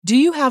Do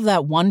you have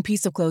that one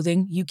piece of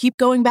clothing you keep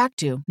going back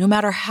to, no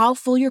matter how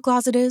full your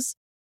closet is?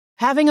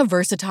 Having a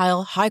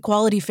versatile,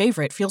 high-quality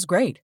favorite feels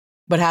great,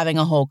 but having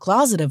a whole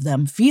closet of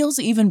them feels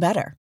even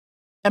better.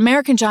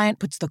 American Giant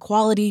puts the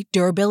quality,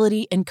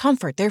 durability, and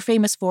comfort they're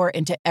famous for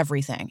into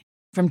everything,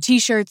 from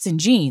t-shirts and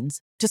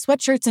jeans to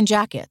sweatshirts and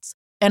jackets,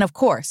 and of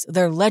course,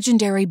 their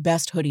legendary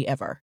best hoodie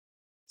ever.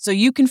 So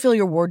you can fill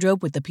your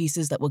wardrobe with the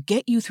pieces that will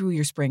get you through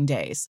your spring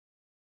days.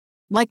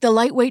 Like the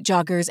lightweight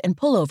joggers and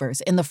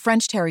pullovers in the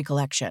French Terry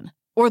collection,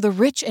 or the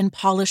rich and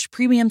polished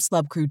premium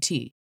Slub Crew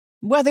tee.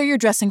 Whether you're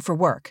dressing for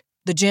work,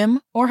 the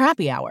gym, or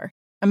happy hour,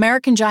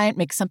 American Giant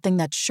makes something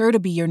that's sure to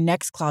be your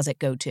next closet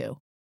go-to.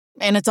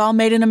 And it's all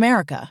made in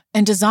America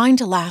and designed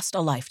to last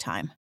a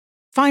lifetime.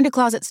 Find a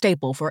closet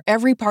staple for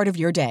every part of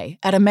your day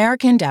at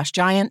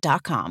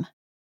american-giant.com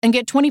and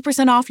get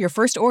 20% off your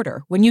first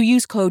order when you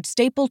use code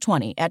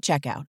STAPLE20 at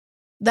checkout.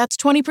 That's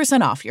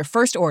 20% off your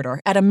first order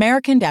at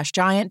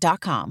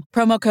american-giant.com.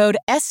 Promo code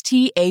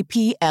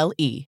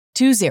STAPLE20.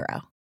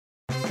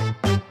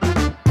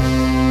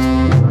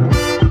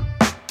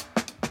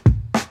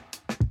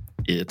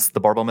 It's the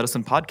Barbell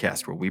Medicine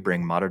Podcast, where we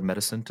bring modern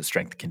medicine to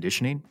strength and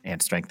conditioning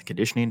and strength and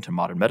conditioning to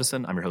modern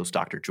medicine. I'm your host,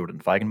 Dr. Jordan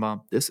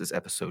Feigenbaum. This is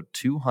episode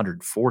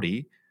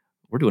 240.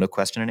 We're doing a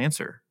question and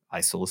answer. I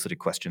solicited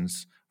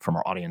questions from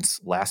our audience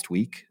last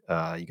week.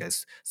 You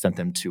guys sent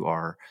them to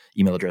our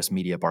email address,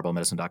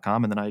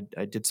 media@barbellmedicine.com. And then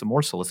I did some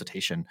more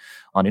solicitation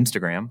on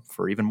Instagram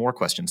for even more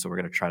questions. So we're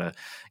going to try to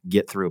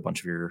get through a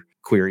bunch of your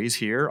queries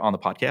here on the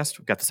podcast.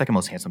 We've got the second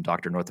most handsome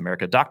doctor in North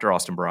America, Dr.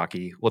 Austin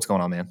Baraki. What's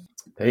going on, man?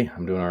 Hey,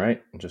 I'm doing all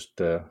right. Just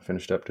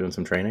finished up doing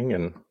some training,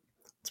 and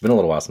it's been a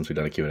little while since we've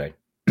done a Q&A.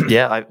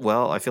 Yeah,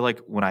 I feel like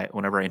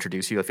whenever I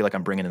introduce you, I feel like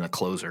I'm bringing in a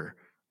closer,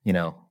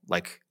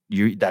 like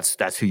you,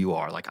 that's who you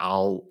are. Like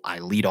I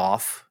lead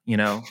off,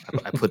 I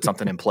put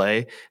something in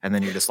play, and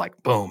then you're just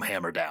like, boom,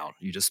 hammer down.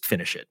 You just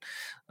finish it.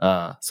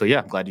 So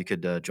yeah, I'm glad you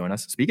could join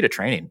us. Speaking of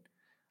training,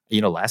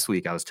 last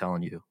week I was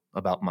telling you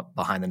about my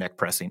behind the neck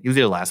pressing. It was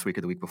either last week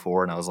or the week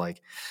before. And I was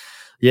like,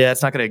 yeah,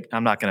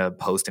 I'm not going to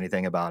post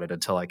anything about it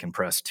until I can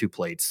press 2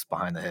 plates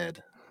behind the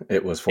head.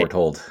 It was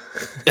foretold.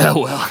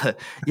 Well,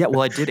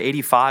 I did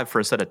 85 for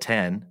a set of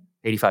 10,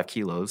 85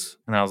 kilos.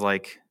 And I was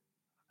like,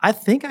 I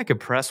think I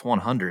could press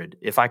 100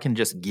 if I can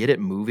just get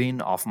it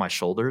moving off my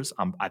shoulders.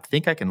 I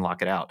think I can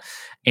lock it out.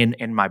 And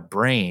my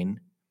brain,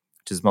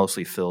 which is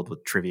mostly filled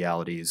with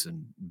trivialities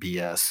and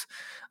BS,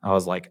 I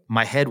was like,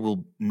 my head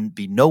will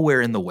be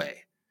nowhere in the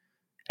way.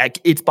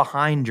 It's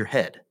behind your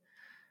head.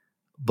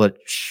 But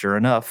sure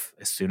enough,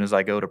 as soon as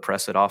I go to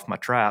press it off my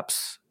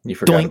traps, you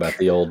forgot about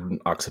the old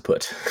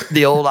occiput.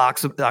 The old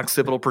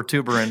occipital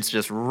protuberance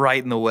just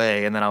right in the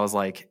way. And then I was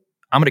like,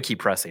 I'm going to keep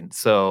pressing.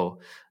 So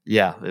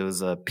yeah, it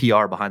was a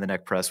PR behind the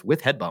neck press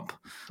with head bump.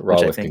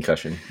 Raw with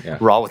concussion. Yeah.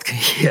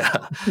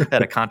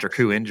 Had a contra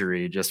coup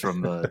injury just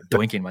from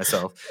doinking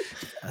myself.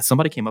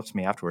 Somebody came up to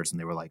me afterwards and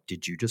they were like,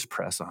 did you just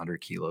press 100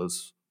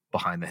 kilos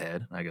behind the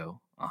head? And I go,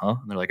 uh-huh.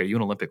 And they're like, are you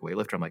an Olympic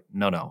weightlifter? I'm like,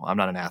 no, I'm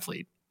not an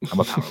athlete. I'm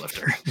a power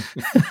lifter.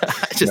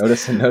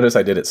 Notice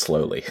I did it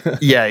slowly.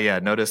 Yeah.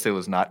 Noticed it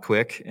was not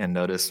quick, and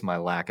noticed my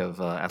lack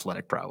of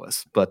athletic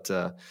prowess. But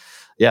that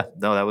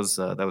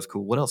was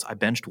cool. What else? I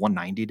benched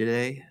 190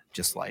 today.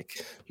 Just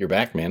like, you're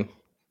back, man.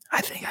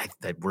 I think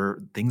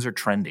things are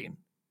trending.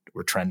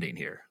 We're trending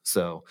here.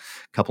 So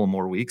a couple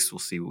more weeks, we'll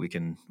see what we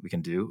can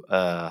do.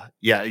 What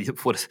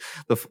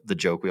the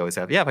joke we always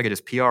have? Yeah, if I could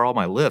just PR all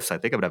my lifts, I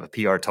think I would have a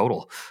PR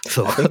total.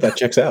 So I think that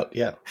checks out.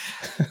 Yeah,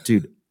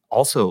 dude.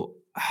 Also,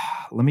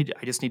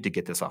 I just need to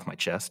get this off my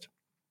chest.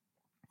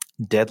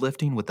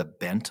 Deadlifting with a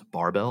bent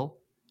barbell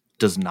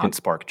does not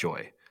spark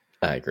joy.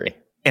 I agree.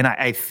 And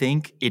I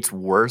think it's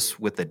worse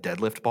with the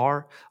deadlift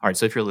bar. All right,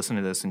 so if you're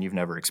listening to this and you've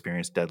never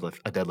experienced a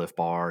deadlift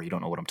bar, you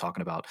don't know what I'm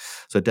talking about.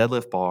 So a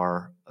deadlift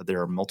bar,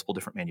 there are multiple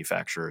different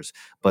manufacturers,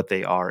 but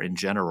they are in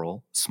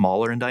general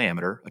smaller in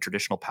diameter. A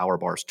traditional power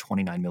bar is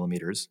 29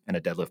 millimeters and a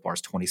deadlift bar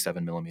is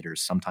 27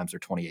 millimeters. Sometimes they're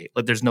 28.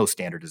 Like, there's no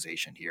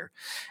standardization here.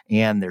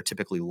 And they're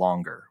typically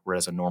longer,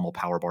 whereas a normal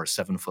power bar is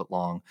 7 foot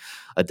long.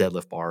 A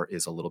deadlift bar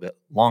is a little bit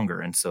longer.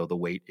 And so the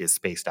weight is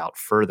spaced out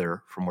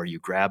further from where you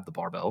grab the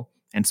barbell.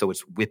 And so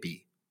it's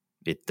whippy.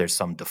 There's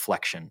some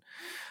deflection.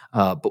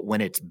 But when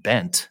it's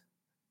bent,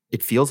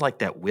 it feels like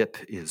that whip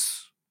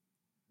is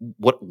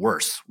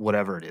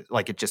whatever it is.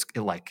 Like it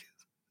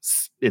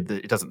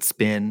doesn't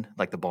spin,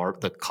 like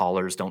the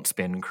collars don't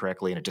spin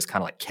correctly, and it just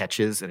kind of like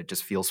catches and it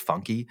just feels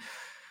funky.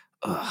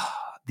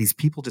 These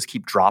people just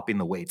keep dropping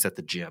the weights at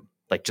the gym,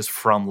 like just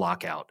from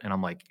lockout. And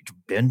I'm like,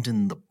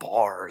 bending the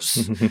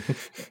bars.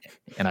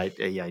 And I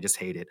just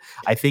hate it.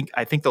 I think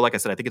though, like I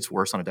said, I think it's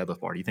worse on a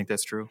deadlift bar. Do you think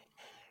that's true?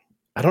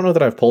 I don't know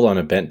that I've pulled on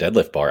a bent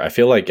deadlift bar. I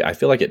feel like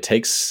it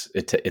takes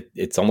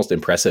it's almost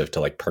impressive to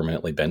like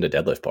permanently bend a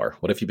deadlift bar.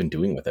 What have you been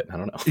doing with it? I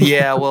don't know.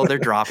 Yeah, well, they're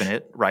dropping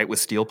it right with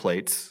steel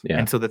plates. Yeah.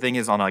 And so the thing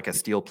is, on like a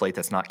steel plate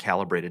that's not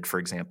calibrated, for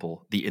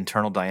example, the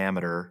internal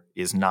diameter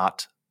is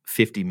not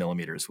 50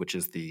 millimeters, which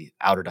is the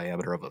outer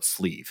diameter of a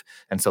sleeve.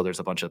 And so there's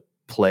a bunch of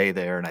play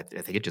there, and I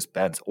think it just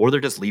bends. Or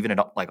they're just leaving it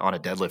up like on a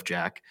deadlift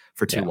jack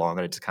for too long,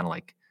 and it just kind of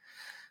like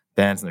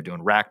bends, and they're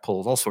doing rack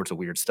pulls, all sorts of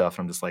weird stuff.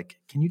 I'm just like,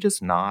 can you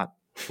just not,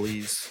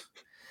 please?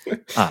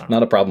 I don't know.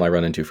 Not a problem I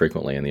run into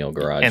frequently in the old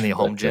garage. And the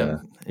home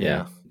gym.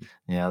 Yeah.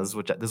 Yeah, this is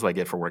what I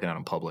get for working out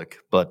in public.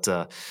 But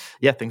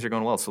yeah, things are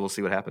going well, so we'll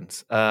see what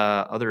happens.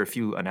 A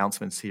few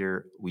announcements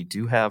here. We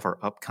do have our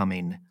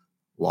upcoming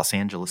Los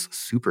Angeles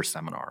Super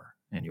Seminar.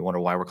 And you wonder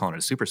why we're calling it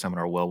a super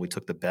seminar. Well, we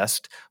took the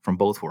best from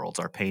both worlds,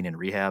 our pain and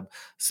rehab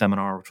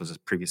seminar, which was a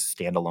previous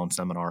standalone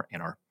seminar,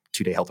 and our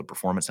 2-day health and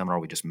performance seminar.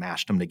 We just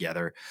mashed them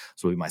together.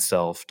 So we,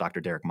 myself, Dr.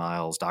 Derek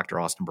Miles, Dr.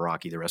 Austin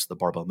Baraki, the rest of the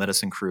Barbell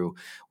Medicine crew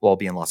will all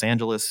be in Los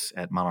Angeles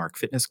at Monarch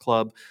Fitness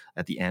Club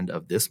at the end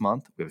of this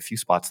month. We have a few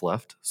spots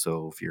left.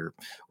 So if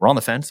we're on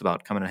the fence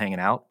about coming and hanging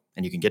out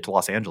and you can get to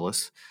Los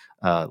Angeles,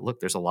 look,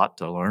 there's a lot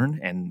to learn,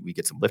 and we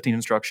get some lifting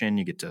instruction.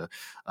 You get to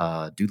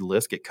do the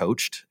lifts, get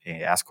coached,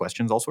 ask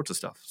questions, all sorts of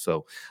stuff.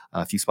 So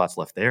a few spots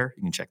left there.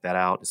 You can check that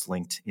out. It's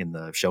linked in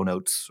the show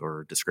notes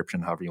or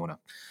description, however you want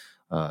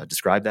to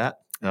describe that.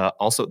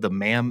 Also, the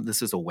Ma'am,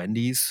 This Is a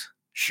Wendy's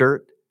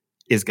shirt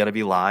is going to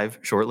be live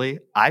shortly.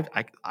 I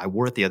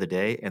wore it the other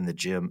day, and the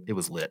gym, it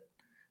was lit.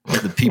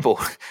 The people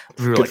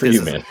were like,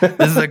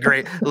 this is a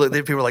great,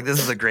 people were like, this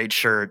is a great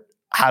shirt.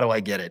 How do I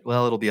get it?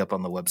 Well, it'll be up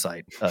on the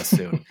website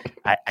soon.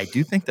 I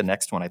do think the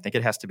next one, I think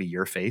it has to be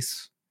your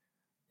face,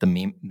 the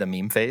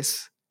meme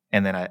face.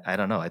 And then I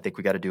don't know. I think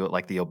we got to do it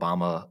like the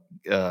Obama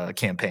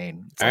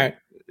campaign. All right.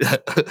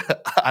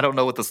 I don't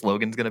know what the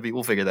slogan's going to be.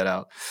 We'll figure that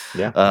out.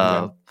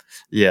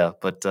 Yeah.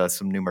 But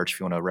some new merch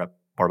if you want to rep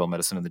barbell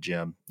medicine in the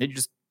gym.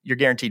 You're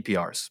guaranteed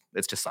PRs.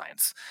 It's just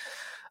science.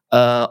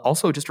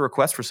 Also, just a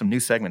request for some new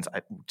segments.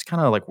 I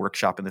kind of like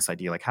workshopping this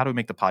idea, like how do we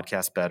make the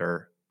podcast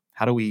better?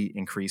 How do we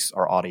increase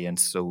our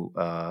audience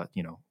so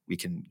we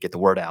can get the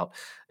word out?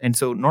 And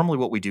so normally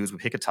what we do is we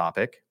pick a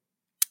topic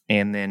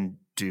and then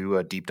do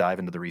a deep dive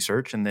into the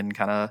research and then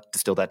kind of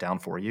distill that down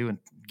for you and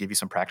give you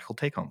some practical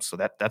take homes. So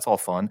that's all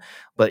fun.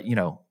 But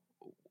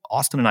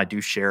Austin and I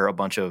do share a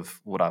bunch of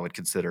what I would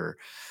consider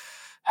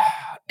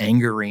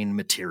angering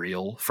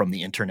material from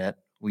the internet.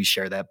 We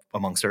share that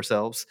amongst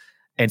ourselves.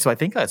 And so I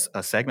think a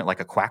segment like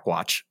a Quack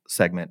Watch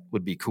segment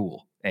would be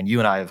cool. And you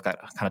and I have got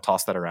kind of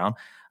tossed that around.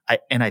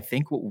 I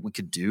think what we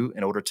could do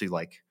in order to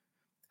like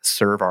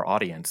serve our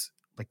audience,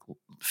 like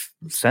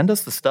send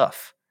us the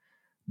stuff.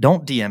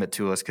 Don't DM it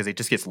to us because it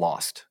just gets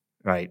lost,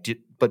 right?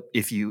 But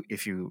if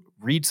you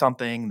read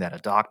something that a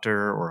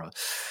doctor or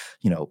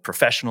a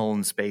professional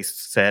in space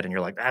said, and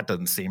you're like, that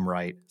doesn't seem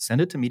right,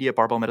 send it to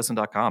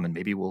media@barbellmedicine.com, and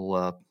maybe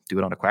we'll do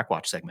it on a Quack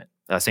Watch segment.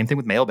 Same thing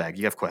with mailbag.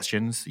 You have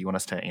questions you want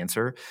us to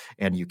answer,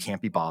 and you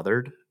can't be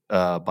bothered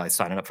by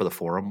signing up for the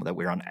forum that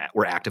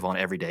we're active on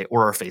every day,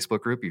 or our Facebook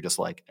group. You're just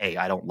like, hey,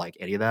 I don't like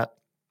any of that,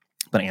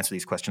 but answer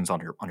these questions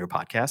on your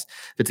podcast.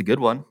 If it's a good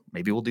one,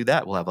 maybe we'll do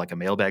that. We'll have like a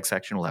mailbag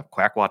section. We'll have a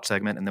Quack Watch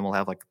segment, and then we'll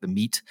have like the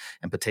meat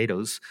and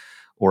potatoes,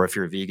 or if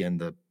you're a vegan,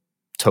 the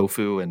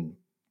tofu and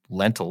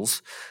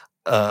lentils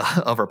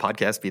of our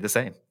podcast be the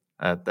same.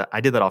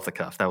 I did that off the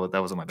cuff. That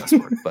wasn't my best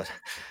work, but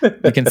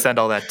you can send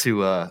all that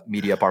to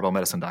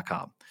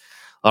media@barbellmedicine.com.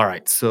 All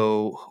right,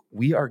 so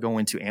we are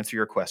going to answer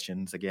your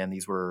questions. Again,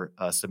 these were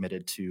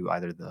submitted to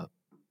either the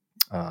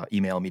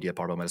email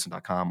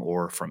media@barbellmedicine.com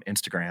or from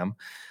Instagram.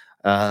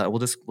 We'll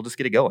just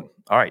get it going.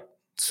 All right.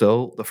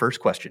 So the first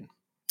question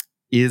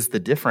is: the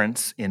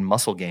difference in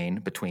muscle gain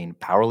between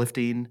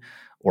powerlifting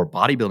or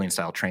bodybuilding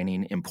style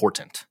training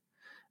important?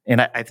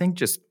 And I think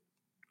just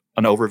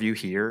an overview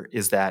here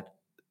is that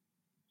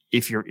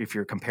if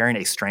you're comparing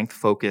a strength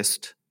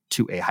focused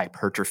to a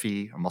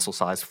hypertrophy or muscle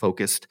size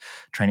focused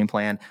training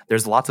plan,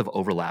 there's lots of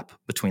overlap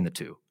between the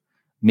two,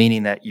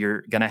 meaning that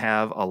you're going to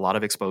have a lot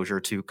of exposure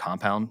to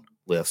compound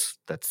lifts,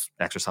 that's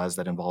exercises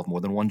that involve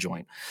more than one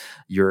joint.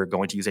 You're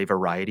going to use a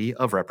variety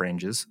of rep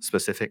ranges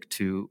specific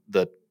to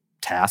the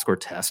task or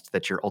test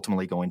that you're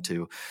ultimately going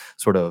to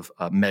sort of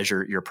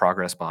measure your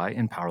progress by.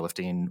 In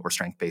powerlifting or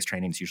strength-based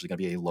training, it's usually going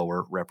to be a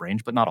lower rep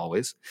range, but not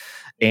always.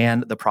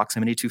 And the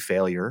proximity to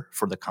failure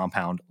for the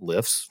compound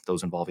lifts,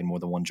 those involving more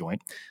than one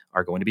joint,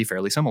 are going to be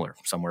fairly similar,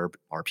 somewhere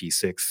RP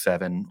 6,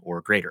 7,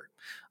 or greater.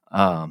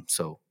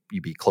 So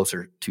you'd be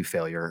closer to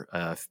failure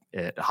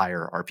at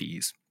higher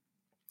RPEs.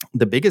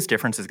 The biggest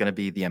difference is going to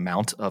be the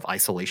amount of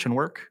isolation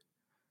work.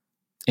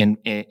 In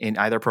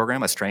either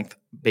program. A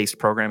strength-based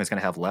program is going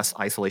to have less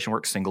isolation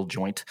work, single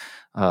joint,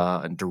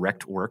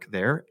 direct work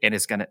there,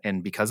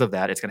 and because of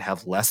that, it's going to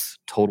have less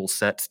total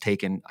sets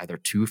taken either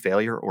to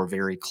failure or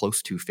very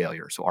close to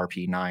failure. So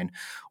RP 9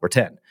 or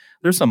 10.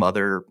 There's some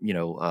other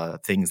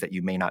things that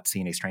you may not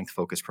see in a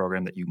strength-focused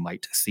program that you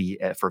might see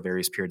for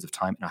various periods of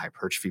time in a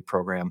hypertrophy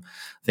program.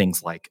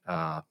 Things like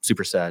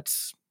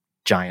supersets,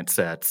 giant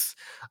sets,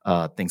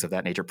 things of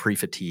that nature,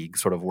 pre-fatigue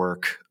sort of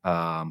work,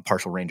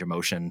 partial range of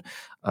motion,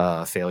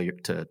 failure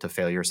to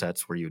failure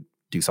sets where you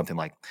do something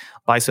like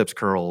biceps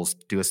curls,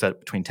 do a set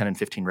between 10 and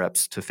 15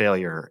 reps to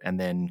failure, and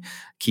then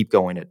keep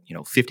going at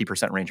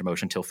 50% range of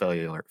motion until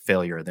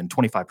failure, then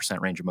 25%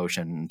 range of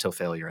motion until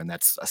failure, and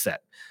that's a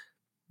set.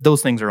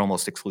 Those things are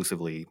almost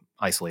exclusively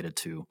isolated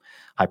to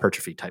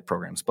hypertrophy type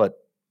programs. But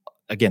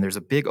again, there's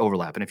a big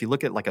overlap. And if you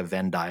look at like a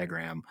Venn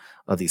diagram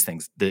of these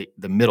things, the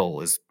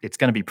middle it's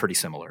going to be pretty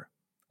similar.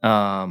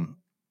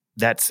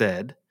 That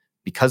said,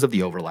 because of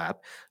the overlap,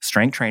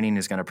 strength training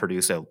is going to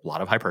produce a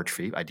lot of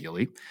hypertrophy,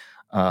 ideally.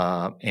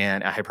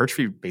 And a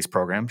hypertrophy-based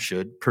program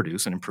should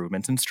produce an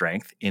improvement in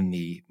strength in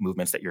the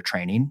movements that you're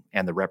training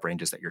and the rep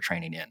ranges that you're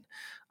training in.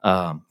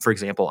 For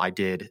example, I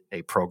did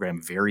a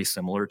program very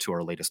similar to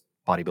our latest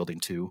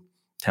Bodybuilding 2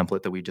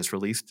 template that we just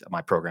released.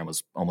 My program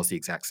was almost the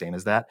exact same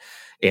as that.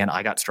 And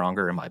I got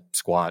stronger in my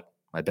squat,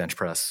 my bench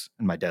press,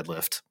 and my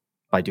deadlift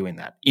by doing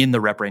that in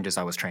the rep ranges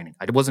I was training.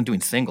 I wasn't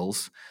doing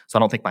singles, so I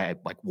don't think my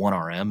like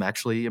 1RM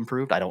actually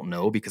improved. I don't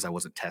know because I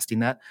wasn't testing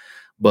that,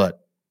 but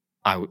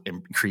I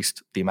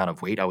increased the amount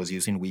of weight I was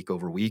using week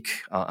over week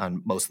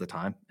on most of the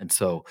time. And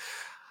so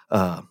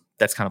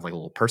that's kind of like a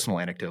little personal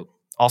anecdote.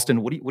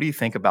 Austin, what do you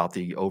think about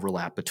the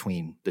overlap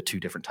between the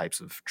two different types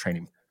of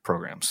training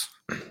programs?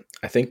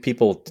 I think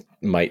people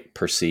might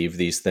perceive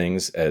these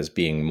things as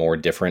being more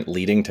different,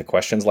 leading to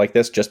questions like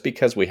this, just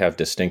because we have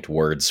distinct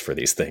words for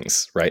these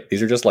things, right?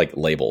 These are just like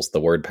labels,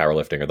 the word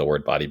powerlifting or the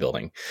word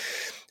bodybuilding.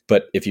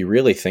 But if you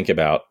really think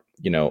about,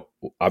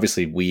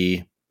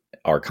 obviously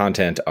our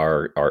content,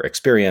 our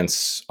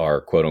experience,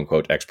 our quote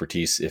unquote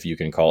expertise, if you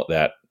can call it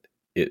that,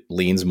 it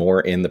leans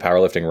more in the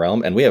powerlifting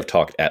realm. And we have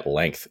talked at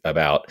length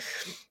about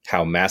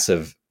how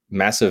massive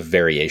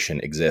variation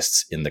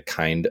exists in the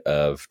kind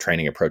of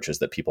training approaches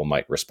that people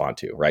might respond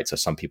to, right? So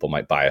some people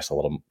might bias a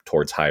little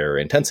towards higher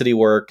intensity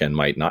work and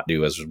might not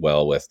do as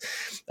well with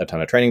a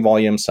ton of training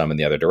volume, some in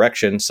the other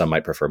direction. Some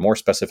might prefer more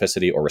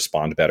specificity or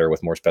respond better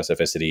with more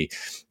specificity.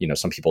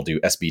 Some people do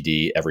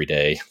SBD every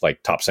day,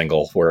 like top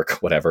single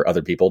work, whatever.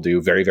 Other people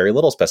do very, very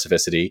little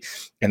specificity,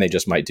 and they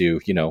just might do,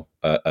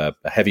 a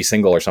heavy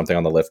single or something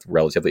on the lift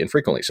relatively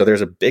infrequently. So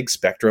there's a big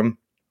spectrum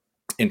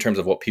in terms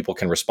of what people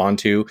can respond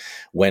to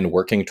when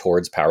working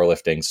towards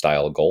powerlifting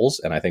style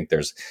goals. And I think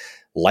there's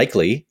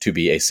likely to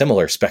be a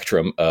similar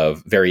spectrum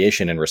of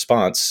variation in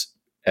response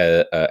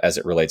as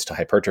it relates to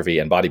hypertrophy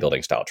and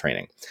bodybuilding style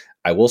training.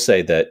 I will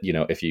say that,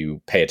 if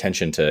you pay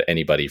attention to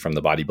anybody from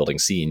the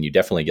bodybuilding scene, you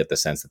definitely get the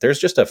sense that there's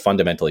just a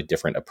fundamentally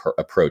different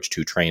approach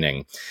to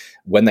training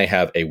when they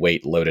have a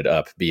weight loaded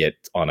up, be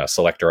it on a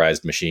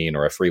selectorized machine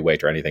or a free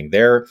weight or anything.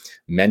 Their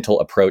mental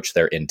approach,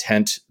 their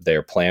intent,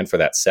 their plan for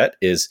that set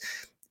is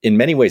in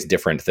many ways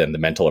different than the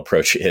mental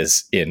approach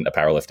is in a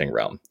powerlifting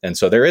realm. And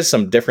so there is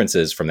some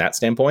differences from that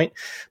standpoint.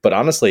 But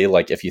honestly,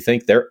 like if you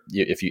think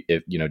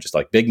if just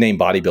like big name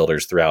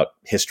bodybuilders throughout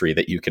history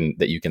that you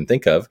can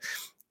think of,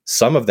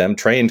 some of them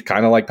trained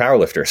kind of like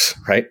powerlifters,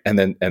 right? And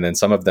then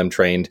some of them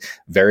trained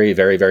very,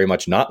 very, very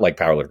much not like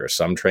powerlifters.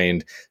 Some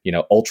trained,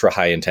 ultra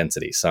high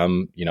intensity,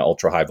 some,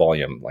 ultra high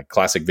volume, like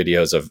classic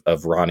videos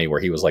of Ronnie, where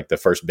he was like the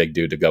first big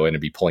dude to go in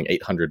and be pulling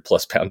 800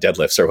 plus pound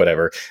deadlifts or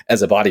whatever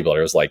as a bodybuilder.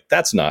 It was like,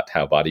 that's not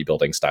how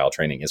bodybuilding style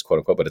training is, quote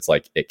unquote, but it's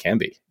like, it can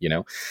be,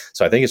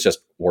 So I think it's just,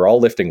 we're all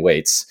lifting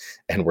weights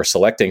and we're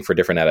selecting for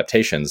different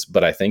adaptations.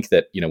 But I think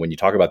that, when you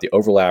talk about the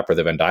overlap or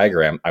the Venn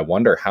diagram, I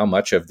wonder how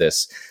much of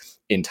this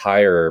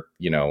entire,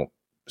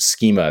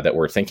 schema that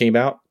we're thinking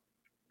about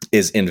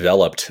is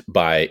enveloped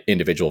by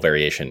individual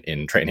variation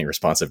in training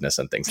responsiveness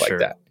and things like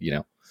that,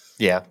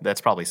 Yeah,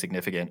 that's probably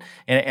significant.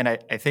 And I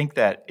think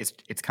that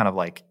it's kind of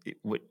like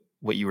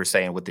what you were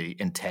saying with the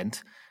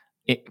intent.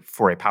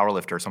 For a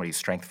powerlifter, somebody who's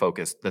strength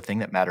focused, the thing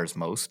that matters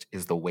most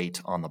is the weight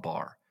on the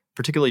bar,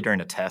 particularly during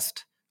a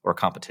test or a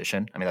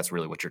competition. I mean, that's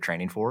really what you're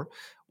training for.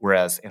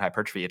 Whereas in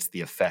hypertrophy, it's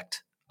the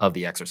effect of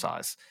the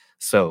exercise.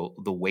 So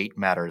the weight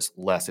matters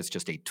less. It's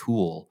just a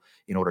tool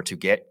in order to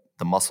get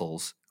the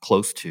muscles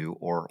close to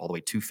or all the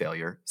way to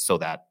failure so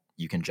that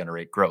you can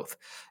generate growth.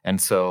 And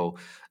so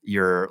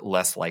you're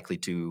less likely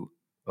to,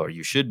 or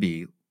you should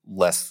be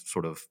less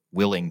sort of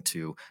willing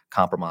to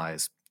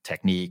compromise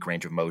technique,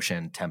 range of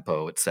motion,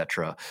 tempo, et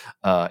cetera,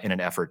 in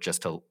an effort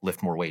just to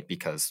lift more weight,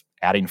 because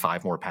adding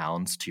 5 more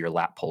pounds to your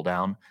lat pull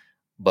down,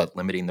 but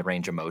limiting the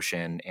range of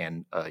motion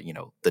and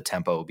the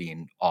tempo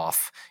being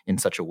off in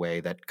such a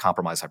way that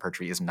compromise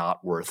hypertrophy is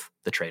not worth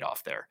the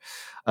trade-off there.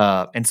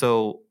 And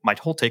so my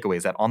whole takeaway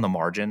is that on the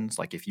margins,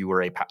 like if you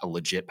were a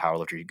legit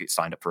powerlifter, you get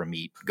signed up for a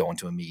meet, go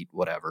into a meet,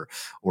 whatever,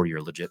 or you're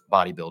a legit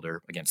bodybuilder,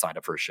 again, signed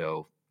up for a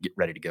show, get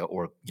ready to go,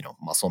 or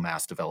muscle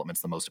mass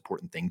development's the most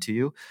important thing to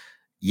you.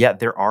 Yet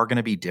there are going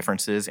to be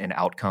differences in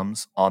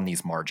outcomes on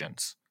these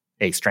margins.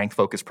 A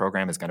strength-focused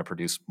program is going to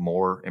produce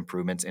more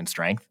improvements in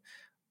strength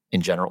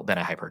in general than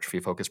a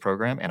hypertrophy-focused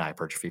program, and a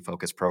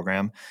hypertrophy-focused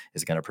program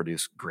is going to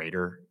produce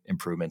greater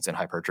improvements in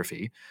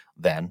hypertrophy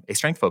than a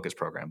strength-focused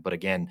program. But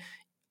again,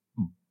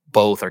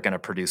 both are going to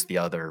produce the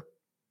other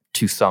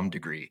to some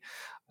degree.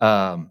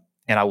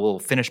 And I will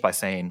finish by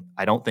saying,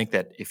 I don't think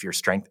that if you're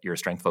a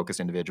strength-focused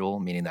individual,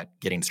 meaning that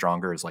getting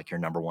stronger is like your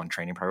number one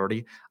training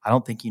priority, I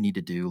don't think you need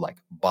to do like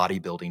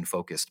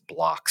bodybuilding-focused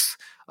blocks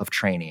of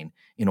training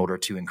in order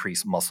to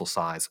increase muscle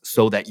size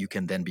so that you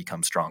can then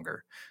become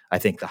stronger. I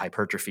think the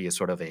hypertrophy is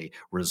sort of a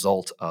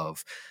result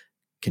of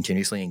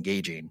continuously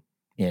engaging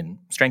in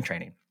strength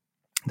training.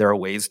 There are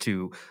ways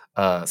to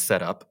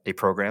set up a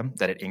program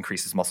that it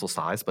increases muscle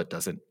size but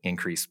doesn't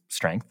increase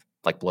strength.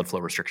 like blood flow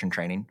restriction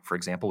training, for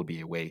example, would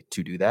be a way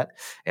to do that.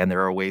 And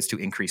there are ways to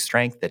increase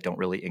strength that don't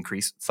really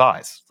increase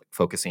size, like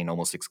focusing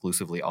almost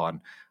exclusively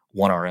on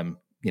 1RM,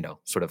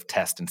 sort of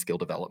test and skill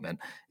development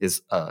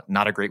is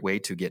not a great way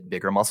to get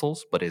bigger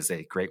muscles, but is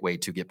a great way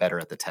to get better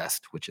at the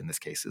test, which in this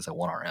case is a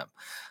 1RM.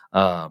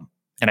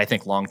 And I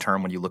think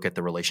long-term, when you look at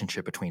the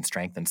relationship between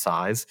strength and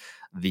size,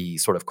 the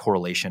sort of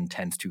correlation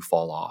tends to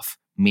fall off,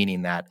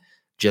 meaning that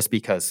just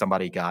because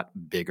somebody got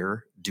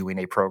bigger doing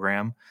a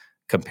program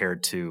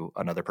compared to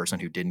another person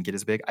who didn't get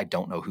as big, I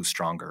don't know who's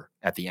stronger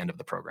at the end of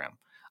the program.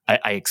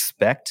 I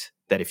expect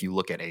that if you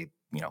look at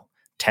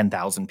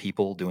 10,000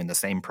 people doing the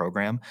same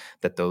program,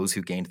 that those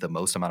who gained the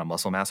most amount of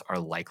muscle mass are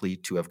likely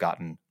to have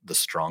gotten the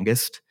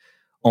strongest,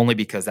 only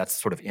because that's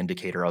sort of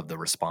indicator of the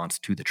response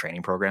to the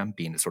training program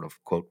being the sort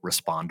of quote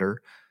responder.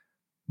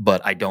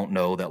 But I don't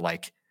know that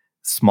like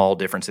small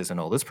differences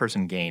in, this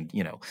person gained,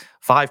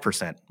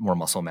 5% more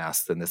muscle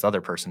mass than this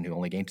other person who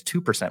only gained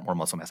 2% more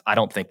muscle mass. I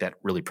don't think that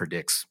really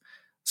predicts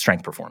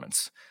strength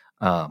performance.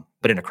 But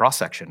in a cross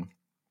section,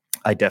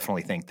 I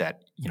definitely think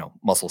that,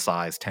 muscle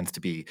size tends to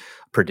be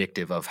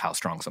predictive of how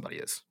strong somebody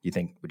is.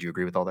 Would you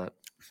agree with all that?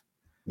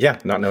 Yeah,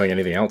 not knowing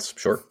anything else.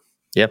 Sure.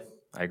 Yep,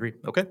 I agree.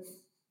 Okay.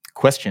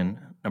 Question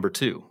number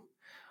 2.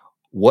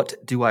 What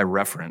do I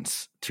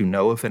reference to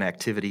know if an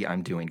activity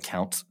I'm doing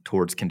counts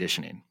towards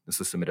conditioning?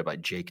 This is submitted by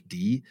Jake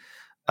D.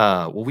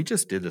 Well, we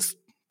just did this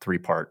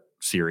 3-part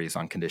series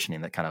on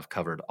conditioning that kind of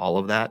covered all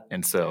of that.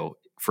 And so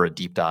for a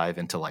deep dive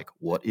into like,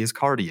 what is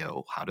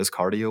cardio? How does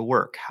cardio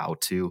work? How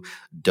to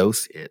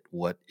dose it?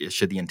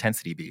 Should the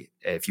intensity be?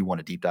 If you want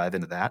to deep dive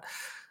into that,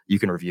 you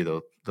can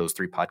review those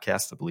 3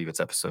 podcasts. I believe it's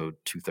episode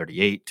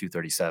 238,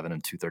 237,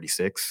 and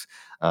 236.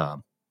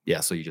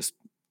 So you just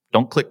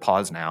don't click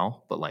pause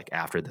now, but like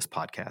after this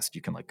podcast,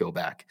 you can like go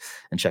back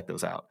and check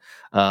those out.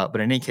 But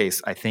in any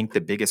case, I think the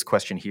biggest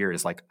question here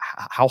is like,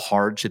 how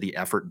hard should the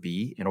effort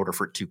be in order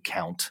for it to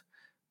count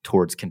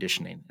towards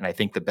conditioning? And I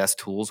think the best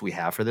tools we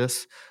have for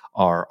this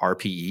are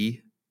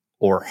RPE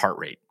or heart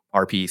rate.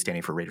 RPE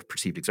standing for rate of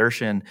perceived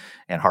exertion,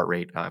 and heart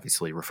rate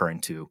obviously referring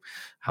to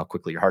how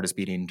quickly your heart is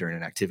beating during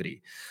an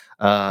activity.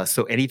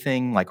 So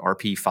anything like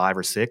RPE 5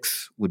 or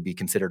 6 would be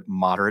considered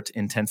moderate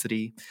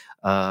intensity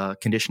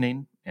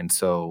conditioning. And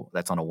so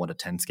that's on a 1 to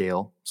 10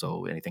 scale.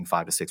 So anything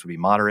 5 to 6 would be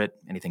moderate.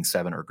 Anything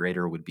 7 or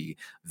greater would be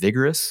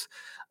vigorous.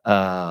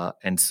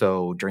 And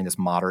so during this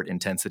moderate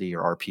intensity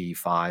or RP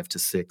 5 to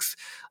 6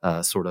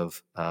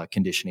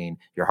 conditioning,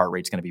 your heart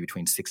rate is going to be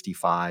between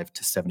 65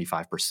 to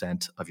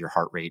 75% of your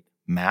heart rate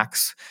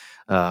max,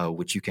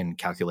 which you can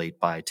calculate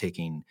by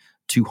taking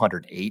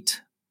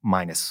 208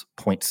 minus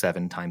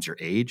 0.7 times your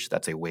age.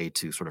 That's a way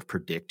to sort of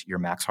predict your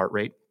max heart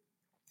rate.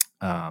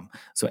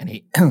 So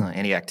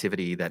any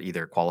activity that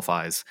either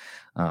qualifies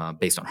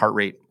based on heart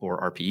rate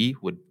or RPE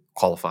would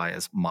qualify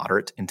as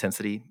moderate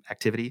intensity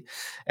activity.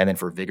 And then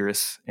for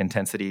vigorous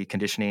intensity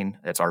conditioning,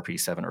 that's RPE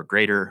 7 or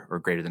greater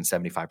than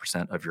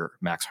 75% of your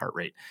max heart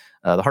rate.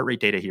 The heart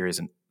rate data here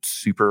isn't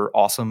super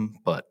awesome,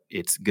 but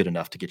it's good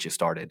enough to get you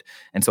started.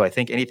 And so I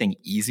think anything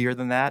easier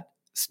than that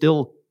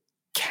still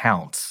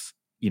counts.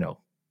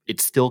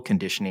 It's still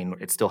conditioning.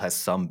 It still has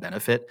some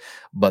benefit,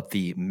 but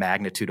the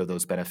magnitude of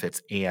those benefits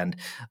and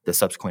the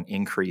subsequent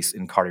increase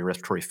in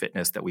cardiorespiratory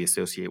fitness that we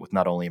associate with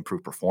not only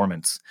improved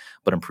performance,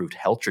 but improved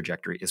health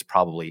trajectory is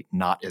probably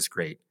not as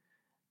great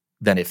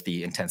than if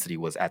the intensity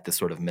was at this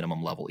sort of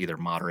minimum level, either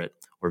moderate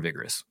or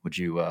vigorous. Would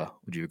you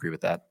agree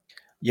with that?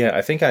 Yeah,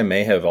 I think I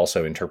may have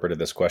also interpreted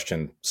this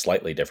question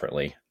slightly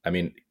differently. I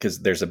mean,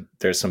 because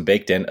there's some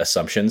baked in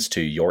assumptions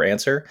to your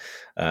answer,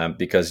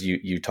 because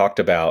you talked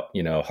about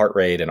heart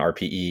rate and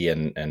RPE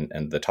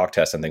and the talk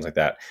test and things like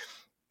that,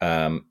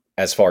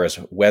 as far as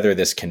whether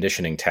this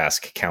conditioning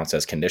task counts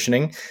as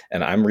conditioning.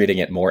 And I'm reading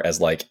it more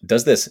as like,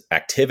 does this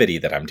activity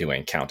that I'm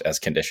doing count as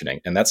conditioning?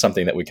 And that's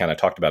something that we kind of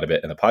talked about a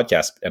bit in the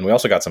podcast. And we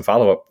also got some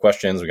follow-up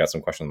questions. We got some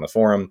questions on the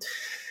forum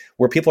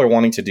where people are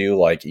wanting to do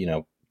like,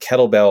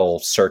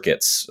 kettlebell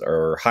circuits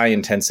or high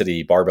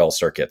intensity barbell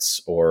circuits,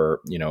 or,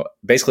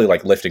 basically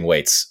like lifting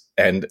weights,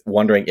 and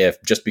wondering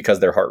if just because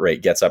their heart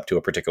rate gets up to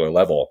a particular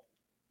level,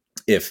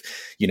 if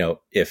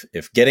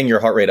getting your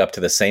heart rate up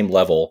to the same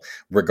level,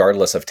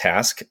 regardless of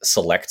task,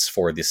 selects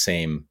for the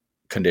same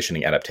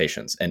conditioning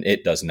adaptations, and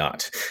it does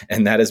not.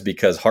 And that is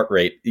because heart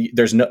rate,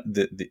 there's no,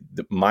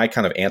 my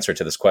kind of answer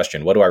to this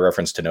question, what do I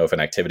reference to know if an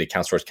activity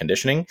counts towards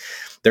conditioning?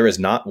 There is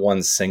not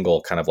one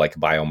single kind of like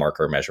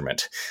biomarker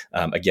measurement.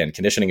 Again,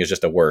 conditioning is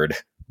just a word,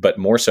 but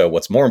more so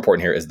what's more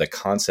important here is the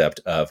concept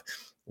of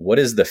what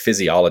is the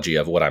physiology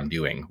of what I'm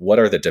doing? What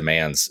are the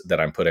demands that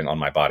I'm putting on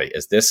my body?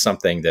 Is this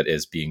something that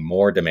is being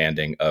more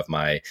demanding of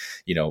my,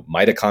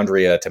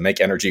 mitochondria to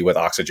make energy with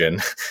oxygen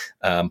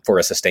for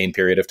a sustained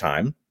period of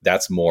time?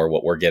 That's more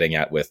what we're getting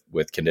at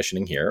with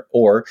conditioning here.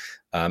 Or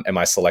am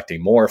I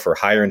selecting more for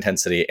higher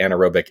intensity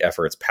anaerobic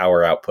efforts,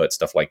 power output,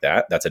 stuff like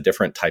that? That's a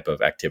different type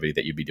of activity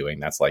that you'd be doing.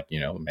 That's like,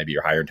 maybe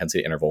your higher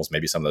intensity intervals,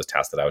 maybe some of those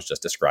tasks that I was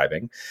just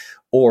describing.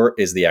 Or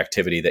is the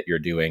activity that you're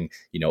doing,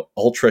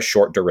 ultra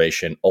short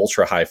duration,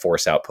 ultra high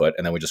force output,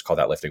 and then we just call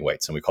that lifting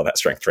weights, and we call that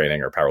strength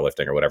training or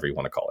powerlifting or whatever you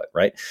want to call it,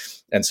 right?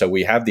 And so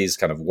we have these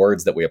kind of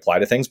words that we apply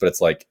to things, but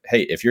it's like,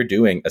 hey, if you're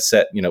doing a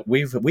set,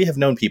 we have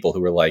known people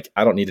who are like,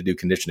 I don't need to do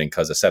conditioning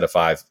because a set of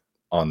 5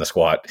 on the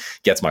squat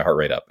gets my heart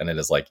rate up. And it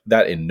is like,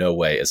 that in no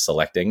way is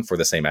selecting for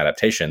the same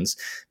adaptations,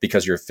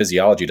 because your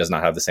physiology does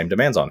not have the same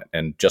demands on it.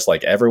 And just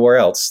like everywhere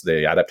else,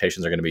 the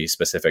adaptations are going to be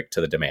specific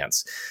to the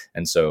demands.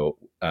 And so,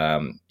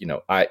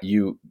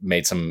 you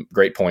made some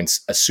great points,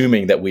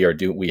 assuming that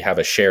we have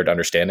a shared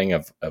understanding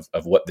of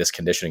what this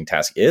conditioning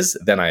task is.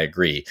 Then I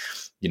agree,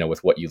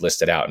 with what you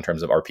listed out in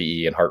terms of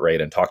RPE and heart rate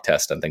and talk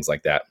test and things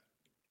like that.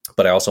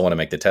 But I also want to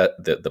make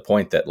the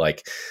point that,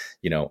 like,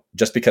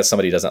 just because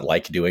somebody doesn't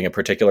like doing a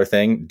particular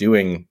thing,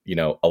 doing,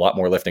 a lot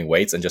more lifting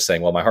weights and just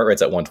saying, well, my heart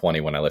rate's at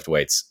 120 when I lift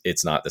weights,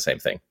 it's not the same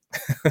thing.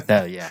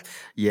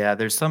 Yeah.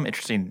 There's some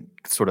interesting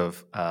sort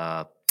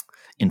of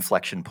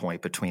inflection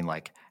point between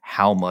like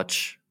how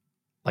much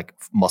like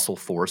muscle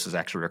force is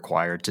actually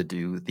required to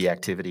do the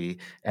activity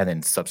and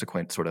then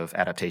subsequent sort of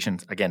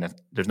adaptations. Again,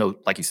 there's no,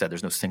 like you said,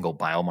 there's no single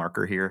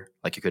biomarker here.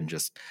 Like you couldn't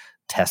just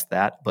test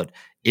that, but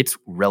it's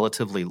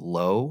relatively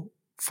low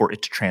for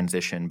it to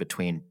transition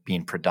between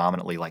being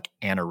predominantly like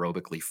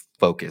anaerobically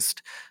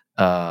focused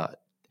and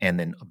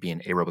then being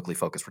aerobically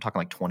focused. We're talking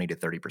like 20 to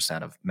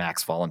 30% of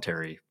max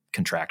voluntary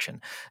contraction.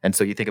 And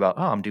so you think about,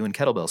 I'm doing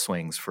kettlebell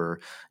swings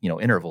for,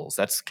 intervals.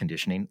 That's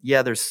conditioning.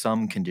 Yeah, there's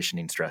some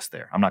conditioning stress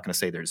there. I'm not going to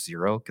say there's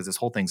zero, because this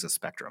whole thing's a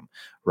spectrum,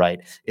 right?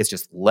 It's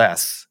just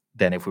less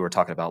than if we were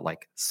talking about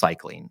like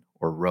cycling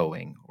or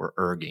rowing or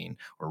erging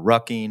or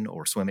rucking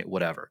or swimming,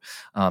 whatever.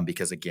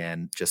 Because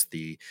again, just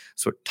the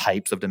sort of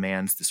types of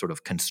demands, the sort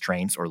of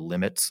constraints or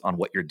limits on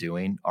what you're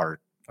doing are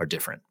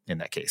different in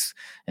that case.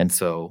 And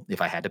so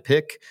if I had to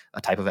pick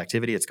a type of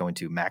activity that's going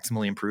to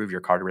maximally improve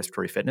your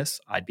cardiorespiratory fitness,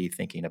 I'd be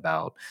thinking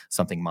about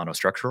something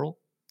monostructural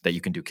that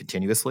you can do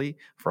continuously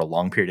for a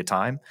long period of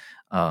time.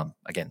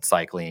 Again,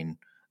 cycling,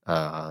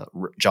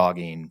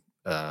 jogging,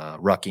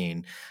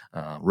 rucking,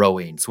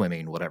 rowing,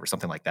 swimming, whatever,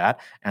 something like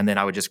that. And then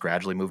I would just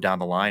gradually move down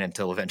the line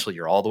until eventually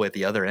you're all the way at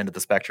the other end of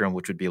the spectrum,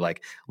 which would be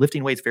like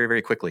lifting weights very,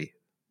 very quickly,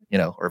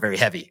 or very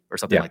heavy or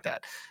something like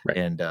that. Right.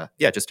 And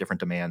just different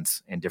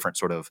demands and different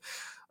sort of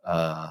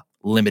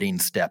limiting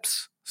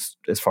steps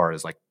as far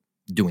as like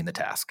doing the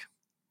task.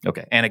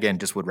 Okay. And again,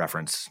 just would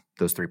reference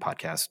those 3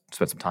 podcasts,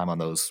 spend some time on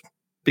those,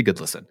 be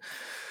good listen.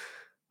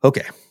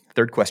 Okay.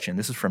 Third question.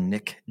 This is from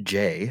Nick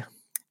J.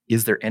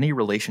 Is there any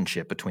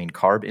relationship between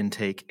carb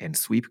intake and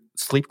sleep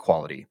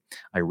quality?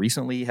 I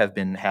recently have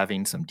been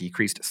having some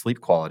decreased sleep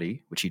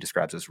quality, which he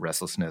describes as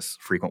restlessness,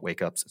 frequent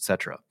wake-ups,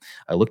 etc.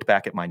 I looked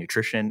back at my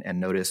nutrition and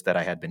noticed that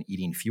I had been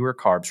eating fewer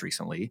carbs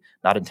recently,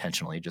 not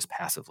intentionally, just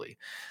passively.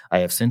 I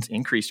have since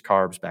increased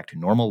carbs back to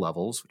normal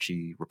levels, which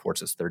he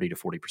reports as 30 to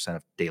 40%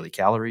 of daily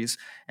calories,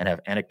 and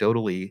have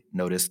anecdotally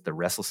noticed the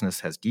restlessness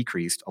has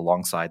decreased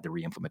alongside the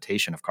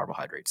reimplementation of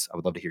carbohydrates. I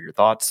would love to hear your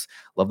thoughts.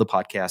 Love the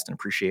podcast and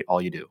appreciate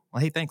all you do.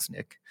 Well, hey, thanks,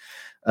 Nick.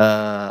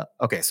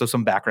 Okay, so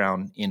some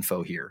background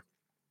info here.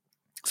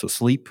 So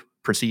sleep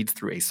proceeds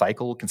through a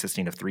cycle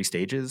consisting of 3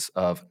 stages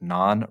of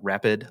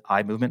non-rapid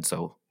eye movement,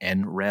 so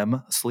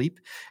NREM sleep,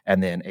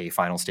 and then a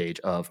final stage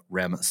of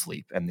REM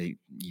sleep. And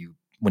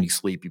when you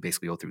sleep, you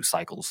basically go through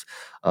cycles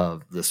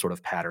of this sort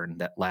of pattern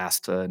that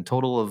last in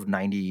total of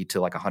 90 to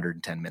like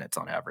 110 minutes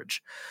on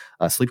average.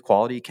 Sleep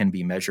quality can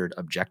be measured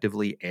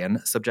objectively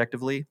and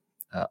subjectively.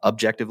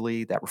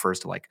 Objectively, that refers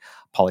to like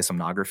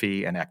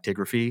polysomnography and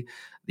actigraphy.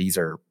 These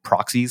are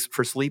proxies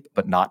for sleep,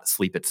 but not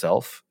sleep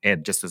itself.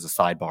 And just as a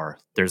sidebar,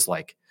 there's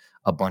like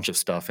a bunch of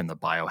stuff in the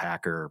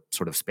biohacker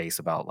sort of space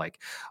about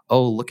like,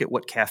 oh, look at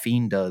what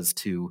caffeine does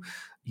to,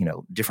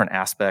 different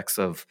aspects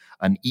of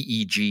an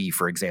EEG,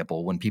 for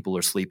example, when people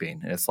are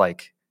sleeping. And it's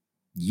like,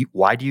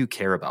 why do you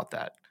care about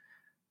that?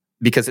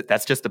 Because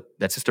that's just a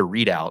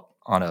readout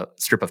on a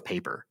strip of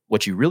paper.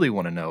 What you really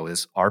want to know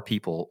is, are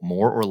people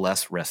more or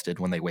less rested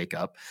when they wake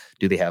up?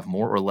 Do they have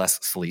more or less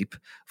sleep?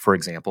 For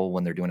example,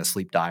 when they're doing a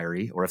sleep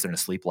diary, or if they're in a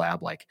sleep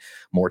lab, like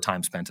more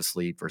time spent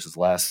asleep versus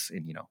less,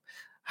 and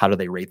how do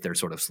they rate their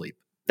sort of sleep?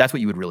 That's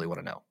what you would really want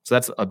to know. So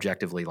that's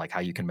objectively like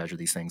how you can measure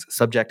these things.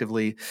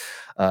 Subjectively,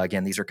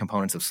 again, these are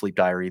components of sleep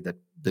diary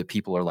that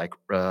people are like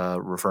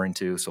referring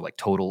to. So like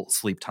total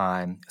sleep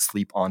time,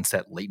 sleep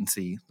onset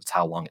latency, that's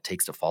how long it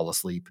takes to fall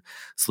asleep,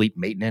 sleep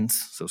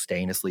maintenance, so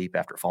staying asleep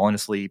after falling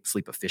asleep,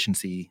 sleep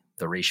efficiency,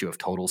 the ratio of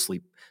total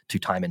sleep to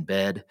time in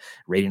bed,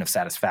 rating of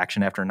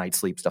satisfaction after a night's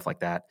sleep, stuff like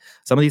that.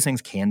 Some of these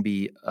things can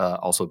be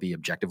also be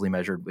objectively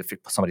measured if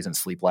somebody's in a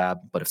sleep lab,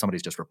 but if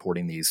somebody's just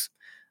reporting these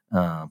in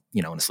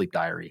a sleep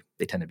diary,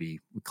 they tend to we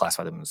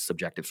classify them as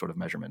subjective sort of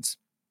measurements.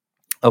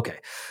 Okay,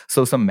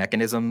 so some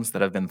mechanisms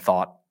that have been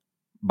thought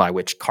by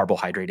which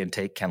carbohydrate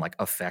intake can like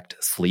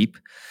affect sleep.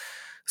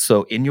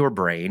 So in your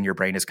brain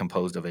is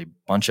composed of a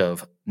bunch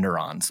of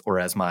neurons, or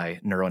as my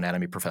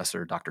neuroanatomy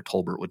professor, Dr.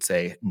 Tolbert, would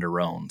say,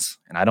 neurons.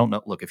 And I don't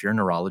know, look, if you're a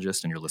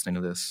neurologist and you're listening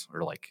to this,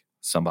 or like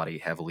somebody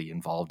heavily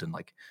involved in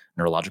like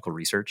neurological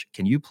research,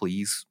 can you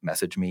please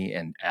message me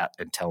and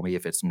tell me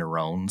if it's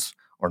neurons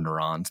or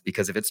neurons?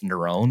 Because if it's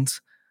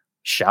neurons,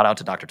 shout out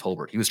to Dr.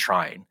 Tolbert. He was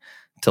trying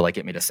to like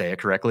get me to say it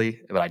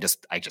correctly, but I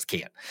just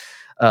can't.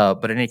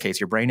 But in any case,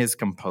 your brain is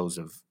composed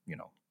of,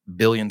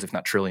 billions, if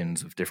not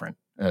trillions of different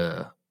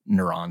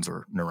neurons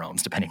or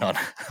neurons, depending on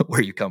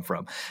where you come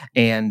from.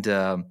 And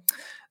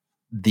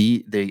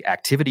the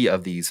activity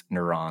of these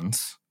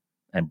neurons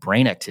and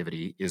brain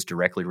activity is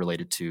directly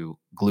related to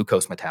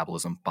glucose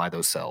metabolism by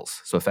those cells.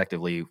 So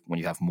effectively, when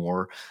you have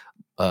more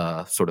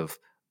sort of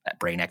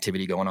brain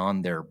activity going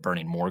on, they're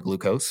burning more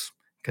glucose,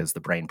 because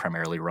the brain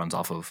primarily runs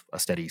off of a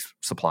steady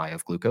supply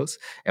of glucose.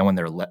 And when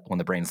when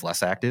the brain's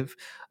less active,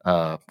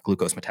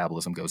 glucose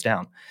metabolism goes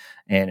down.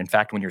 And in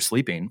fact, when you're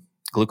sleeping,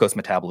 glucose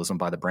metabolism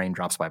by the brain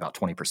drops by about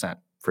 20%,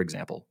 for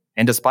example.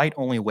 And despite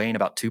only weighing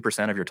about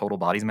 2% of your total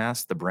body's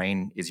mass, the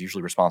brain is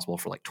usually responsible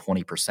for like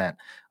 20%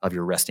 of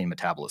your resting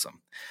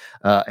metabolism.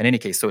 In any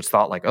case, so it's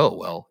thought like, oh,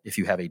 well, if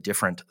you have a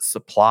different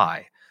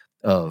supply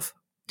of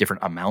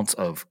different amounts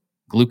of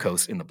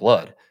glucose in the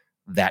blood,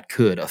 that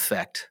could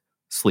affect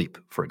sleep,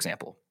 for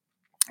example.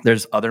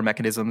 There's other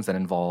mechanisms that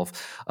involve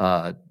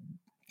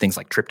things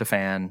like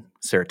tryptophan,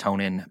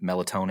 serotonin,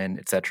 melatonin,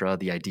 etc.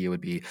 The idea would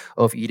be,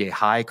 if you eat a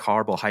high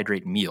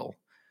carbohydrate meal,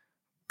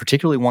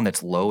 particularly one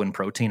that's low in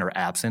protein or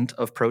absent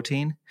of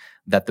protein,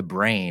 that the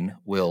brain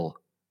will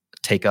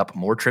take up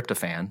more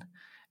tryptophan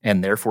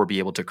and therefore be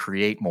able to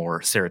create more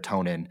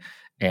serotonin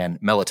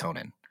and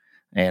melatonin.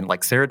 And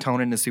like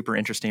serotonin is super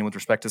interesting with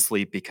respect to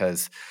sleep,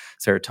 because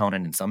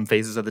serotonin in some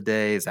phases of the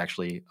day is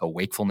actually a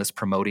wakefulness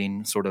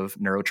promoting sort of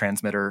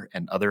neurotransmitter,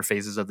 and other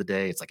phases of the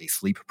day it's like a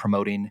sleep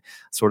promoting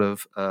sort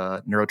of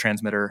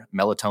neurotransmitter.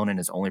 Melatonin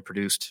is only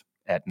produced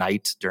at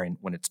night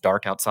when it's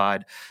dark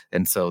outside.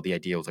 And so the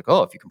idea was like,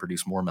 if you can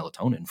produce more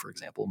melatonin, for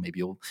example, maybe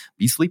you'll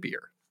be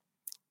sleepier.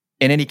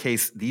 In any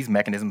case, these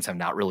mechanisms have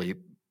not really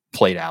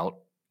played out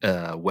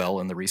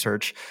well in the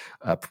research,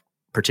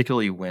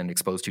 particularly when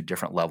exposed to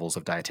different levels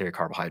of dietary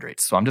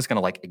carbohydrates. So I'm just going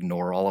to like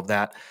ignore all of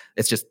that.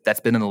 It's just, that's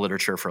been in the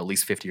literature for at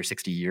least 50 or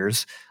 60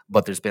 years,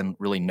 but there's been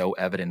really no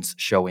evidence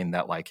showing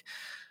that like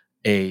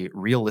a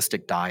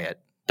realistic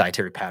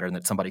dietary pattern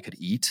that somebody could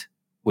eat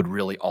would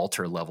really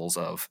alter levels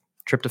of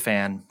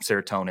tryptophan,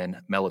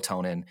 serotonin,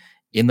 melatonin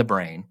in the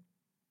brain,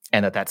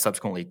 and that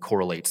subsequently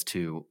correlates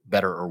to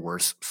better or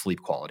worse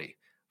sleep quality,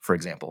 for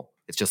example.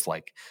 It's just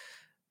like,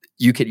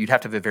 you'd have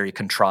to have a very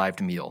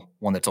contrived meal,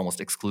 one that's almost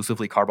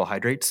exclusively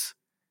carbohydrates,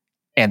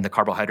 and the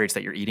carbohydrates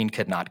that you're eating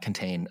could not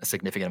contain a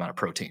significant amount of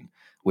protein,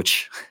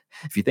 which,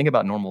 if you think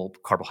about normal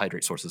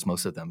carbohydrate sources,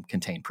 most of them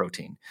contain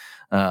protein.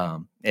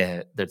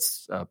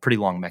 That's a pretty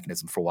long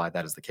mechanism for why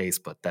that is the case,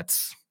 but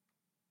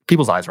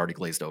people's eyes are already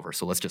glazed over.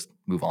 So let's just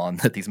move on,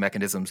 that these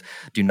mechanisms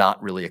do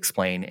not really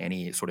explain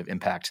any sort of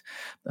impact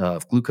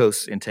of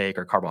glucose intake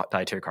or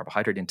dietary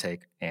carbohydrate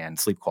intake and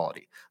sleep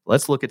quality.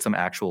 Let's look at some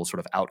actual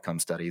sort of outcome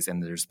studies.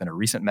 And there's been a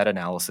recent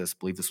meta-analysis, I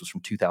believe this was from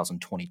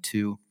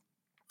 2022.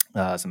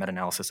 It's a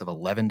meta-analysis of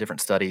 11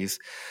 different studies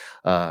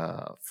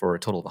for a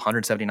total of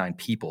 179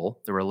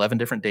 people. There were 11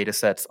 different data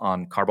sets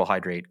on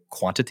carbohydrate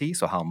quantity,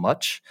 so how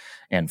much,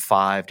 and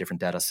 5 different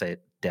data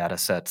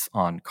sets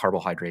on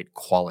carbohydrate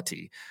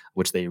quality,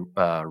 which they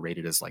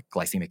rated as like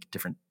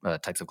different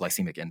types of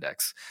glycemic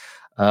index.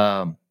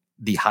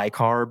 The high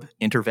carb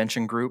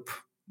intervention group,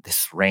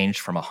 this ranged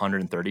from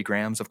 130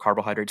 grams of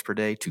carbohydrates per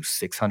day to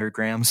 600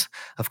 grams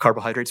of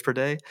carbohydrates per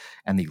day.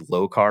 And the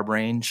low carb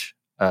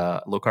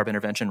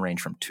intervention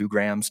ranged from 2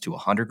 grams to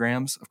 100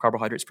 grams of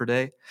carbohydrates per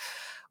day.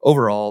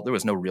 Overall, there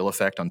was no real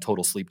effect on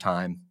total sleep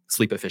time,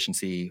 sleep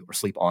efficiency, or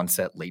sleep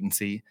onset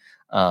latency.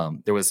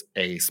 There was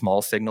a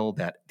small signal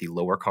that the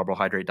lower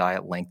carbohydrate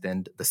diet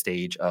lengthened the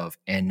stage of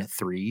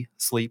N3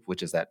 sleep,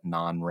 which is that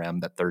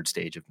non-REM, that third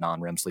stage of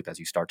non-REM sleep as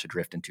you start to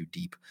drift into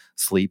deep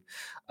sleep.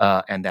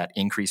 And that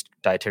increased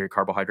dietary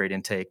carbohydrate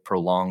intake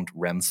prolonged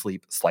REM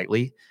sleep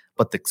slightly.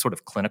 But the sort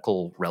of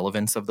clinical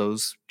relevance of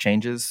those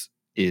changes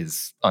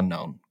is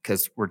unknown,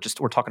 because we're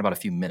talking about a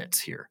few minutes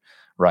here,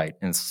 right?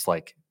 And it's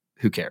like,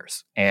 who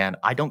cares? And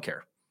I don't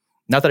care.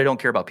 Not that I don't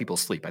care about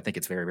people's sleep. I think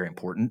it's very, very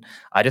important.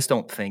 I just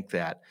don't think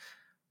that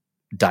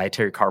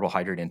dietary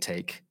carbohydrate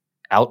intake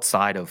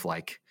outside of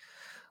like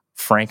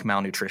frank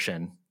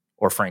malnutrition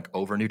or frank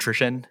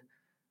overnutrition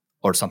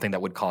or something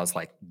that would cause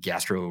like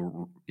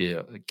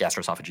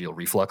gastroesophageal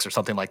reflux or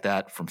something like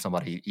that from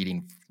somebody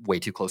eating way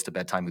too close to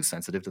bedtime who's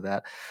sensitive to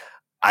that,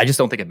 I just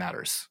don't think it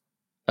matters.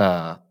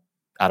 I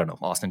don't know.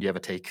 Austin, do you have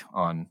a take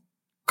on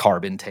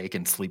carb intake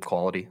and sleep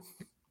quality?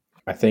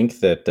 I think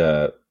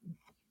that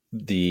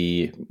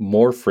the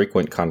more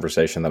frequent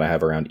conversation that I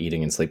have around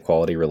eating and sleep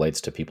quality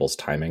relates to people's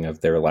timing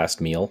of their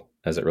last meal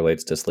as it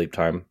relates to sleep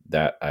time.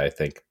 That I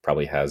think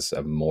probably has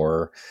a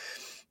more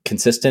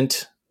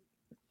consistent,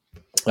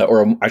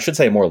 or I should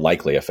say a more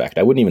likely effect.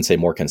 I wouldn't even say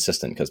more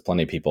consistent, because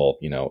plenty of people,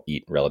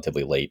 eat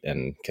relatively late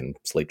and can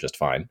sleep just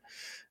fine.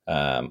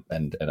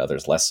 and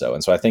others less so.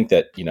 And so I think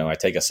that, I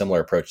take a similar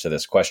approach to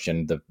this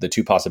question. The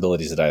two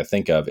possibilities that I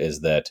think of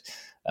is that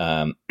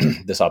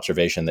this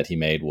observation that he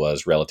made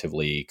was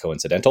relatively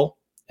coincidental,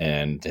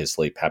 and his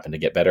sleep happened to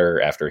get better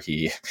after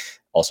he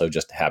also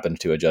just happened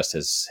to adjust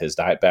his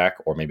diet back,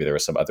 or maybe there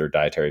was some other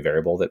dietary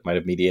variable that might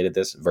have mediated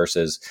this,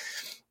 versus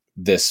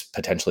this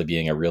potentially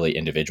being a really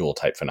individual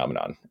type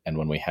phenomenon. And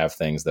when we have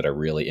things that are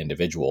really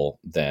individual,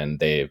 then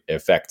the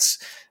effects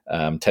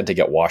tend to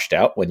get washed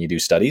out when you do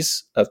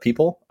studies of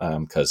people,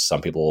 because some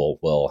people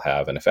will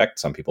have an effect,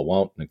 some people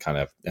won't, and it kind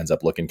of ends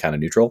up looking kind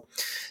of neutral.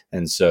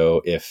 And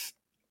so if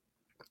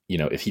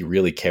he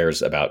really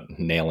cares about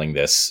nailing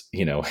this,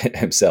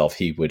 himself,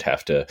 he would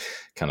have to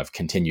kind of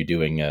continue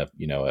doing a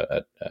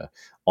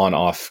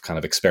on-off kind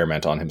of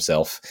experiment on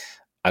himself.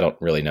 I don't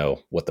really know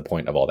what the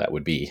point of all that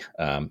would be,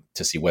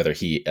 to see whether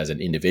he as an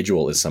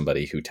individual is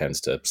somebody who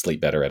tends to sleep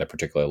better at a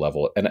particular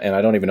level. And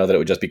I don't even know that it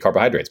would just be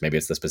carbohydrates. Maybe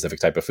it's the specific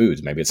type of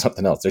foods. Maybe it's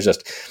something else. There's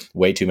just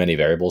way too many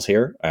variables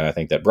here. And I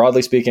think that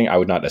broadly speaking, I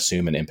would not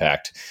assume an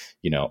impact,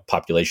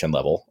 population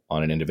level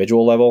on an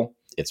individual level.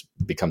 It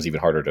becomes even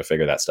harder to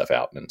figure that stuff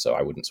out. And so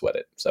I wouldn't sweat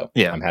it. So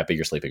yeah, I'm happy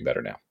you're sleeping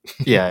better now.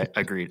 Yeah,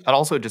 agreed. I'd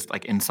also just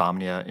like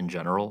insomnia in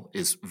general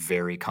is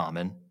very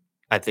common.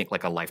 I think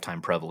like a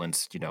lifetime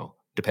prevalence,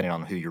 depending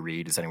on who you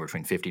read, is anywhere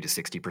between 50 to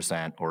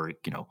 60%, or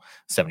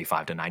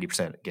 75 to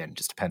 90%. Again,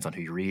 just depends on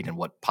who you read and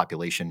what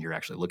population you're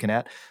actually looking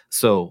at.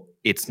 So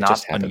it's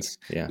not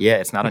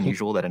it's not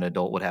unusual that an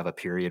adult would have a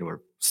period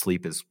where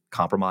sleep is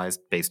compromised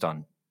based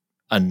on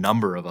a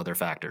number of other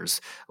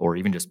factors, or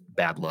even just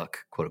bad luck,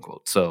 quote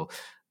unquote. So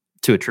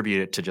to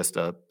attribute it to just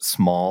a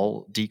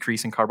small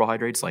decrease in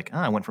carbohydrates, like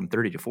I went from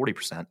 30 to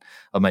 40%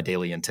 of my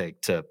daily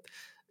intake to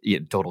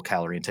total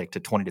calorie intake to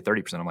 20 to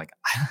 30%. I'm like,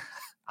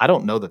 I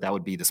don't know that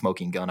would be the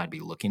smoking gun I'd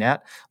be looking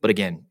at. But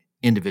again,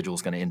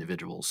 individual's going to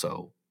individual.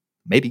 So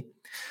maybe.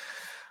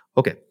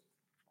 Okay.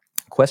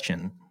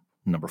 Question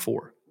number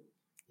 4.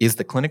 Is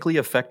the clinically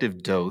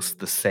effective dose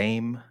the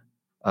same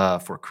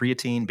for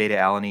creatine,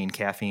 beta-alanine,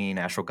 caffeine,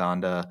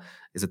 ashwagandha?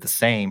 Is it the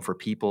same for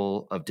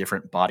people of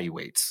different body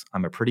weights?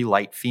 I'm a pretty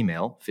light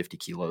female, 50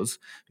 kilos,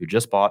 who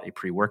just bought a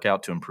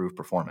pre-workout to improve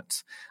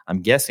performance.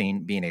 I'm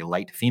guessing, being a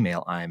light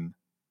female, I'm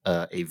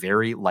a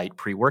very light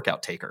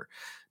pre-workout taker.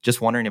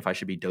 Just wondering if I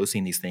should be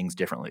dosing these things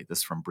differently. This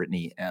is from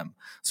Brittany M.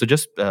 So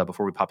just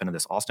before we pop into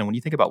this, Austin, when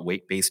you think about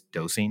weight-based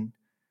dosing,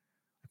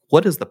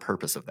 what is the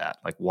purpose of that?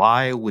 Like,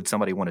 why would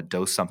somebody want to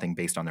dose something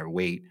based on their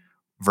weight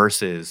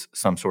versus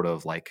some sort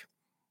of like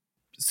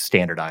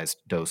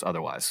standardized dose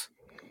otherwise?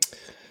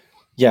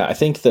 Yeah, I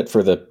think that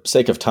for the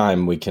sake of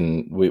time, we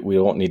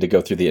won't need to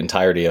go through the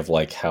entirety of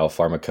like how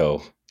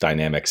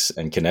pharmacodynamics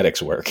and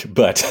kinetics work,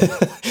 but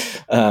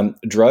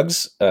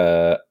drugs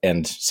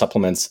and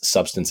supplements,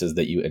 substances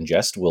that you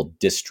ingest will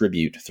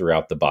distribute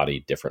throughout the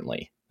body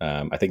differently.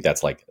 I think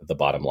that's like the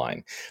bottom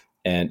line.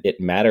 And it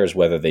matters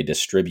whether they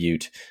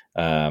distribute,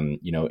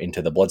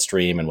 into the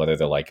bloodstream, and whether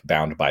they're like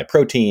bound by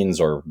proteins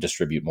or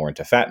distribute more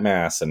into fat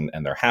mass and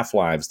their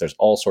half-lives. There's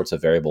all sorts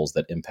of variables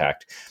that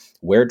impact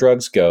where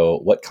drugs go,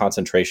 what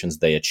concentrations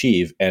they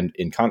achieve, and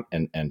kind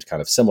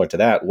of similar to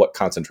that, what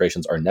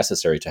concentrations are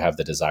necessary to have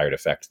the desired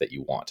effect that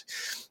you want.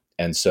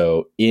 And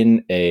so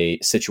in a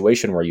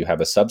situation where you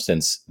have a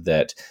substance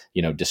that,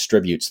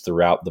 distributes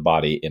throughout the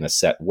body in a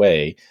set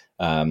way,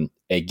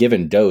 a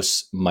given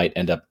dose might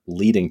end up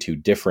leading to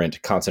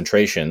different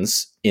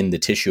concentrations in the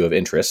tissue of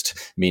interest,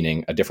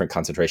 meaning a different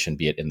concentration,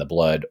 be it in the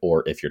blood,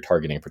 or if you're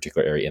targeting a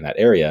particular area in that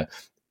area,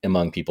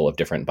 among people of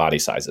different body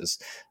sizes.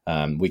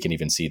 We can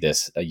even see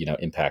this,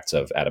 impacts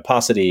of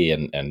adiposity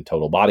and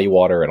total body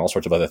water and all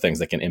sorts of other things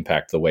that can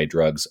impact the way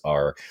drugs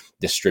are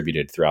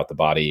distributed throughout the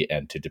body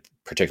and to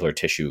particular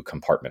tissue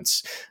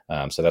compartments.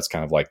 So that's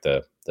kind of like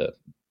the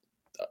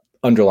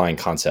underlying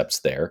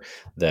concepts there.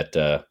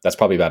 That's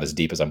probably about as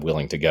deep as I'm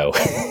willing to go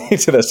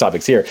into those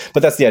topics here.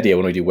 But that's the idea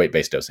when we do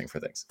weight-based dosing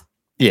for things.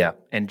 Yeah.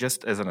 And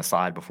just as an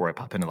aside, before I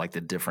pop into like the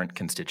different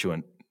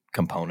constituent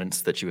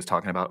components that she was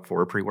talking about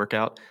for a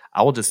pre-workout,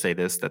 I will just say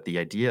this, that the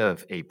idea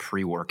of a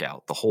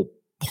pre-workout, the whole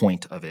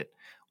point of it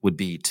would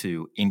be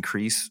to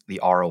increase the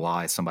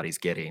ROI somebody's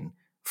getting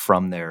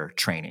from their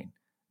training,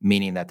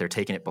 meaning that they're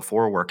taking it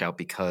before a workout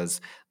because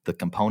the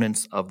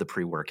components of the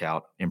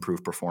pre-workout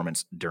improve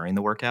performance during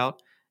the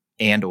workout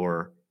and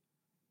or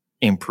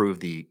improve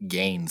the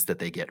gains that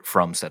they get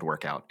from said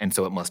workout. And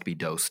so it must be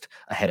dosed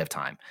ahead of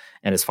time.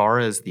 And as far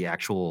as the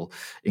actual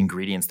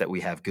ingredients that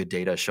we have good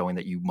data showing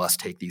that you must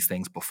take these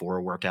things before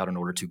a workout in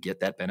order to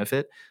get that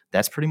benefit,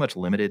 that's pretty much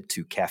limited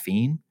to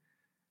caffeine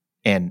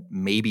and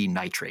maybe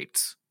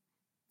nitrates.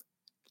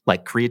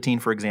 Like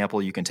creatine, for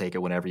example, you can take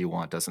it whenever you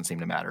want, doesn't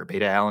seem to matter.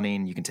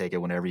 Beta-alanine, you can take it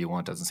whenever you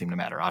want, doesn't seem to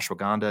matter.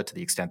 Ashwagandha, to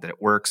the extent that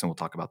it works, and we'll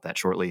talk about that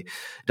shortly,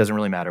 it doesn't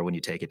really matter when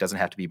you take it. It doesn't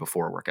have to be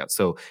before a workout.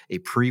 So a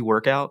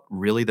pre-workout,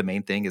 really the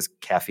main thing is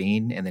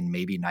caffeine and then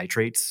maybe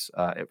nitrates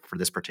for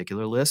this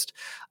particular list.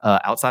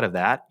 Outside of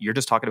that, you're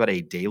just talking about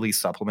a daily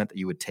supplement that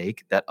you would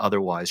take that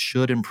otherwise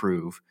should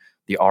improve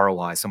the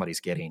ROI somebody's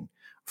getting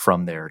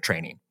from their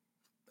training.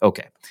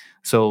 Okay,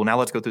 so now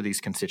let's go through these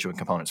constituent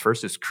components.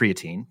 First is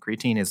creatine.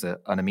 Creatine is an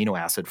amino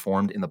acid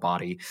formed in the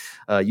body,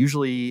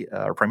 usually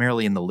or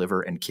primarily in the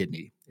liver and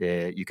kidney.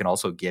 You can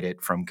also get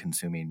it from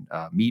consuming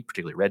meat,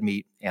 particularly red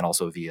meat, and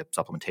also via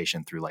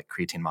supplementation through like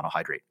creatine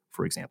monohydrate,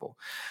 for example.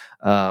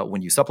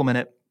 When you supplement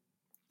it,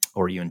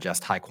 or you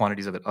ingest high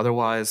quantities of it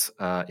otherwise,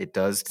 it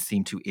does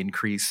seem to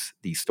increase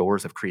the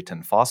stores of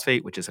creatine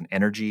phosphate, which is an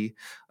energy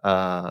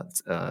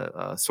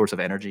source of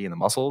energy in the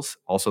muscles.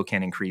 Also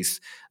can increase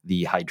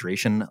the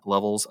hydration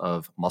levels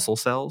of muscle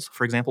cells,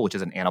 for example, which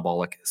is an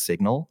anabolic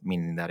signal,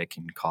 meaning that it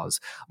can cause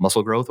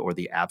muscle growth, or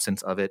the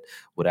absence of it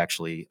would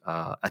actually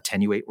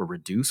attenuate or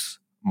reduce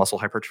muscle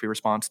hypertrophy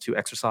response to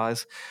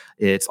exercise.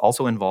 It's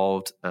also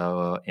involved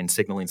in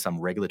signaling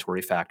some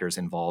regulatory factors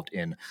involved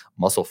in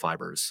muscle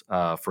fibers,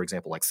 for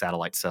example, like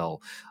satellite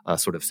cell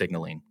sort of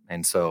signaling.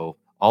 And so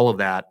all of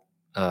that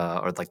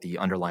are like the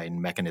underlying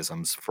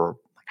mechanisms for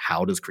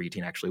how does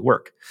creatine actually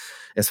work.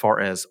 As far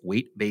as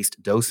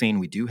weight-based dosing,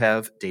 we do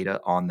have data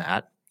on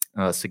that.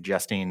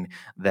 Suggesting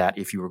that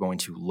if you were going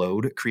to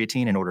load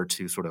creatine in order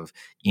to sort of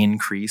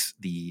increase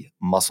the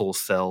muscle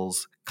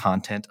cells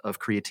content of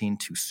creatine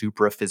to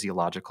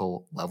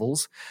supraphysiological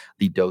levels,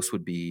 the dose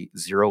would be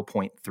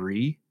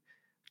 0.3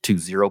 to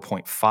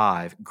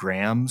 0.5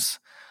 grams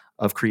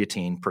of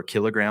creatine per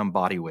kilogram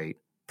body weight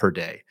per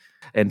day.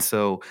 And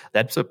so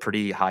that's a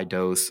pretty high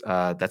dose.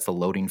 That's the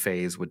loading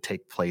phase, would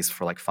take place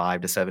for like 5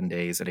 to 7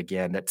 days. And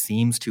again, that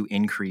seems to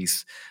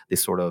increase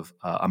this sort of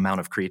amount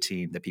of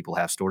creatine that people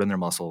have stored in their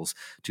muscles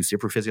to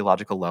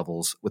supraphysiological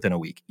levels within a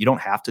week. You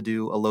don't have to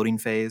do a loading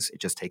phase. It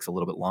just takes a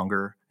little bit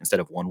longer. Instead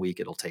of 1 week,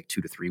 it'll take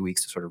 2 to 3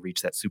 weeks to sort of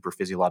reach that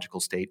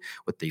supraphysiological state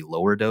with the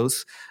lower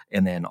dose.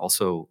 And then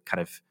also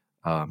kind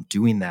of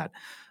doing that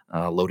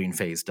loading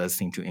phase does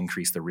seem to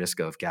increase the risk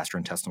of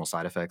gastrointestinal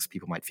side effects.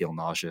 People might feel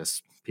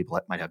nauseous. People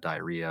might have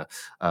diarrhea,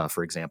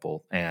 for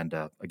example. And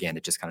again,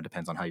 it just kind of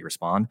depends on how you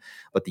respond.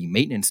 But the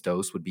maintenance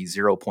dose would be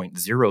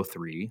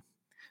 0.03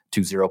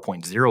 to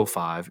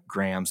 0.05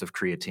 grams of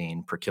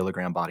creatine per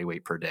kilogram body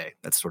weight per day.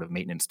 That's sort of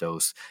maintenance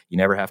dose. You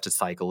never have to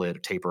cycle it or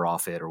taper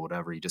off it or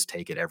whatever. You just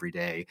take it every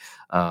day.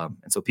 And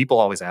so people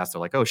always ask,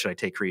 they're like, oh, should I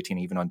take creatine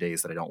even on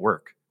days that I don't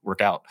work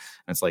out?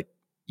 And it's like,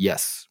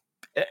 yes.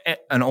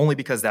 And only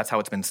because that's how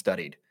it's been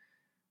studied,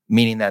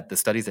 meaning that the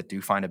studies that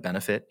do find a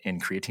benefit in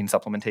creatine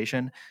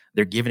supplementation,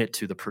 they're giving it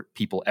to the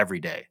people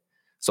every day.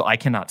 So I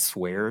cannot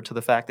swear to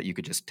the fact that you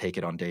could just take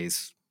it on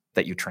days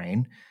that you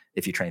train.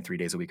 If you train 3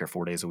 days a week or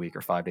 4 days a week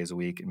or 5 days a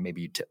week, and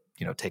maybe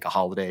you take a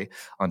holiday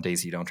on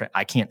days you don't train.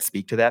 I can't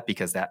speak to that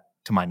because that,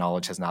 to my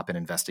knowledge, has not been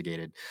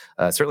investigated,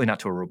 certainly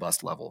not to a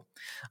robust level.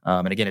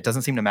 And again, it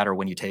doesn't seem to matter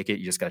when you take it.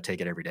 You just got to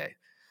take it every day.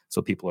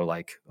 So people are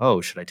like,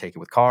 oh, should I take it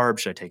with carbs?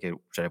 Should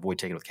I avoid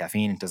taking it with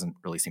caffeine? It doesn't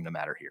really seem to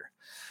matter here.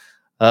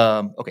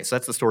 Okay, so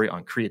that's the story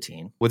on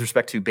creatine. With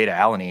respect to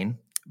beta-alanine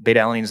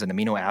is an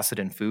amino acid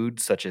in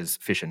foods such as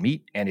fish and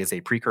meat, and is a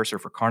precursor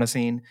for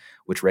carnosine,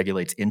 which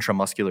regulates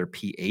intramuscular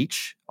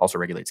pH, also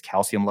regulates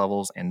calcium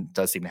levels, and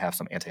does seem to have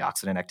some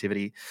antioxidant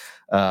activity.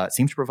 It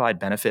seems to provide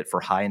benefit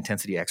for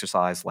high-intensity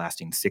exercise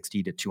lasting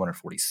 60 to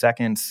 240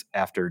 seconds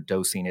after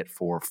dosing it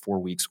for 4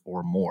 weeks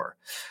or more.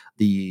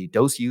 The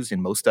dose used in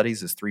most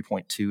studies is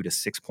 3.2 to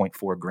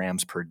 6.4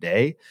 grams per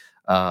day.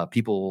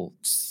 People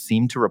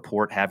seem to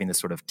report having this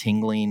sort of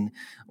tingling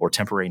or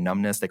temporary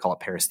numbness. They call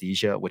it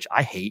paresthesia, which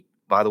I hate,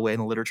 by the way, in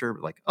the literature.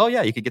 Like, oh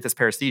yeah, you could get this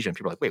paresthesia. And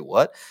people are like, wait,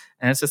 what?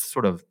 And it's just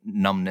sort of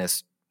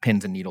numbness,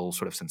 pins and needles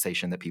sort of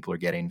sensation that people are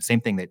getting. Same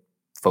thing that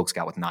folks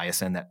got with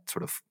niacin, that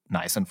sort of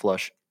niacin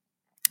flush.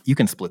 You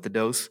can split the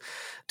dose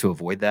to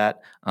avoid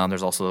that.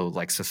 There's also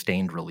like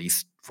sustained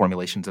release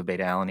formulations of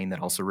beta-alanine that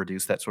also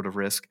reduce that sort of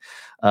risk.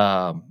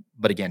 But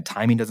again,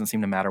 timing doesn't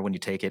seem to matter when you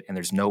take it, and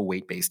there's no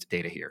weight-based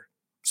data here.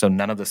 So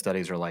none of the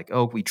studies are like,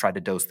 oh, we tried to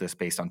dose this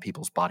based on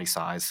people's body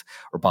size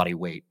or body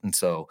weight. And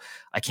so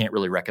I can't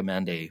really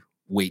recommend a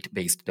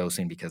weight-based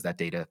dosing because that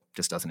data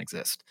just doesn't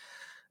exist.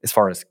 As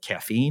far as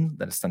caffeine,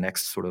 that is the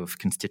next sort of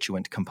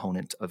constituent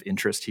component of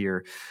interest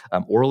here.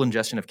 Oral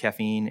ingestion of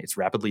caffeine, it's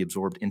rapidly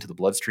absorbed into the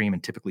bloodstream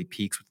and typically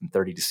peaks within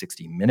 30 to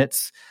 60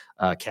 minutes.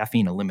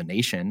 Caffeine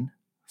elimination,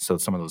 so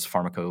some of those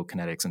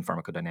pharmacokinetics and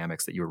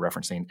pharmacodynamics that you were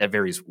referencing, it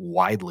varies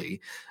widely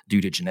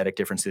due to genetic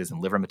differences in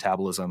liver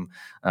metabolism.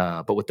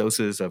 But with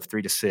doses of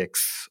 3 to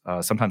 6,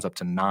 sometimes up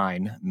to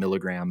 9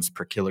 milligrams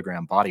per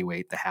kilogram body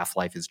weight, the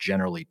half-life is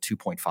generally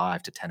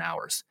 2.5 to 10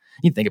 hours.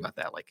 You think about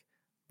that, like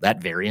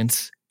that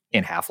variance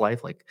in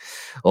half-life, like,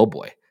 oh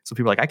boy. So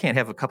people are like, I can't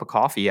have a cup of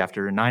coffee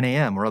after 9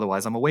 a.m. or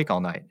otherwise I'm awake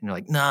all night. And you're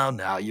like,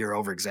 no, you're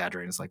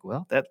over-exaggerating. It's like,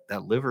 well, that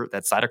liver,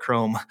 that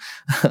cytochrome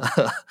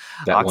that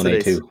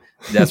oxidase. 1A2.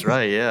 That's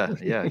right. Yeah.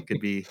 It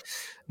could be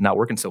not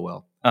working so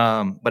well.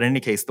 But in any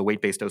case, the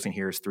weight-based dosing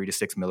here is 3 to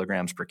 6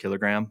 milligrams per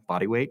kilogram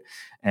body weight.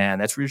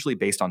 And that's usually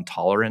based on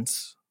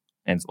tolerance.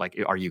 And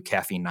like, are you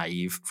caffeine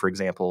naive, for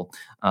example?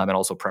 And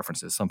also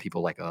preferences. Some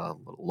people like a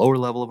little lower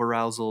level of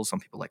arousal. Some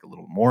people like a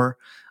little more.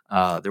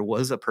 There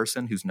was a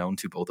person who's known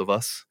to both of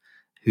us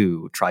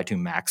who tried to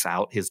max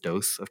out his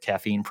dose of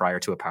caffeine prior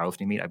to a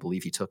powerlifting meet. I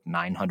believe he took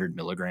 900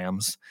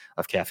 milligrams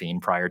of caffeine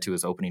prior to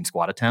his opening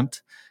squat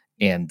attempt.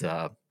 And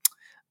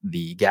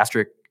the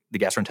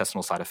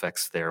gastrointestinal side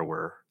effects there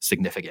were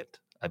significant.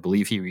 I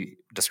believe he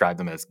described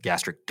them as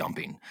gastric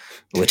dumping,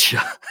 which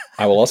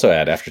I will also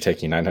add, after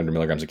taking 900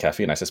 milligrams of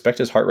caffeine, I suspect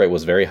his heart rate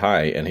was very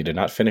high and he did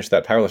not finish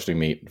that powerlifting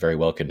meet very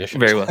well conditioned.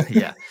 Very well.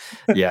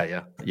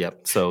 Yeah.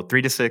 So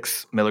 3 to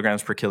 6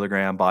 milligrams per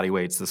kilogram body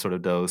weight's the sort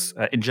of dose.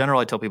 In general,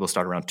 I tell people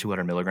start around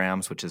 200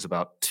 milligrams, which is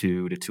about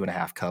 2 to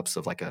 2.5 cups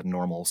of like a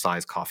normal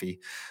size coffee.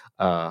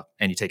 And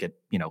you take it,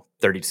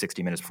 30 to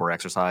 60 minutes before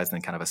exercise, and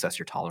then kind of assess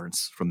your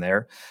tolerance from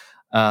there.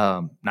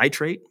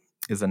 Nitrate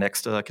is the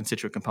next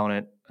constituent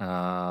component.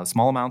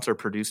 Small amounts are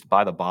produced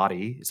by the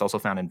body. It's also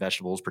found in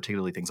vegetables,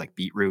 particularly things like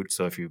beetroot.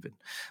 So if you've been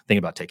thinking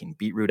about taking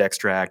beetroot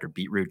extract or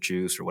beetroot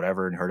juice or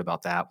whatever and heard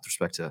about that with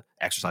respect to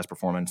exercise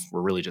performance,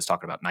 we're really just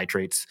talking about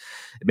nitrates.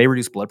 It may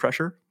reduce blood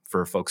pressure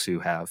for folks who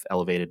have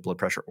elevated blood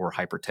pressure or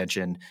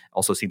hypertension.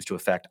 Also seems to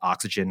affect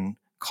oxygen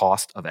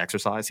cost of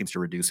exercise, seems to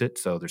reduce it.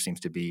 So there seems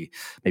to be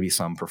maybe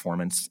some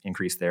performance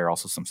increase there.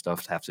 Also some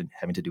stuff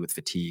having to do with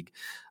fatigue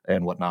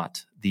and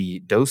whatnot. The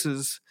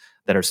doses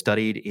that are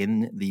studied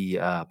in the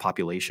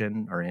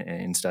population or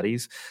in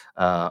studies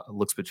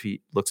looks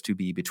to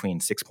be between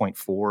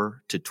 6.4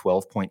 to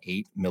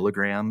 12.8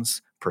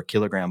 milligrams per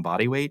kilogram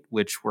body weight,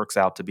 which works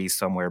out to be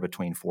somewhere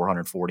between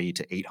 440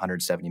 to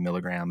 870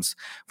 milligrams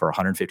for a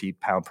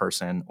 150-pound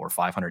person, or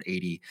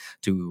 580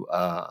 to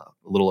a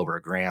little over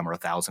a gram or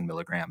 1,000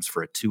 milligrams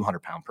for a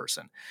 200-pound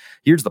person.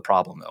 Here's the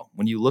problem, though.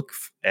 When you look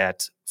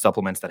at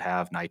supplements that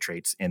have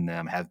nitrates in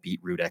them, have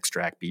beetroot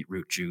extract,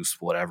 beetroot juice,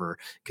 whatever,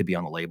 could be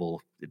on the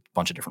label, a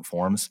bunch of different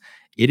forms,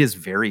 it is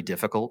very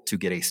difficult to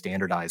get a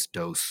standardized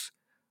dose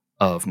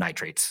of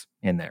nitrates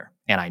in there.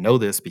 And I know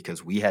this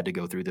because we had to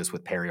go through this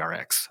with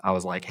PeriRx. I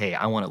was like, hey,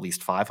 I want at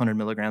least 500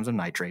 milligrams of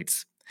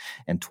nitrates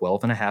and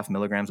 12.5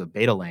 milligrams of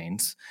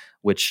betalains,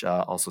 which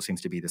also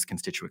seems to be this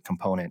constituent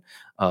component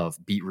of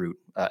beetroot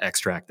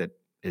extract that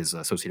is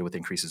associated with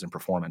increases in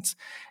performance.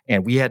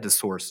 And we had to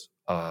source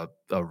a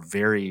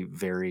very,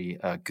 very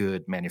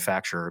good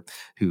manufacturer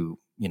who,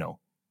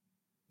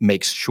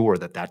 makes sure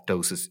that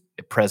dose is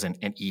present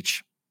in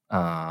each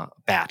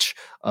batch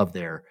of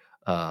their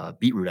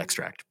beetroot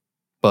extract.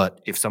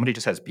 But if somebody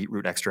just has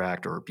beetroot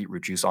extract or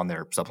beetroot juice on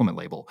their supplement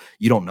label,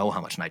 you don't know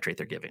how much nitrate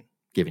they're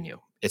giving you.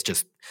 It's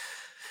just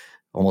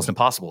almost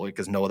impossible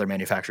because no other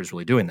manufacturer is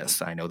really doing this.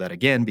 I know that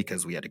again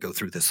because we had to go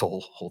through this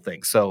whole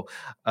thing. So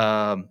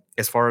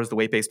as far as the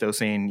weight-based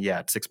dosing,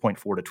 6.4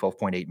 to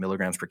 12.8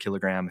 milligrams per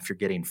kilogram. If you're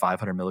getting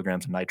 500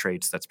 milligrams of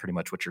nitrates, that's pretty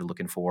much what you're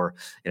looking for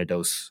in a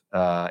dose.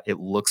 It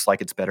looks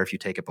like it's better if you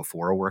take it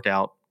before a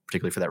workout,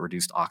 particularly for that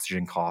reduced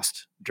oxygen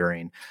cost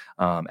during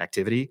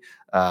activity.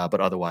 But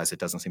otherwise, it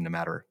doesn't seem to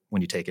matter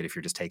when you take it if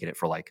you're just taking it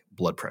for like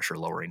blood pressure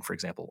lowering, for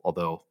example,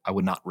 although I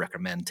would not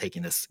recommend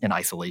taking this in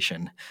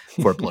isolation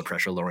for a blood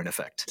pressure lowering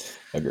effect.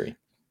 Agree.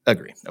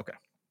 Okay.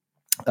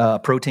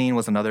 Protein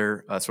was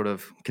another sort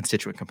of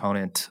constituent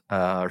component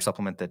or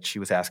supplement that she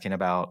was asking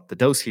about. The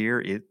dose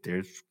here,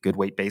 there's good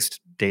weight-based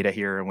data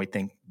here, and we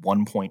think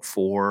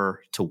 1.4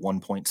 to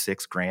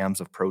 1.6 grams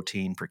of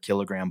protein per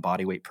kilogram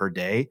body weight per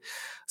day,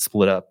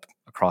 split up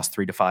across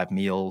 3 to 5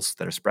 meals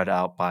that are spread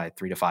out by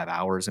 3 to 5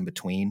 hours in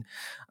between.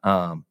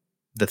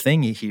 The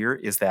thing here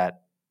is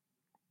that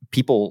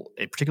people,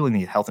 particularly in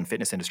the health and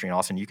fitness industry, and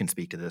Austin, you can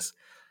speak to this,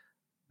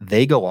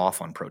 they go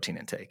off on protein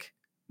intake.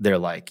 They're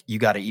like, you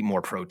got to eat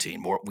more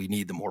protein. We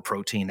need the more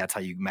protein. That's how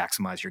you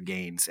maximize your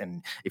gains.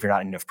 And if you're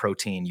not enough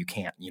protein, you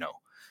can't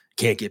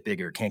get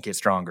bigger, can't get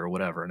stronger, or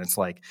whatever. And it's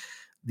like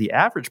the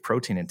average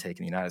protein intake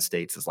in the United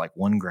States is like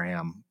 1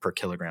 gram per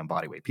kilogram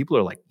body weight. People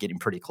are like getting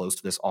pretty close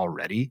to this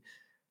already.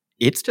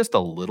 It's just a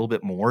little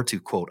bit more to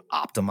quote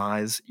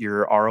optimize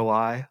your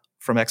ROI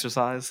from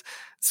exercise.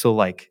 So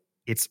like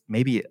it's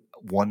maybe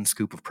 1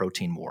 scoop of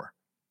protein more.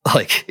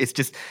 Like it's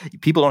just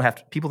people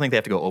think they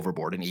have to go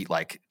overboard and eat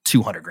like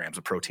 200 grams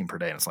of protein per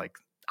day. And it's like,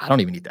 I don't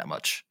even eat that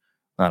much.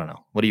 I don't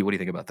know. What do you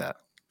think about that?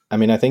 I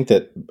mean, I think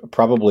that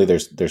probably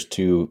there's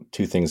two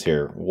things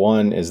here.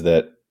 One is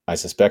that I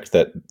suspect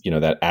that,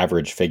 that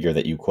average figure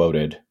that you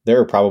quoted, there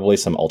are probably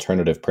some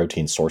alternative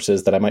protein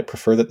sources that I might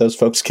prefer that those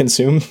folks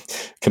consume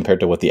compared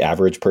to what the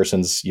average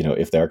person's,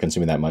 if they are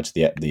consuming that much,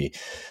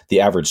 the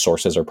average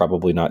sources are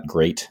probably not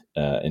great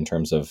in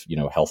terms of,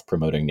 health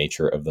promoting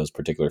nature of those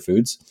particular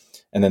foods.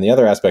 And then the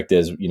other aspect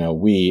is,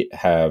 we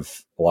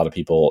have a lot of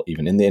people,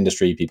 even in the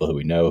industry, people who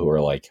we know who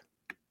are like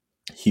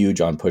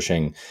huge on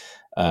pushing,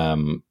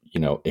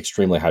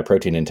 extremely high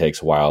protein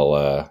intakes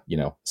while,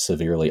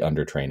 severely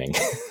undertraining,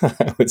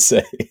 I would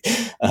say.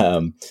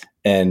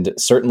 And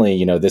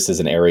certainly, this is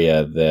an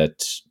area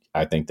that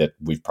I think that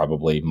we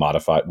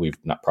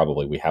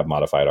have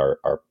modified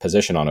our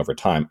position on over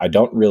time. I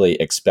don't really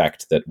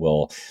expect that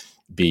we'll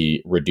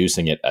be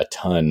reducing it a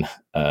ton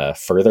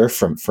further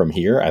from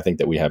here. I think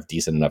that we have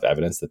decent enough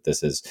evidence that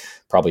this is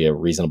probably a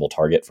reasonable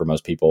target for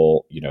most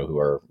people, who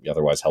are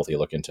otherwise healthy,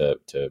 looking to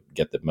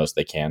get the most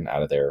they can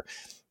out of their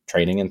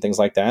training and things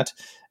like that.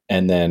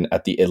 And then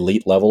at the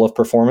elite level of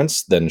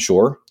performance, then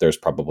sure, there's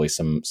probably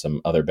some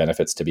other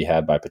benefits to be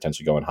had by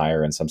potentially going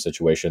higher in some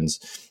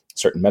situations,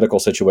 certain medical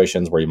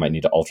situations where you might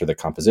need to alter the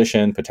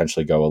composition,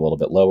 potentially go a little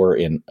bit lower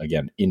in,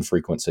 again,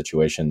 infrequent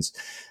situations.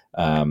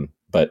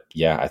 But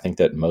yeah, I think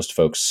that most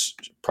folks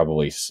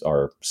probably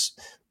are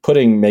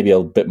putting maybe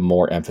a bit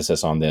more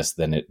emphasis on this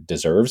than it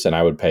deserves. And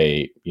I would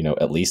pay,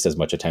 at least as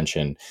much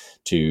attention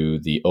to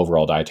the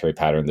overall dietary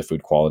pattern, the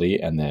food quality,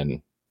 and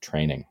then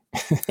training.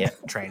 Yeah,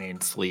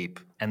 training, sleep.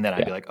 And then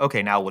I'd be like,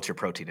 okay, now what's your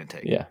protein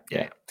intake? Yeah.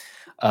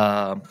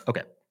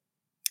 Okay.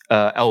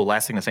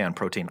 Last thing to say on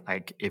protein,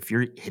 if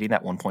you're hitting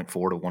that 1.4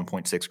 to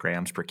 1.6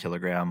 grams per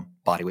kilogram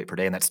body weight per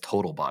day, and that's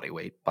total body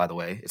weight, by the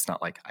way, it's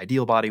not like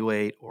ideal body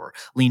weight or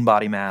lean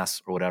body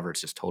mass or whatever. It's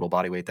just total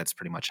body weight. That's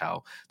pretty much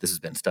how this has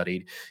been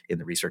studied in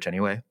the research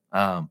anyway.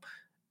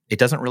 It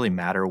doesn't really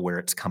matter where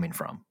it's coming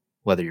from,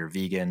 whether you're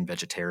vegan,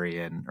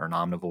 vegetarian, or an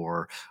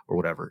omnivore or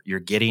whatever. You're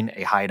getting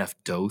a high enough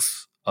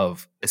dose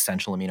of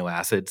essential amino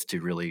acids to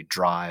really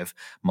drive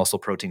muscle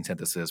protein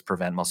synthesis,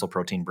 prevent muscle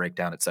protein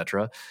breakdown, et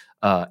cetera.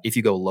 If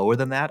you go lower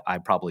than that,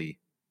 I'm probably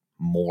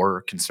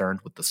more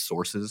concerned with the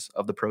sources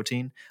of the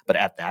protein. But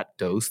at that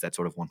dose, that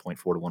sort of 1.4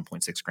 to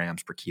 1.6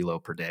 grams per kilo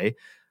per day,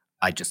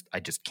 I just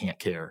can't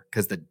care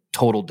because the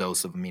total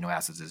dose of amino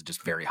acids is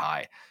just very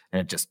high, and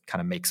it just kind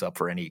of makes up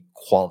for any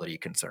quality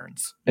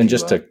concerns. And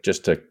just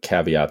to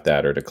caveat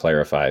that, or to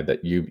clarify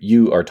that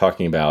you are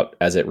talking about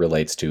as it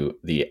relates to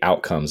the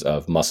outcomes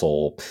of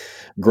muscle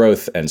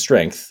growth and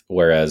strength,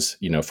 whereas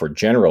for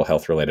general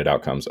health related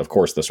outcomes, of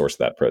course, the source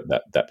of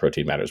that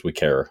protein matters. We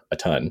care a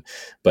ton,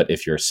 but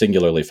if you're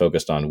singularly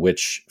focused on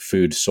which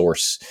food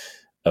source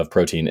of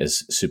protein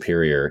is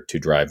superior to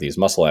drive these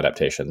muscle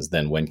adaptations,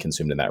 then when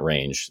consumed in that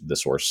range, the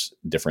source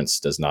difference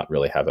does not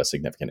really have a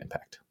significant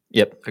impact.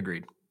 Yep,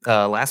 agreed.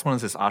 Last one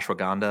is this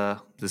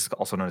ashwagandha. This is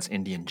also known as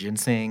Indian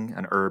ginseng,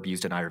 an herb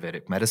used in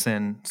Ayurvedic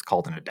medicine. It's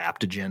called an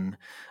adaptogen.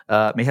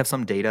 May have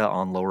some data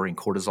on lowering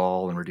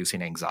cortisol and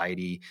reducing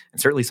anxiety, and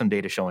certainly some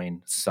data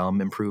showing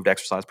some improved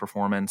exercise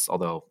performance,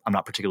 although I'm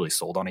not particularly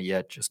sold on it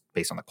yet, just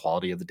based on the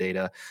quality of the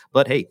data.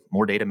 But hey,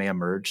 more data may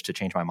emerge to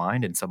change my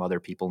mind, and some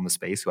other people in the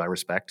space who I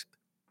respect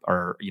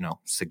are,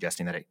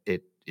 suggesting that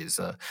it is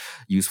a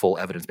useful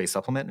evidence-based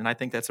supplement. And I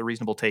think that's a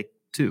reasonable take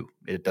too.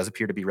 It does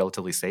appear to be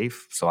relatively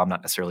safe, so I'm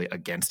not necessarily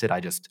against it.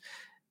 I just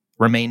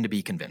remain to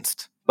be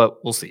convinced,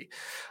 but we'll see.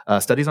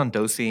 Studies on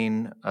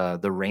dosing,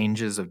 the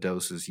ranges of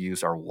doses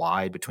used are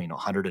wide, between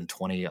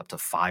 120 up to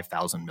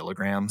 5,000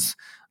 milligrams.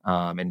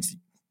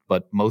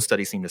 But most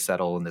studies seem to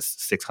settle in this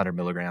 600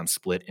 milligrams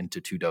split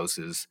into 2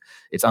 doses.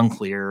 It's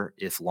unclear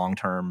if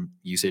long-term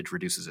usage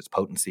reduces its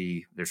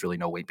potency. There's really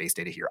no weight-based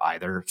data here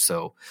either.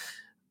 So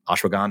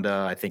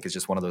ashwagandha, I think, is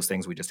just one of those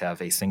things. We just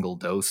have a single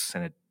dose,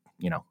 and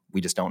we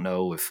just don't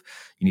know if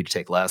you need to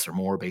take less or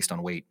more based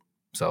on weight.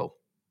 So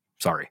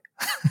sorry,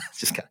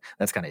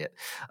 that's kind of it.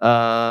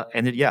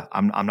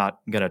 I'm not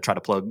going to try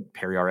to plug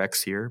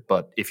PeriRx here,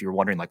 but if you're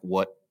wondering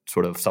what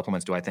sort of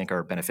supplements do I think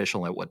are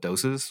beneficial and at what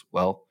doses,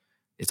 well,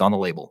 it's on the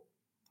label,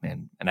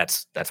 and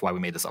that's why we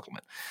made the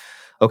supplement.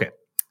 Okay.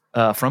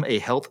 From a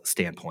health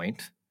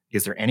standpoint,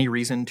 is there any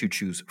reason to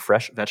choose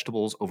fresh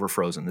vegetables over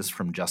frozen? This is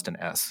from Justin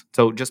S.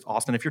 So just,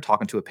 Austin, if you're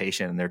talking to a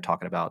patient and they're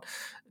talking about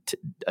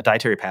a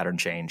dietary pattern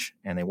change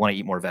and they want to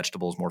eat more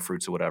vegetables, more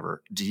fruits or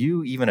whatever, do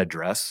you even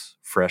address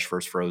fresh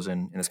versus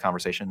frozen in this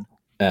conversation?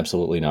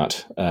 Absolutely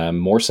not.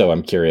 More so,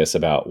 I'm curious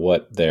about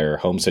what their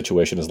home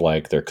situation is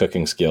like, their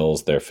cooking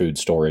skills, their food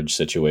storage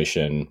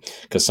situation,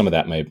 because some of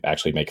that may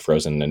actually make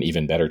frozen an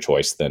even better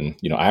choice than,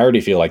 I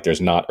already feel like there's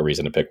not a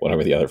reason to pick one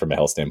over the other from a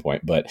health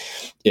standpoint. But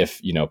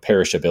if,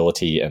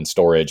 perishability and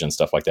storage and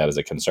stuff like that is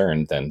a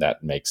concern, then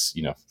that makes,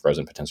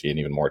 frozen potentially an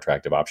even more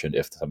attractive option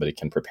if somebody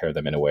can prepare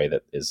them in a way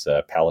that is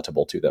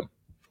palatable to them.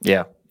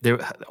 Yeah.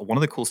 One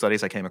of the cool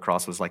studies I came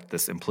across was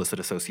this implicit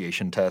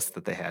association test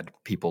that they had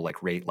people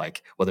rate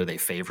whether they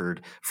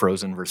favored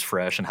frozen versus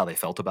fresh and how they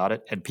felt about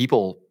it. And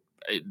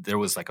there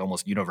was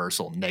almost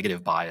universal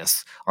negative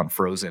bias on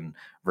frozen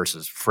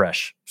versus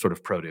fresh sort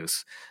of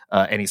produce.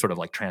 Any sort of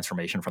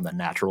transformation from the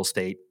natural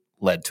state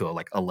led to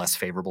a less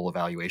favorable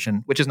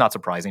evaluation, which is not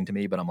surprising to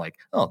me, but I'm like,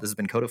 oh, this has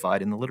been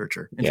codified in the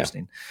literature.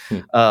 Interesting.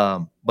 Yeah.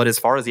 But as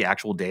far as the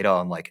actual data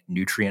on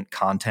nutrient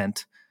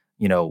content,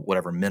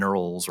 whatever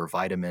minerals or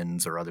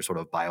vitamins or other sort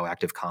of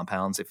bioactive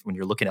compounds, when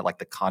you're looking at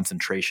the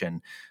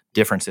concentration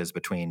differences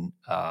between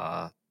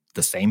the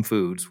same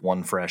foods,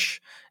 one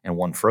fresh and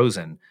one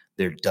frozen,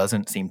 there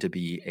doesn't seem to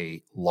be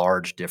a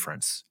large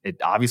difference. It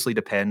obviously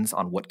depends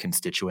on what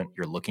constituent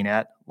you're looking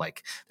at.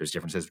 There's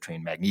differences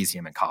between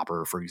magnesium and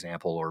copper, for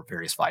example, or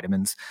various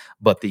vitamins,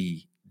 but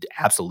the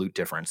absolute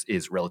difference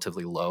is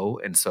relatively low.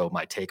 And so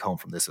my take home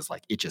from this is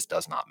it just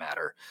does not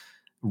matter.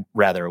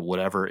 Rather,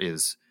 whatever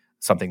is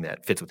something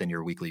that fits within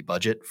your weekly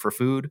budget for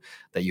food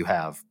that you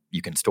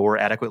can store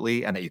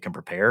adequately and that you can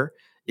prepare,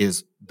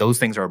 is those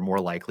things are more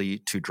likely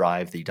to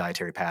drive the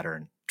dietary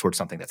pattern towards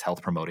something that's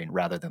health promoting,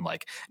 rather than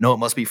no, it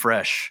must be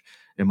fresh.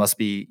 It must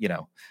be,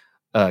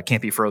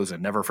 can't be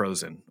frozen, never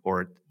frozen.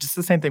 Or just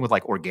the same thing with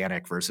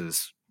organic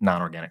versus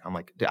non-organic. I'm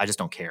I just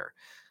don't care.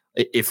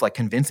 If like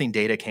convincing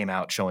data came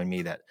out showing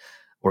me that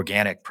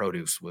organic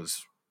produce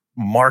was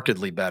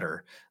markedly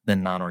better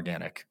than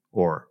non-organic,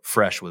 or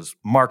fresh was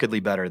markedly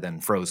better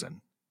than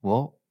frozen,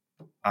 well,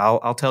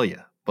 I'll tell you,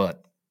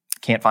 but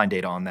can't find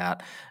data on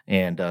that.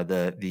 And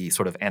the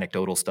sort of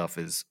anecdotal stuff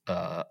is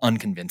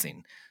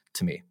unconvincing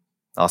to me.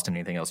 Austin,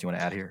 anything else you want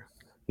to add here?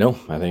 No,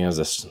 I think it was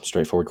a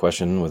straightforward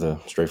question with a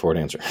straightforward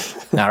answer.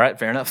 All right,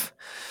 fair enough.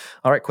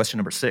 All right, question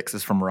number 6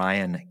 is from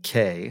Ryan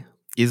K.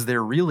 Is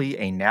there really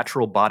a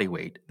natural body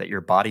weight that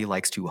your body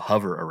likes to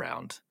hover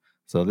around?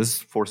 So this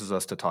forces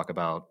us to talk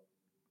about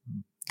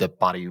the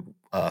body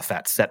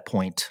fat set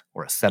point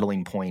or a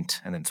settling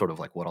point, and then sort of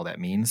like what all that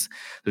means.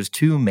 There's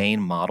 2 main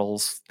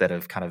models that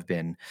have kind of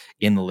been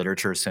in the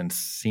literature since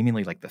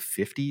seemingly like the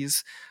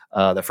 50s.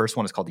 The first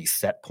one is called the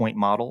set point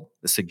model.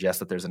 This suggests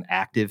that there's an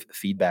active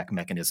feedback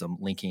mechanism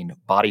linking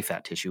body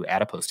fat tissue,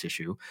 adipose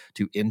tissue,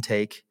 to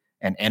intake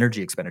and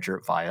energy expenditure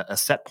via a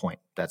set point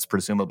that's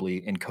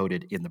presumably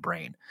encoded in the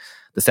brain.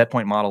 The set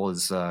point model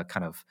is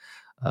kind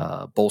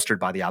of bolstered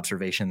by the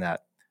observation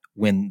that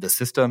when the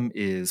system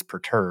is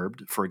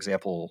perturbed, for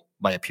example,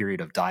 by a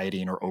period of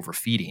dieting or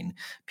overfeeding,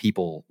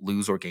 people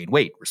lose or gain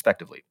weight,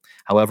 respectively.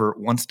 However,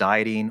 once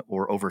dieting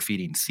or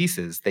overfeeding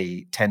ceases,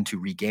 they tend to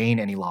regain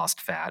any lost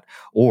fat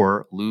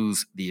or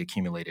lose the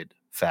accumulated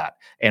fat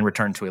and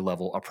return to a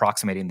level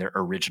approximating their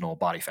original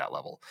body fat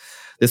level.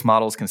 This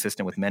model is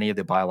consistent with many of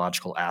the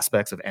biological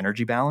aspects of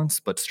energy balance,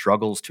 but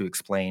struggles to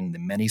explain the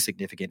many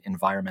significant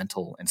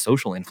environmental and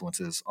social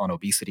influences on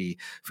obesity,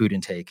 food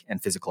intake,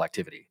 and physical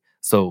activity.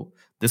 So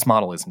this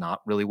model is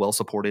not really well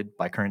supported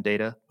by current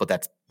data, but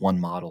that's one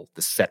model.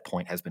 The set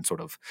point has been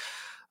sort of,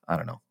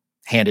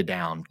 handed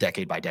down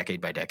decade by decade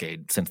by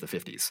decade since the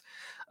 50s.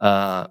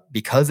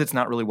 Because it's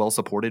not really well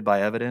supported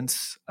by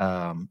evidence,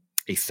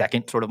 a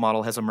second sort of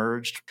model has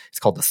emerged. It's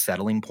called the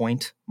settling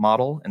point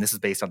model. And this is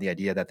based on the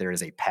idea that there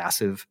is a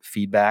passive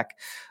feedback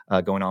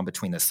going on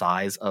between the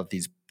size of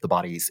the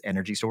body's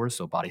energy stores,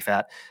 so body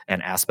fat,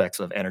 and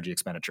aspects of energy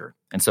expenditure.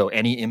 And so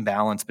any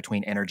imbalance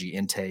between energy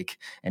intake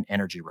and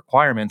energy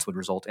requirements would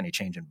result in a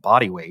change in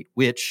body weight,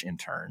 which in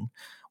turn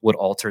would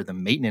alter the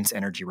maintenance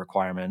energy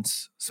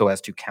requirements so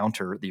as to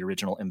counter the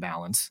original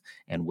imbalance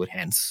and would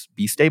hence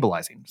be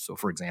stabilizing. So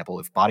for example,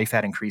 if body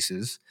fat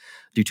increases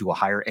due to a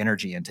higher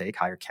energy intake,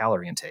 higher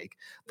calorie intake,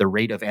 the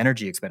rate of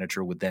energy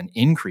expenditure would then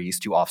increase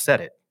to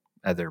offset it,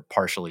 either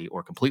partially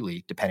or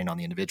completely, depending on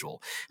the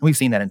individual. And we've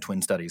seen that in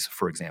twin studies,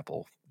 for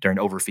example. During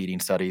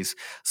overfeeding studies,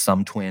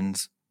 some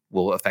twins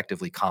will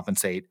effectively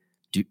compensate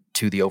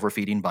to the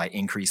overfeeding by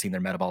increasing their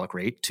metabolic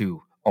rate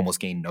to almost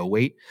gain no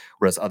weight,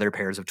 whereas other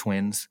pairs of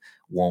twins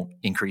won't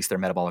increase their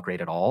metabolic rate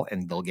at all,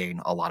 and they'll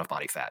gain a lot of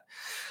body fat.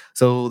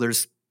 So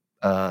there's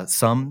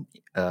some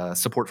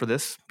support for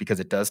this because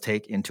it does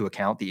take into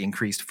account the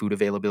increased food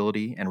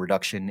availability and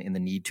reduction in the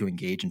need to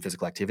engage in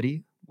physical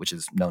activity, which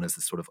is known as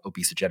this sort of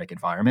obesogenic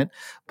environment.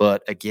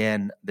 But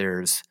again,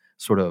 there's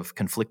sort of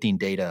conflicting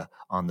data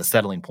on the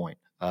settling point.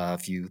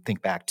 If you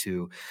think back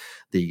to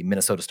the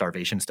Minnesota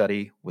starvation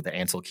study what the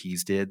Ancel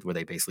Keys did, where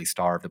they basically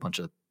starved a bunch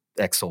of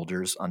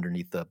ex-soldiers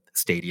underneath the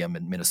stadium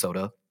in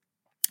Minnesota,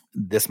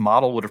 this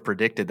model would have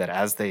predicted that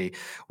as they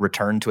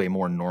returned to a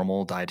more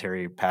normal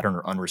dietary pattern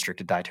or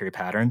unrestricted dietary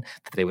pattern,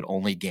 that they would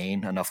only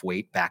gain enough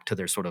weight back to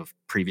their sort of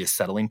previous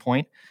settling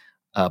point.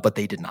 But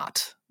they did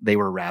not. They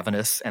were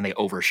ravenous and they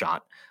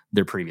overshot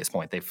their previous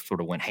point. They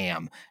sort of went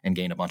ham and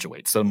gained a bunch of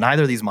weight. So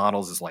neither of these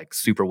models is like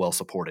super well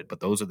supported,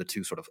 but those are the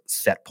 2 sort of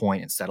set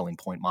point and settling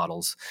point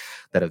models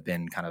that have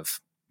been kind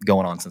of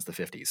going on since the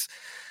 50s.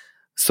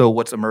 So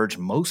what's emerged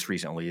most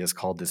recently is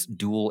called this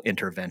dual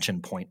intervention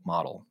point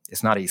model.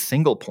 It's not a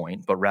single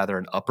point, but rather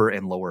an upper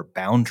and lower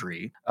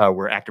boundary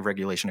where active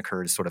regulation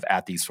occurs sort of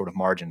at these sort of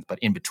margins. But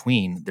in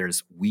between,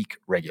 there's weak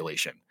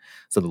regulation.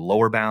 So the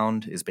lower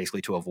bound is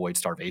basically to avoid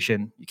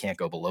starvation. You can't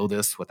go below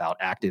this without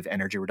active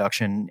energy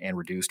reduction and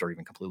reduced or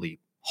even completely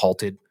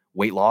halted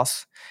weight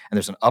loss. And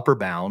there's an upper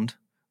bound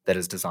that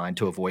is designed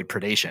to avoid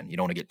predation. You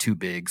don't want to get too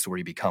big so where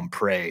you become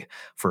prey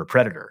for a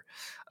predator.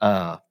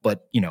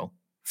 But,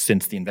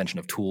 since the invention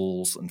of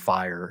tools and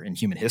fire in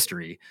human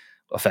history,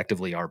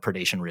 effectively our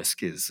predation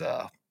risk is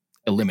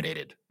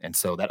eliminated. And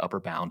so that upper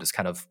bound has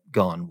kind of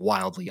gone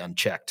wildly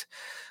unchecked.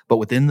 But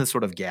within the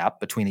sort of gap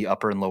between the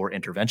upper and lower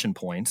intervention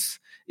points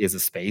is a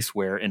space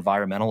where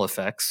environmental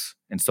effects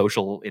and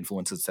social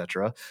influence, et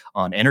cetera,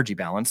 on energy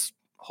balance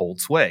hold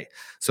sway.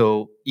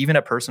 So even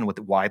a person with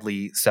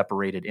widely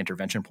separated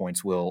intervention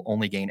points will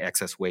only gain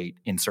excess weight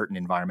in certain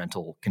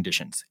environmental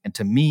conditions. And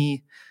to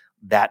me,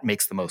 that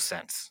makes the most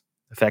sense.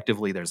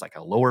 Effectively, there's like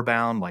a lower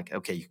bound, like,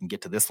 okay, you can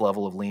get to this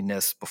level of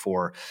leanness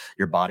before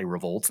your body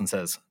revolts and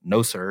says,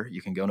 no, sir,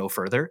 you can go no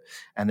further.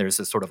 And there's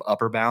this sort of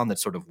upper bound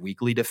that's sort of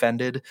weakly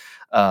defended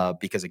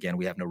because, again,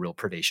 we have no real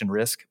predation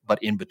risk.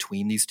 But in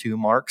between these 2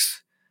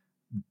 marks,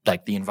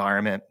 like the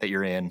environment that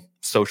you're in,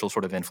 social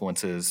sort of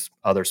influences,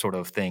 other sort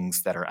of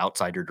things that are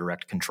outside your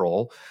direct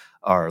control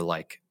are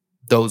like,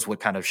 those would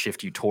kind of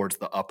shift you towards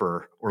the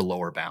upper or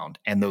lower bound.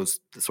 And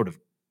those sort of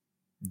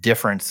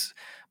difference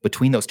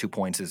between those 2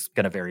 points is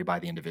going to vary by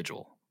the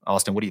individual.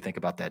 Austin, what do you think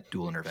about that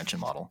dual intervention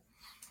model?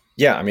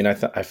 Yeah, I mean,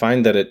 I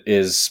find that it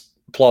is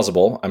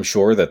plausible. I'm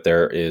sure that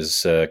there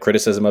is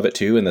criticism of it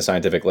too in the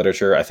scientific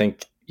literature. I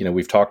think,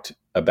 we've talked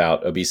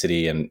about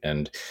obesity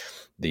and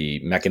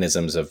the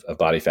mechanisms of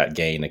body fat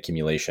gain,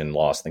 accumulation,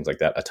 loss, things like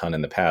that a ton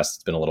in the past.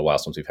 It's been a little while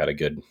since we've had a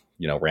good,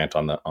 rant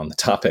on the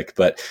topic,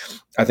 but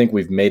I think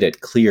we've made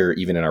it clear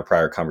even in our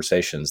prior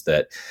conversations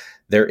that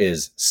there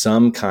is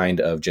some kind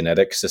of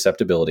genetic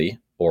susceptibility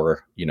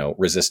or,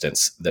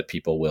 resistance that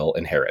people will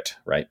inherit,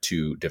 right,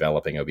 to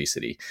developing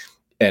obesity.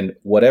 And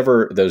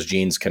whatever those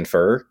genes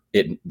confer,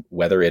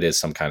 whether it is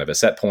some kind of a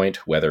set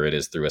point, whether it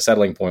is through a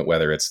settling point,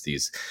 whether it's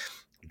these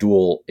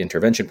dual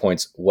intervention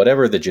points,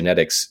 whatever the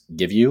genetics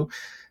give you,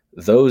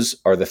 those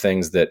are the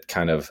things that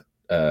kind of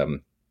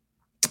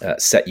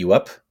set you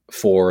up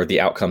for the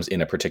outcomes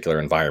in a particular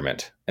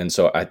environment. And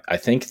so I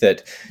think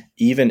that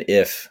even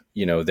if,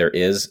 there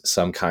is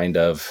some kind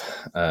of,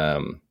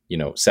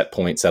 set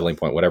point, settling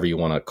point, whatever you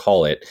want to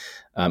call it,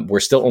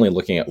 we're still only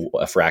looking at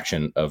a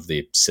fraction of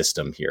the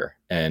system here.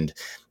 And,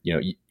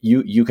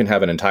 you can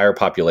have an entire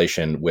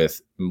population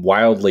with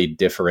wildly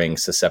differing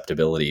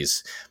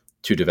susceptibilities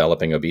to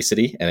developing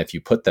obesity. And if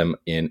you put them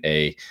in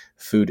a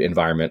food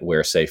environment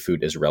where, say,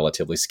 food is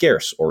relatively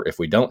scarce, or if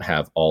we don't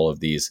have all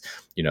of these,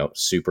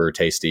 super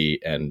tasty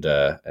and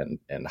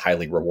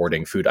highly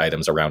rewarding food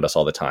items around us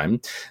all the time,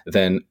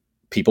 then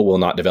people will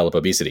not develop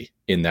obesity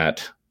in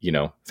that,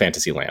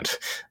 fantasy land.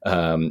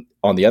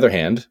 On the other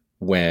hand,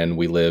 when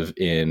we live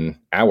in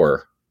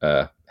our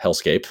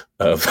hellscape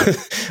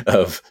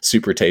of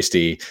super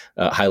tasty,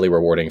 highly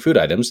rewarding food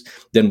items,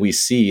 then we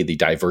see the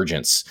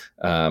divergence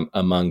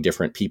among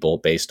different people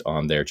based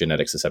on their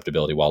genetic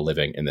susceptibility while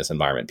living in this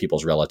environment.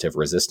 People's relative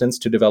resistance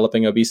to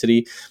developing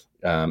obesity,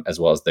 as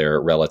well as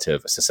their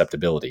relative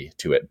susceptibility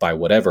to it by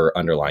whatever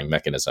underlying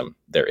mechanism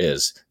there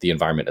is. The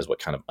environment is what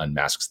kind of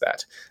unmasks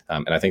that.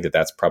 And I think that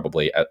that's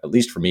probably, at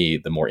least for me,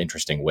 the more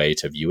interesting way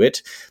to view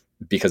it,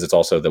 because it's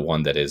also the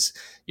one that is,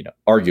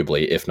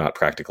 arguably, if not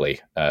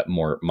practically,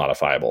 more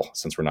modifiable,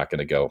 since we're not going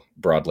to go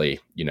broadly,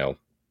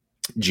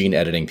 gene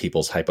editing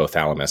people's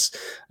hypothalamus,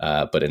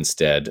 but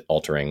instead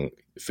altering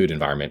food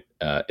environment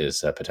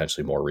is a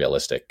potentially more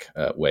realistic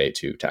way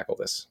to tackle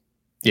this.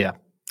 Yeah,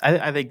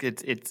 I think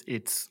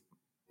it's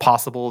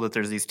possible that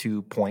there's these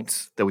 2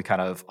 points that we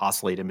kind of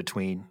oscillate in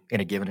between in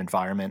a given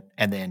environment,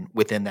 and then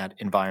within that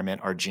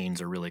environment, our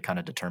genes are really kind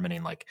of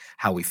determining like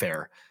how we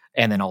fare,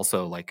 and then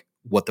also like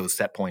what those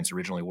set points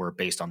originally were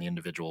based on the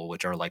individual,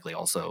 which are likely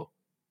also,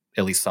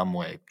 at least some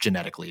way,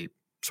 genetically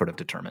sort of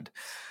determined.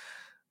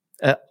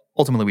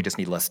 Ultimately, we just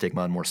need less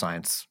stigma and more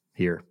science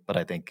here. But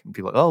I think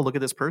people are like, oh, look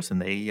at this person.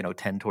 They,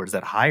 tend towards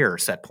that higher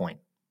set point.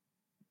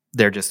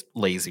 They're just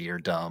lazy or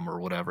dumb or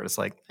whatever. It's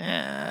like,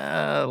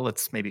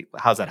 let's maybe,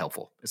 how's that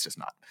helpful? It's just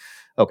not.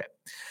 Okay.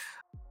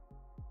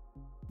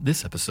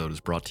 This episode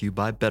is brought to you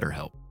by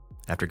BetterHelp.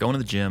 After going to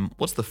the gym,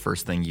 what's the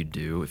first thing you'd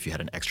do if you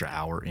had an extra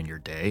hour in your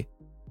day?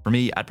 For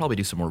me, I'd probably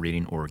do some more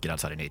reading or get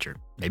outside of nature.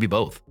 Maybe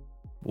both.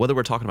 Whether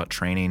we're talking about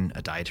training,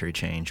 a dietary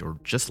change, or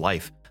just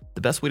life,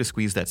 the best way to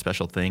squeeze that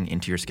special thing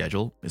into your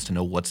schedule is to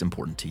know what's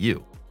important to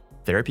you.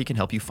 Therapy can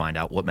help you find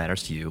out what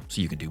matters to you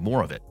so you can do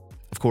more of it.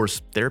 Of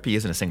course, therapy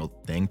isn't a single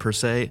thing per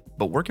se,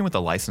 but working with a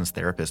licensed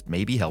therapist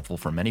may be helpful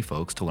for many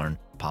folks to learn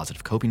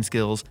positive coping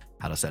skills,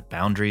 how to set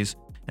boundaries,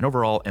 and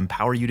overall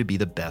empower you to be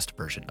the best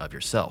version of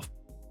yourself.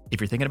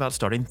 If you're thinking about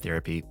starting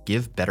therapy,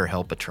 give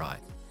BetterHelp a try.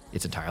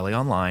 It's entirely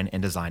online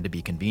and designed to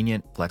be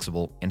convenient,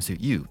 flexible, and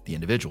suit you, the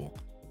individual.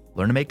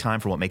 Learn to make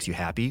time for what makes you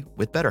happy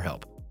with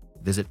BetterHelp.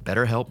 Visit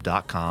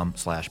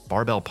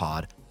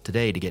betterhelp.com/barbellpod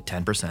today to get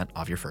 10%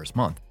 off your first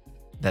month.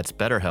 That's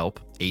BetterHelp,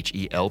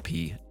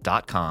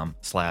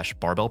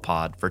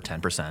 HELP.com/barbellpod for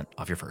 10%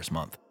 off your first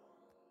month.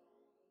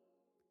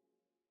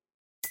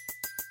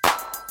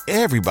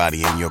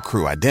 Everybody in your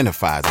crew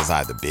identifies as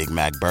either Big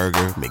Mac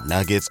Burger,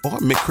 McNuggets, or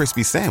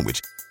McCrispy Sandwich.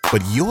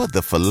 But you're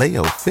the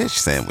Filet-O-Fish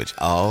Sandwich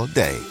all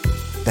day.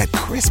 That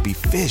crispy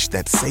fish,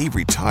 that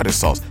savory tartar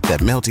sauce, that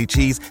melty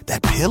cheese,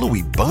 that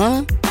pillowy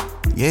bun.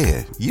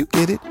 Yeah, you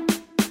get it.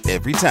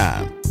 Every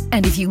time.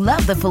 And if you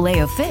love the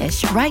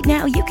Filet-O-Fish, right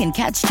now you can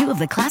catch 2 of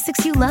the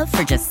classics you love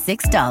for just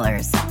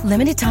 $6.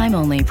 Limited time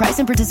only. Price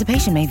and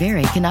participation may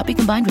vary. Cannot be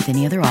combined with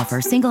any other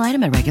offer. Single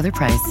item at regular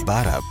price.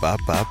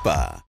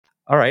 Ba-da-ba-ba-ba.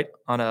 All right,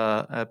 on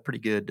a pretty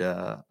good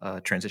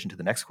transition to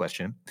the next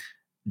question.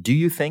 Do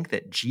you think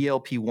that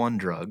GLP-1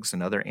 drugs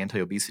and other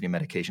anti-obesity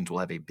medications will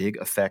have a big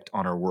effect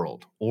on our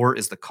world, or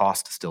is the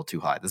cost still too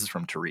high? This is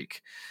from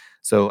Tariq.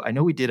 So I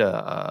know we did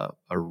a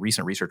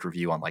recent research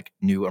review on like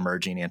new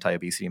emerging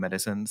anti-obesity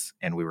medicines,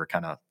 and we were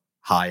kind of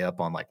high up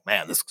on like,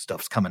 man, this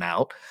stuff's coming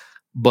out.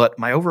 But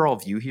my overall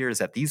view here is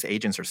that these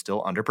agents are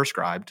still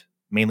underprescribed,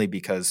 mainly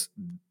because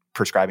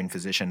prescribing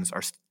physicians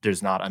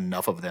there's not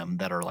enough of them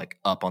that are like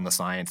up on the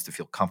science to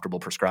feel comfortable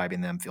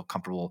prescribing them, feel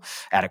comfortable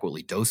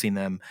adequately dosing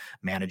them,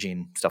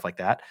 managing stuff like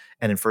that.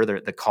 And then further,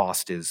 the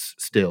cost is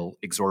still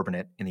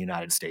exorbitant in the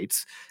United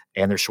States,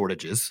 and there's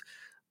shortages.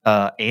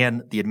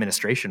 And the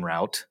administration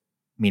route,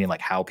 meaning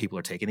like how people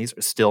are taking these,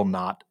 are still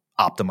not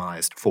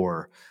optimized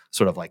for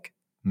sort of like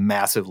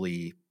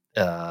massively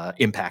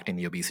impacting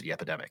the obesity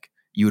epidemic.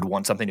 You would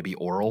want something to be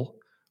oral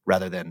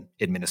rather than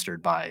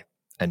administered by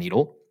a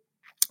needle.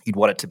 You'd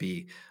want it to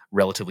be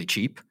relatively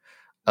cheap.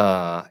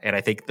 And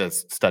I think there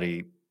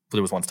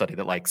was one study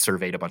that like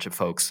surveyed a bunch of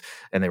folks,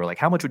 and they were like,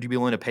 how much would you be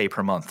willing to pay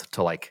per month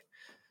to like,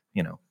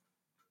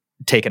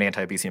 take an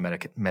anti-obesity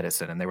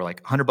medicine? And they were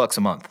like $100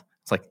 a month.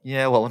 It's like,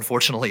 yeah, well,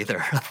 unfortunately, they're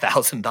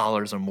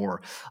 $1,000 or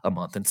more a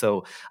month. And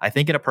so I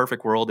think in a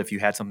perfect world, if you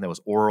had something that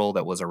was oral,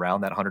 that was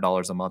around that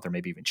 $100 a month, or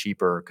maybe even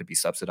cheaper, could be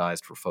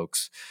subsidized for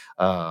folks.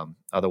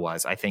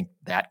 Otherwise, I think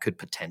that could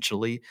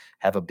potentially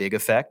have a big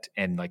effect.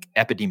 And like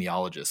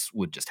epidemiologists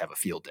would just have a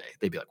field day.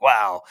 They'd be like,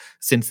 wow,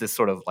 since this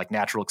sort of like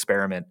natural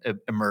experiment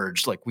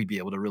emerged, like we'd be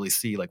able to really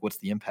see like what's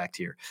the impact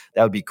here.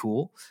 That would be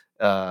cool,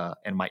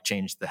 and might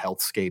change the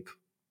healthscape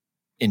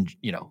in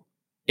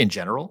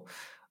general.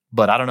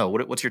 But I don't know.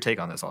 What's your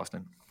take on this,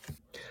 Austin?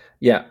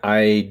 Yeah,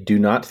 I do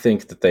not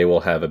think that they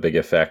will have a big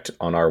effect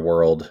on our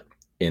world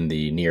in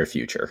the near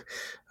future.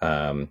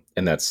 And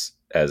that's,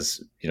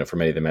 as for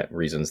many of the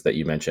reasons that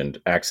you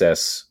mentioned: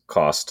 access,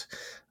 cost.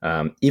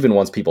 Even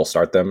once people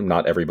start them,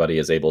 not everybody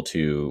is able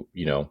to,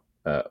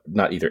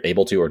 not either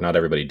able to or not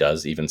everybody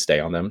does even stay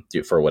on them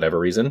for whatever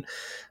reason.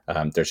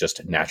 There's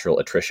just natural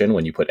attrition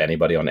when you put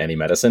anybody on any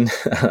medicine.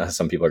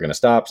 Some people are going to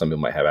stop. Some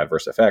people might have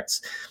adverse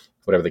effects,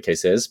 whatever the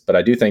case is. But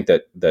I do think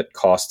that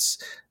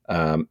costs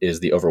is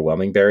the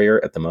overwhelming barrier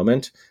at the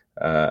moment,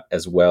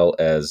 as well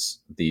as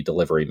the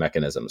delivery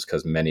mechanisms,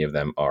 because many of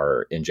them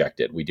are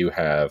injected. We do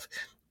have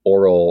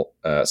oral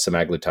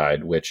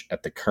semaglutide, which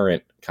at the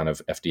current kind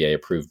of FDA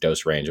approved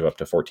dose range of up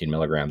to 14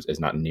 milligrams is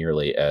not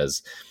nearly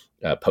as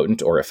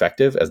potent or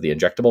effective as the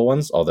injectable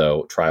ones,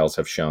 although trials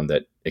have shown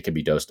that it can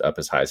be dosed up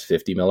as high as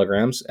 50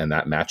 milligrams, and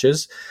that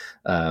matches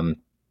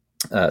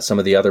some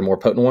of the other more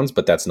potent ones,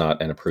 but that's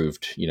not an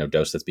approved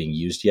dose that's being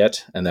used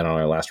yet. And then on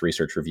our last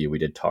research review, we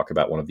did talk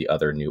about one of the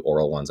other new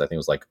oral ones. I think it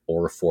was like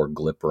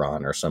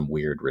orforglipron or some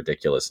weird,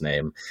 ridiculous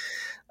name,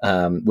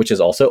 which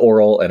is also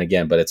oral. And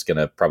again, but it's going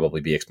to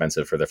probably be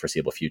expensive for the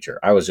foreseeable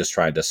future. I was just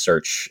trying to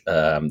search,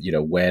 I'd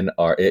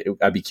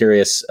be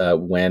curious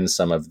when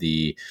some of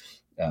the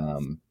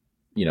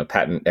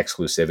patent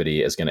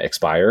exclusivity is going to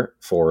expire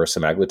for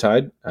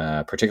semaglutide,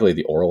 particularly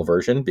the oral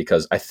version,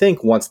 because I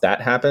think once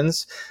that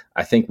happens,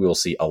 I think we will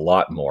see a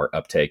lot more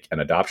uptake and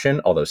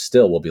adoption, although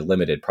still will be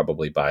limited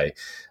probably by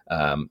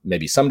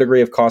maybe some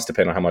degree of cost,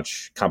 depending on how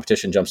much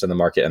competition jumps in the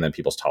market and then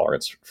people's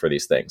tolerance for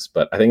these things.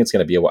 But I think it's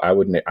going to be, I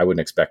wouldn't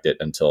expect it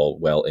until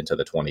well into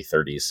the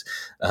 2030s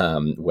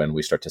when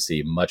we start to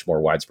see much more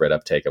widespread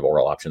uptake of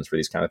oral options for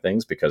these kind of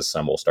things, because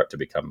some will start to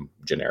become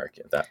generic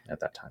at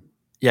that time.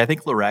 Yeah, I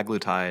think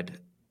liraglutide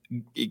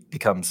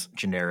becomes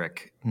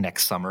generic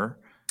next summer,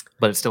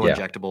 but it's still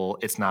injectable.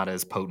 It's not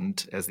as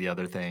potent as the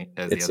other thing.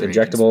 It's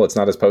injectable. Agents. It's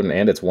not as potent,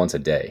 and it's once a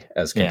day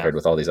as compared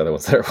with all these other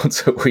ones that are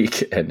once a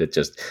week. And it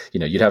just,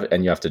 you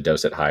have to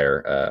dose it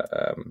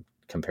higher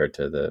compared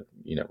to the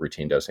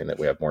routine dosing that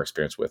we have more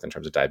experience with in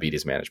terms of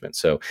diabetes management.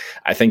 So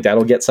I think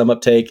that'll get some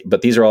uptake,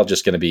 but these are all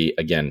just going to be,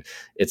 again,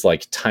 it's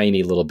like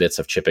tiny little bits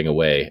of chipping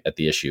away at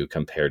the issue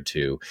compared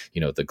to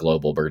the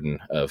global burden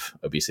of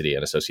obesity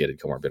and associated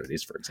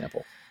comorbidities, for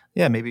example.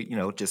 Yeah, maybe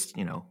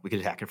we could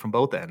attack it from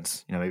both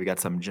ends. Maybe we got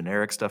some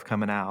generic stuff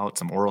coming out,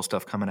 some oral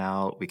stuff coming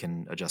out. We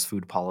can adjust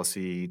food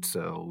policy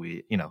so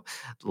we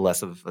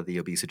less of the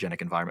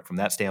obesogenic environment from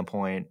that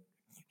standpoint.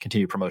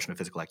 Continued promotion of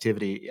physical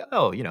activity.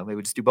 Maybe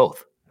we just do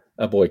both.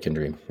 A boy can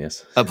dream,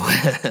 yes. A boy.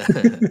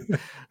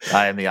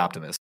 I am the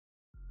optimist.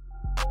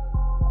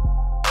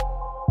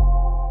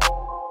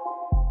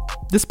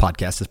 This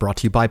podcast is brought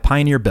to you by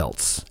Pioneer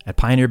Belts. At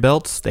Pioneer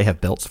Belts, they have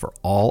belts for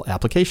all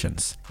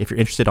applications. If you're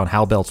interested on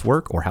how belts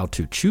work or how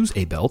to choose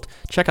a belt,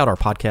 check out our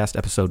podcast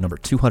episode number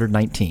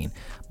 219.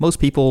 Most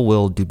people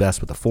will do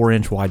best with a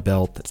 4-inch wide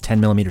belt that's 10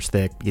 millimeters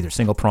thick, either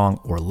single prong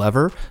or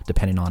lever,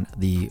 depending on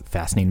the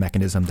fastening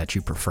mechanism that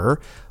you prefer.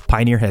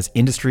 Pioneer has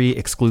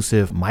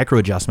industry-exclusive micro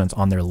adjustments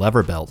on their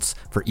lever belts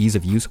for ease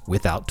of use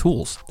without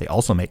tools. They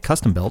also make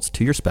custom belts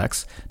to your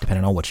specs,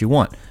 depending on what you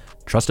want.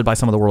 Trusted by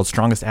some of the world's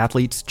strongest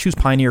athletes, choose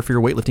Pioneer for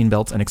your weightlifting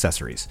belts and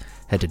accessories.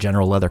 Head to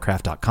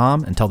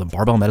generalleathercraft.com and tell them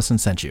Barbell Medicine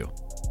sent you.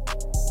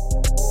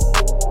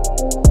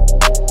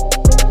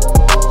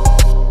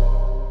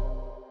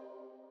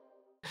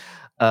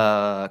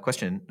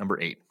 Question number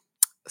 8.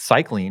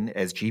 Cycling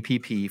as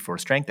GPP for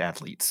strength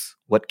athletes.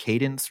 What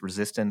cadence,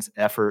 resistance,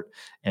 effort,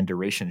 and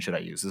duration should I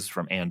use? This is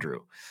from Andrew.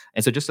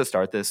 And so just to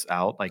start this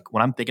out, like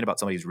when I'm thinking about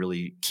somebody who's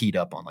really keyed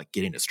up on like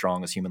getting as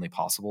strong as humanly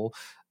possible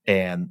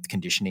and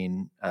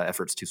conditioning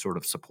efforts to sort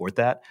of support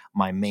that,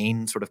 my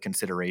main sort of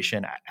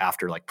consideration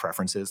after like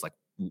preferences, like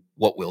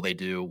what will they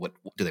do? What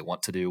do they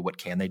want to do? What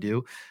can they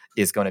do?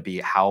 Is going to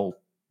be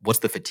what's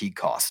the fatigue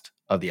cost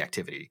of the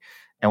activity?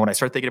 And when I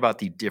start thinking about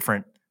the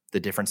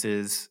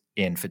differences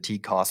in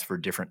fatigue costs for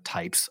different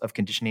types of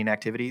conditioning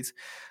activities,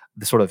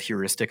 the sort of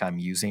heuristic I'm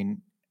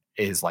using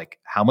is like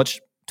how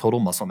much total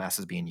muscle mass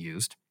is being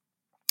used,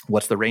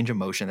 what's the range of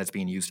motion that's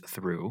being used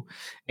through,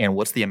 and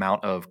what's the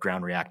amount of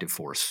ground reactive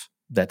force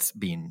that's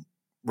being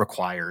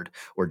required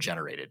or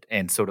generated.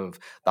 And sort of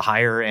the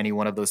higher any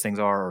one of those things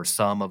are, or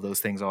some of those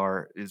things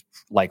are, is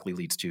likely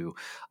leads to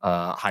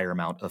a higher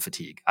amount of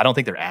fatigue. I don't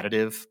think they're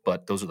additive,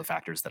 but those are the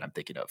factors that I'm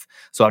thinking of.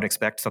 So I'd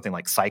expect something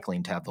like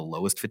cycling to have the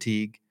lowest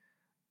fatigue,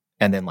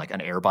 and then like an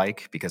air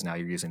bike, because now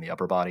you're using the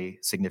upper body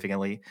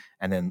significantly,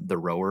 and then the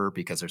rower,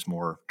 because there's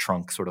more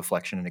trunk sort of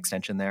flexion and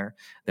extension there,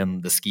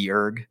 then the ski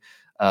erg,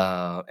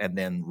 and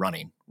then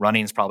running.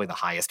 Running is probably the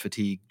highest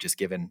fatigue, just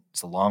given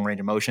it's a long range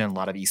of motion, a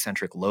lot of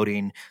eccentric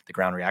loading, the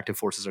ground reactive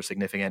forces are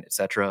significant, et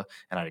cetera.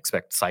 And I'd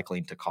expect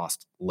cycling to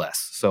cost less.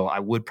 So I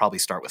would probably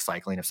start with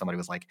cycling if somebody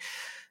was like,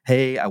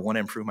 hey, I want to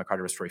improve my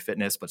cardiorespiratory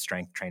fitness, but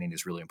strength training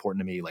is really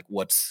important to me. Like,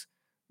 what's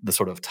the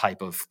sort of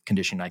type of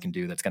conditioning I can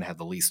do that's going to have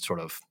the least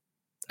sort of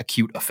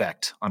acute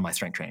effect on my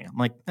strength training? I'm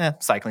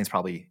like, cycling is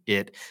probably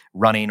it.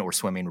 Running or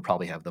swimming would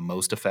probably have the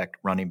most effect.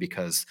 Running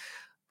because,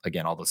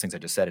 again, all those things I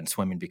just said, and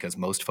swimming because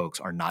most folks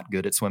are not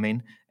good at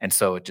swimming. And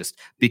so it just,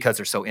 because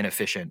they're so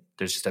inefficient,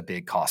 there's just a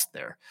big cost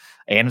there.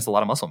 And it's a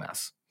lot of muscle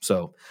mass.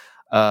 So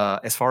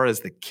as far as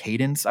the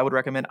cadence I would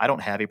recommend, I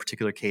don't have a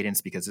particular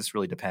cadence because this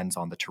really depends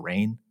on the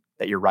terrain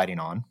that you're riding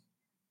on,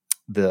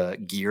 the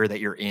gear that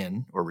you're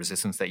in or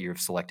resistance that you've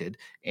selected,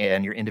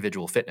 and your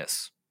individual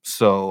fitness.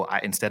 So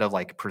instead of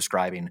like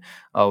prescribing,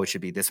 it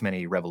should be this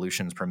many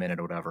revolutions per minute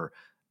or whatever,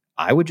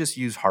 I would just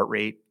use heart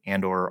rate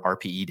and or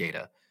RPE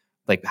data.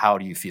 Like, how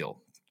do you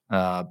feel?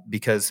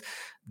 Because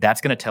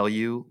that's going to tell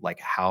you like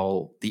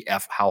how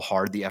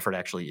hard the effort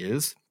actually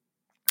is.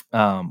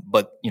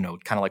 But kind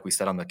of like we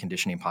said on the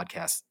conditioning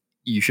podcast,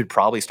 you should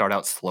probably start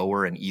out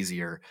slower and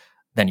easier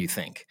than you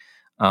think.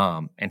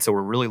 And so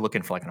we're really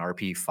looking for like an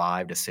RP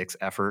 5 to 6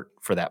 effort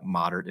for that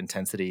moderate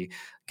intensity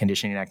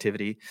conditioning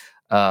activity.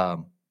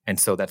 And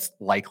so that's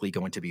likely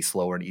going to be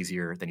slower and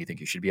easier than you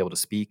think. You should be able to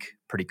speak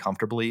pretty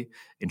comfortably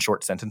in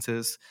short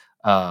sentences.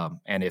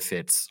 And if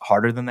it's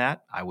harder than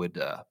that, I would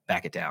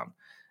back it down.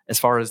 As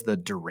far as the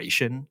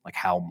duration, like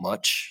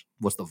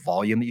what's the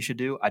volume that you should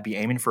do, I'd be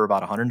aiming for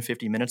about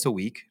 150 minutes a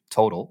week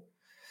total.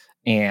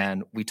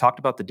 And we talked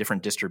about the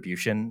different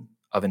distribution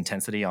of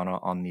intensity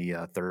on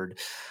the third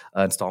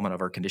installment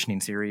of our conditioning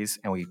series.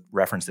 And we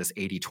referenced this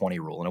 80-20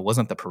 rule. And it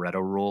wasn't the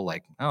Pareto rule,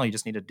 like, you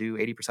just need to do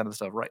 80% of the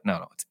stuff right.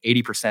 No, it's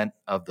 80%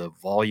 of the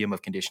volume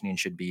of conditioning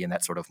should be in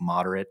that sort of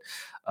moderate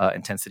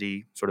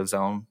intensity sort of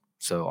zone.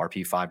 So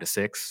RP 5 to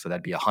 6. So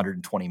that'd be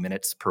 120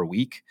 minutes per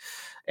week.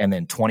 And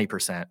then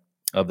 20%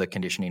 of the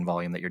conditioning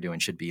volume that you're doing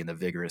should be in the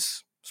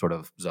vigorous sort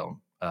of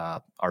zone,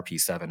 RP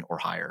 7 or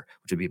higher,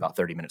 which would be about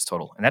 30 minutes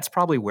total. And that's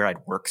probably where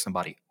I'd work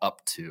somebody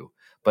up to,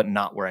 but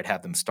not where I'd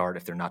have them start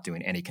if they're not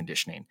doing any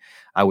conditioning.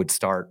 I would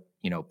start,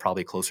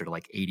 probably closer to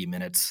like 80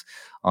 minutes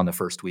on the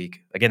first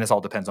week. Again, this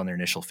all depends on their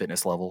initial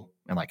fitness level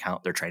and like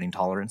how their training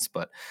tolerance,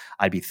 but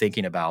I'd be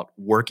thinking about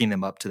working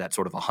them up to that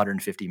sort of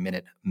 150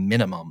 minute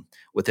minimum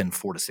within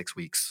 4 to 6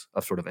 weeks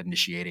of sort of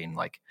initiating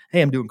like,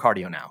 hey, I'm doing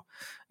cardio now.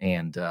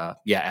 And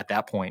at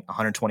that point,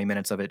 120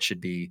 minutes of it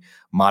should be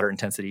moderate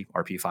intensity,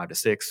 RP 5 to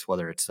 6,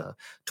 whether it's a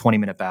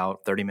 20-minute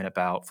bout, 30-minute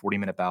bout,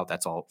 40-minute bout,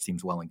 that's all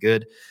seems well and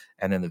good.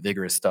 And then the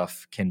vigorous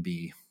stuff can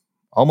be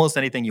almost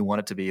anything you want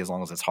it to be, as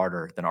long as it's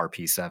harder than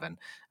RP 7.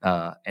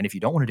 And if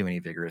you don't want to do any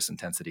vigorous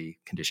intensity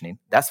conditioning,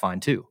 that's fine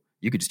too.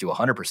 You could just do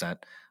 100%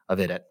 of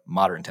it at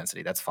moderate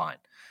intensity. That's fine.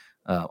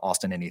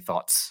 Austin, any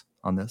thoughts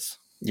on this?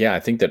 Yeah, I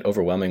think that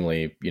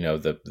overwhelmingly,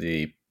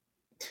 the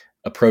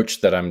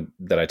approach that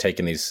I take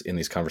in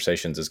these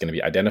conversations is going to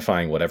be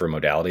identifying whatever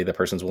modality the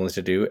person's willing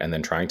to do, and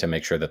then trying to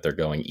make sure that they're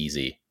going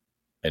easy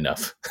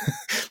enough.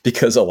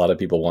 Because a lot of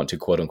people want to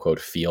quote unquote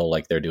feel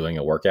like they're doing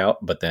a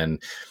workout, but then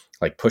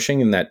like pushing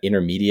in that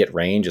intermediate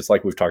range, it's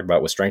like we've talked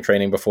about with strength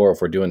training before.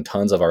 If we're doing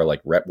tons of our like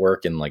rep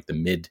work in like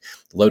the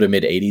low to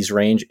mid 80s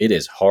range, it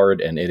is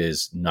hard and it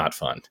is not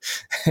fun.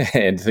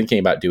 And thinking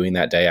about doing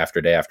that day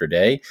after day after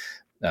day,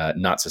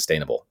 not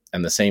sustainable.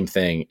 And the same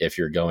thing if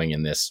you're going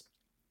in this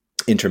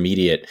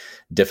intermediate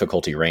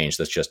difficulty range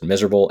that's just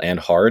miserable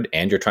and hard,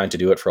 and you're trying to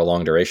do it for a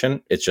long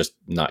duration, it's just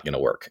not going to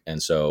work.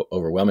 And so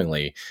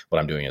overwhelmingly what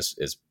I'm doing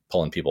is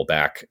pulling people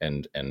back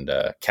and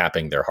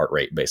capping their heart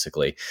rate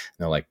basically. And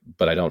they're like,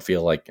 but I don't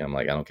feel like, I'm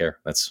like, I don't care.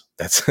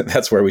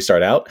 That's where we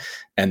start out.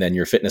 And then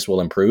your fitness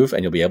will improve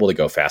and you'll be able to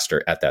go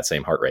faster at that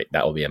same heart rate.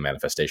 That will be a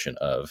manifestation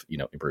of,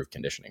 improved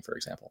conditioning, for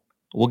example.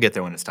 We'll get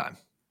there when it's time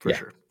for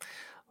sure.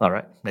 All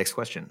right. Next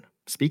question.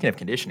 Speaking of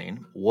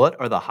conditioning, what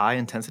are the high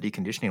intensity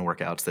conditioning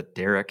workouts that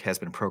Derek has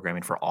been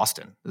programming for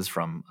Austin? This is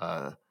from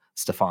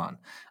Stefan.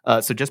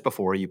 So just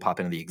before you pop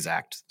into the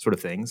exact sort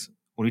of things,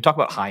 when we talk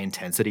about high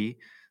intensity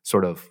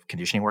sort of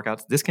conditioning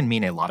workouts, this can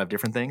mean a lot of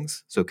different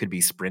things. So it could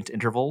be sprint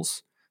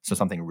intervals. So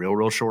something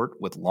real short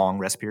with long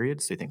rest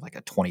periods. So you think like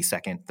a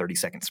 20-second,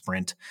 30-second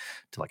sprint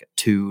to like a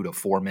 2 to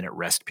 4 minute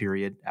rest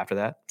period after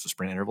that. So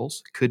sprint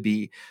intervals. Could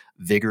be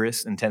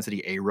vigorous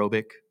intensity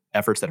aerobic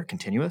efforts that are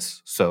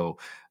continuous. So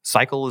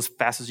cycle as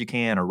fast as you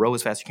can or row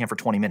as fast as you can for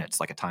 20 minutes,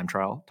 like a time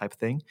trial type of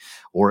thing.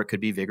 Or it could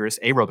be vigorous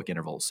aerobic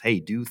intervals. Hey,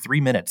 do 3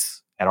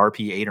 minutes at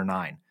RP 8 or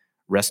 9,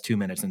 rest 2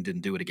 minutes and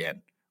didn't do it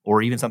again.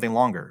 Or even something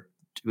longer.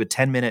 Do a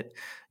 10-minute,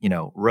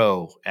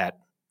 row at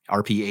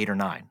RP 8 or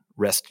 9,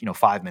 rest,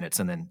 5 minutes,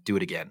 and then do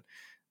it again.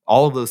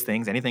 All of those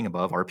things, anything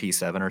above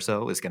RP7 or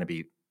so is going to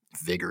be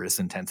vigorous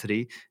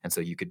intensity. And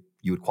so you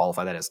would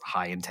qualify that as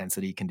high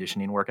intensity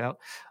conditioning workout.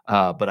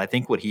 But I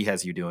think what he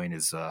has you doing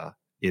is a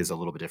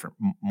little bit different.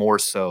 More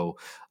so,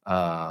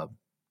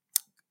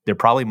 they're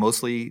probably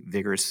mostly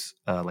vigorous,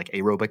 like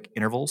aerobic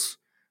intervals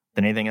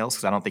than anything else.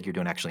 Cause I don't think you're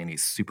doing actually any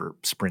super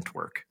sprint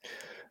work.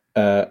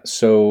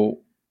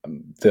 So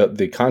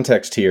the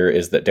context here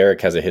is that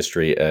Derek has a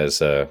history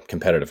as a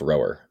competitive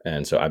rower.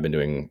 And so I've been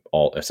doing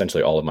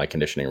essentially all of my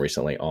conditioning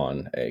recently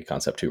on a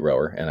Concept 2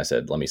 rower. And I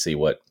said, let me see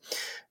what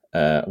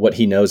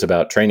he knows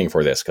about training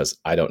for this, because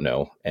I don't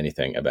know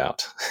anything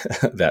about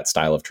that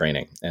style of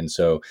training. And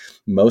so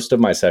most of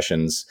my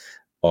sessions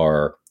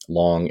are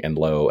long and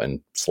low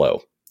and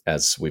slow,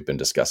 as we've been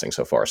discussing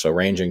so far. So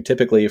ranging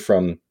typically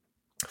from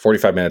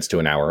 45 minutes to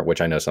an hour, which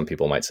I know some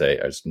people might say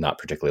is not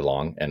particularly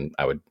long, and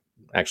I would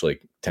actually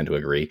tend to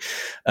agree,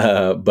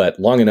 but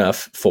long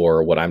enough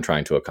for what I'm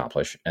trying to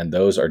accomplish. And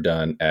those are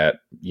done at,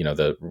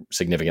 the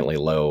significantly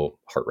low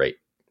heart rate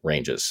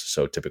ranges.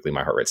 So typically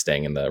my heart rate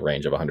staying in the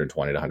range of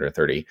 120 to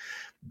 130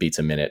 beats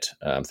a minute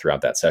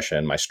throughout that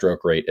session. My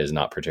stroke rate is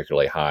not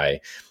particularly high,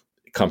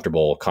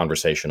 comfortable,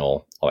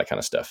 conversational, all that kind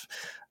of stuff.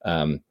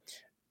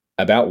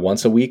 About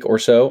once a week or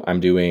so, I'm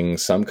doing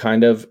some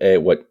kind of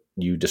what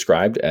you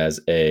described as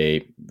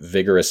a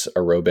vigorous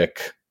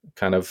aerobic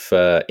kind of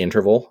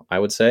interval, I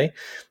would say.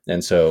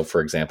 And so,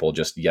 for example,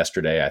 just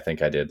yesterday, I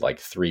think I did like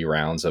 3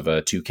 rounds of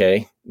a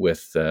 2K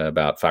with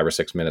about 5 or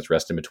 6 minutes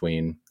rest in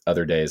between.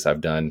 Other days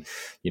I've done,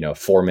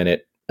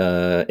 4-minute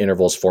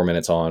intervals, 4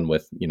 minutes on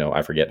with,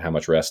 I forget how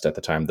much rest at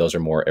the time. Those are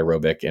more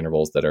aerobic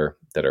intervals that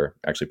are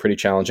actually pretty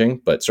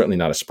challenging, but certainly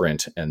not a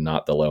sprint and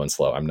not the low and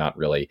slow. I'm not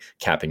really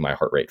capping my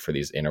heart rate for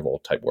these interval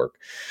type work.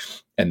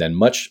 And then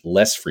much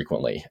less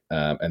frequently,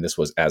 and this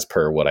was as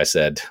per what I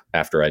said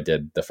after I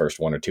did the first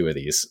 1 or 2 of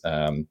these.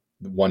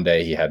 One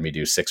day he had me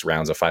do 6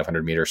 rounds of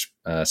 500-meter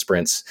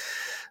sprints.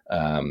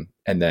 And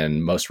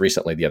then most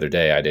recently, the other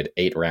day, I did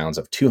 8 rounds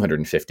of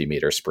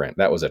 250-meter sprint.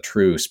 That was a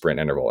true sprint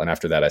interval. And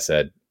after that, I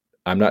said,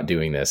 I'm not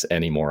doing this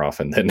any more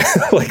often than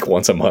like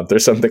once a month or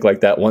something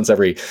like that. Once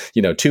every,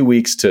 2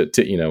 weeks to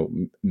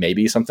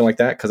maybe something like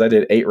that. Cause I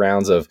did 8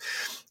 rounds of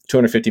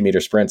 250-meter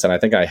sprints. And I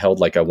think I held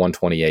like a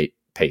 128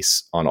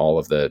 pace on all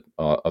of the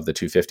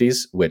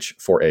 250s, which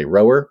for a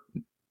rower,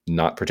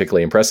 not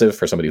particularly impressive.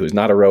 For somebody who's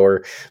not a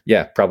rower,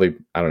 yeah, probably,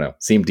 I don't know,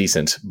 seemed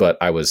decent, but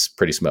I was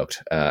pretty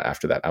smoked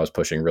after that. I was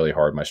pushing really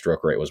hard. My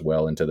stroke rate was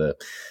well into the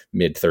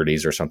mid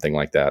 30s or something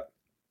like that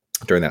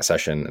during that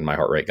session, and my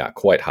heart rate got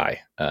quite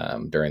high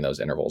during those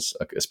intervals,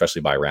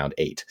 especially by round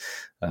 8.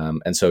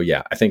 And so,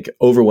 yeah, I think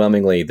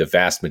overwhelmingly the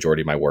vast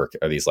majority of my work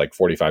are these like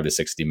 45 to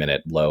 60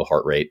 minute low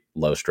heart rate,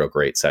 low stroke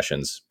rate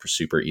sessions for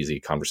super easy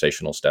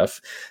conversational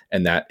stuff.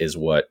 And that is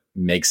what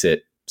makes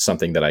it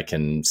something that I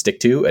can stick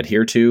to,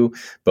 adhere to,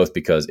 both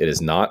because it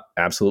is not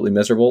absolutely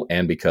miserable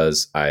and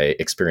because I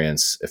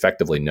experience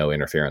effectively no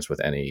interference with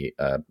any,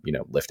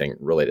 lifting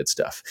related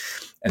stuff.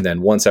 And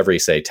then once every,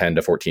 say, 10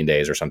 to 14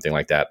 days or something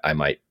like that, I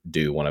might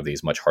do one of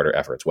these much harder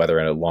efforts, whether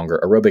in a longer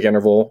aerobic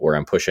interval where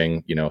I'm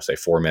pushing, say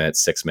 4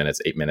 minutes, 6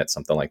 minutes, 8 minutes,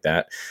 something like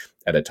that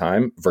at a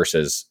time,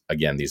 versus,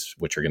 again, these,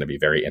 which are going to be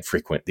very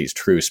infrequent, these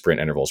true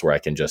sprint intervals where I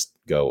can just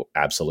go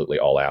absolutely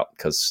all out,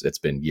 because it's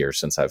been years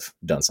since I've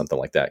done something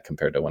like that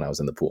compared to when I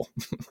was in the pool.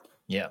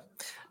 Yeah.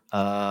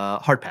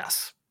 Hard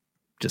pass.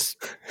 Just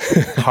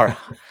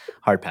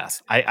hard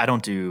pass. I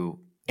don't do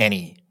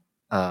any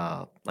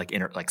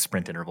like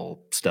sprint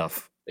interval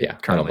stuff. Yeah,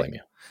 currently. I don't blame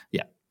you.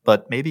 Yeah.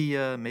 But maybe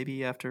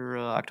after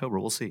October,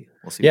 we'll see.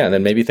 Yeah, and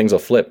then maybe things will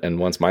flip. And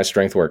once my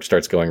strength work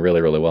starts going really,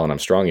 really well and I'm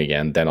strong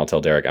again, then I'll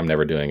tell Derek I'm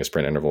never doing a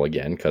sprint interval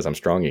again because I'm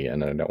strong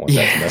again and I don't want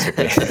that to mess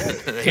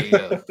with me. There you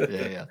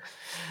go. Yeah.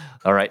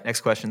 All right,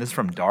 next question. This is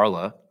from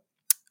Darla.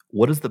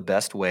 What is the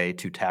best way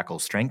to tackle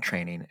strength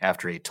training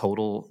after a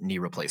total knee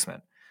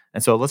replacement?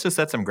 And so let's just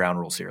set some ground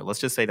rules here. Let's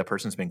just say the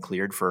person's been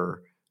cleared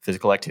for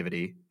physical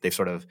activity. They've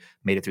sort of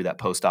made it through that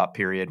post-op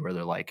period where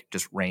they're like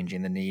just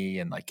ranging the knee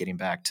and like getting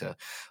back to,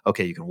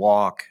 okay, you can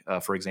walk,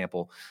 for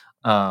example.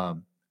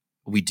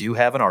 We do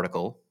have an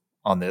article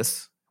on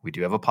this. We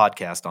do have a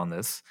podcast on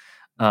this.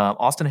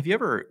 Austin, have you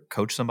ever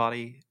coached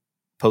somebody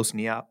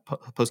post-knee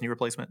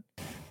replacement?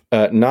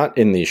 Not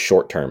in the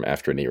short term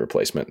after knee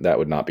replacement. That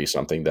would not be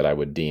something that I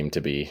would deem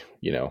to be,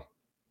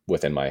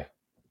 within my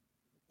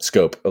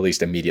scope, at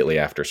least immediately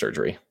after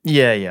surgery.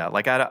 Yeah.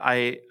 Like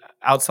I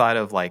outside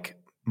of like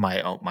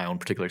my own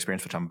particular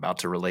experience, which I'm about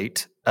to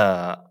relate,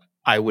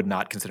 I would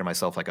not consider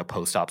myself like a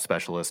post-op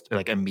specialist,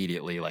 like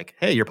immediately like,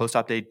 hey, you're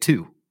post-op day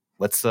 2.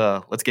 Let's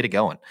get it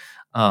going.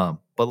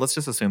 But let's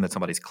just assume that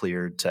somebody's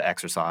cleared to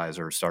exercise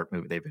or start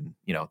moving. They've been,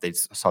 they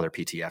saw their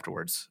PT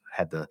afterwards,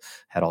 had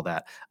all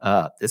that.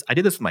 I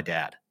did this with my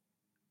dad.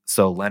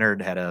 So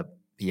Leonard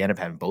he ended up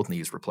having both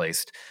knees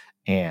replaced,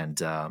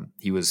 and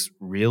he was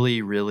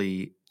really,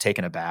 really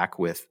taken aback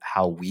with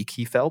how weak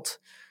he felt.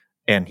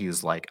 And he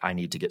was like, I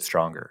need to get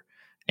stronger.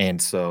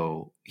 And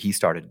so he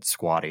started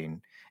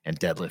squatting and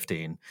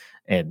deadlifting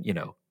and,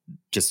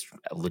 just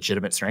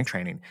legitimate strength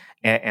training.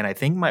 And I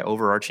think my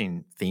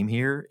overarching theme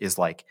here is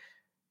like,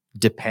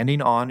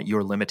 depending on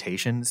your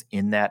limitations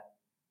in that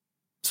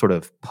sort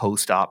of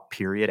post-op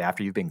period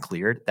after you've been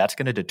cleared, that's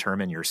going to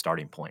determine your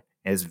starting point.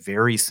 And it's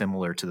very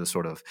similar to the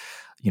sort of,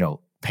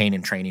 pain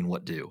and training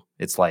what do.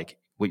 It's like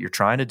what you're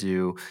trying to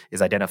do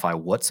is identify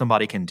what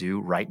somebody can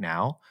do right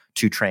now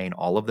to train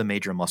all of the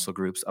major muscle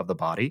groups of the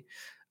body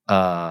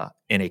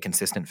in a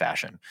consistent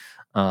fashion,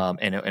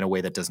 in a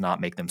way that does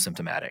not make them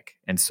symptomatic.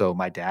 And so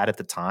my dad at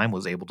the time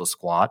was able to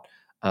squat.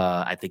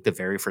 I think the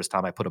very first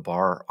time I put a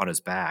bar on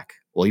his back,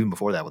 well, even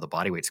before that with a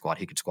bodyweight squat,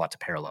 he could squat to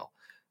parallel.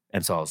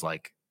 And so I was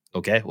like,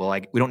 okay, well,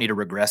 we don't need to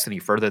regress any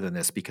further than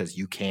this because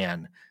you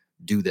can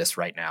do this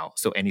right now.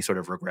 So any sort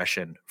of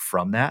regression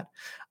from that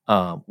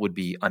would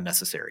be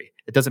unnecessary.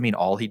 It doesn't mean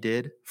all he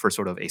did for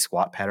sort of a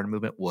squat pattern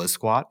movement was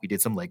squat. We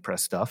did some leg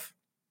press stuff.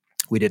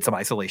 We did some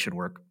isolation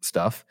work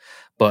stuff,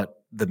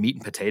 but the meat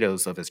and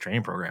potatoes of his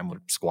training program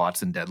were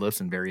squats and deadlifts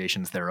and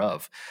variations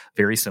thereof,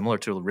 very similar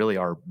to really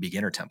our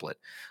beginner template.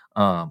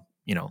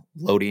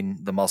 Loading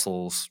the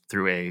muscles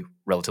through a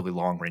relatively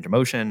long range of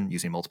motion,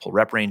 using multiple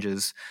rep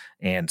ranges,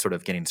 and sort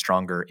of getting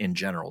stronger in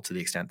general to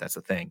the extent that's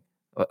a thing.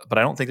 But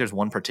I don't think there's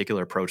one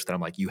particular approach that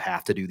I'm like, you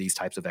have to do these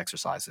types of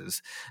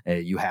exercises.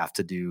 You have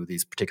to do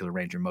these particular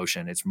range of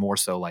motion. It's more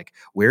so like,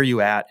 where are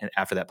you at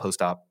after that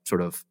post-op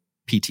sort of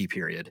PT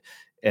period?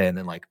 And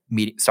then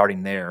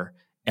starting there.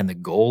 And the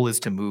goal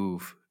is to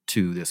move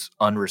to this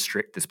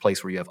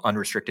place where you have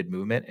unrestricted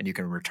movement and you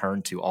can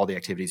return to all the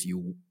activities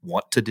you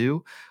want to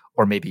do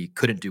or maybe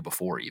couldn't do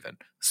before even.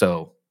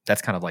 So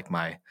that's kind of like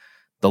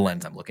the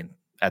lens I'm looking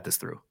at this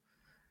through.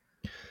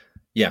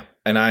 Yeah.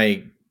 And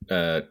I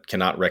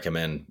cannot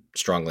recommend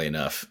strongly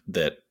enough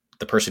that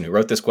the person who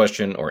wrote this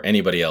question or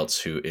anybody else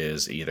who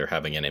is either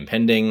having an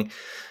impending,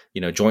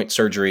 joint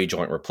surgery,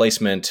 joint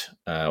replacement,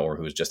 or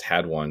who's just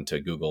had one,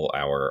 to Google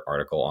our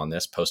article on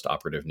this,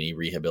 post-operative knee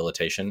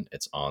rehabilitation.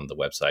 It's on the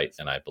website.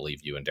 And I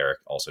believe you and Derek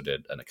also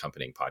did an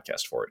accompanying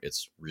podcast for it.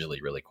 It's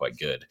really, really quite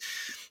good.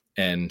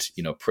 And,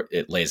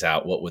 it lays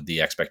out what would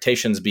the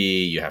expectations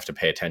be. You have to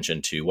pay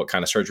attention to what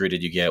kind of surgery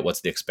did you get?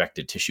 What's the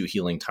expected tissue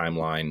healing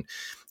timeline?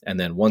 And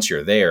then once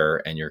you're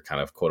there and you're kind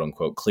of quote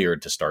unquote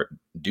cleared to start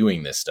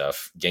doing this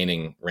stuff,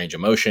 gaining range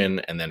of motion,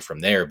 and then from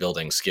there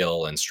building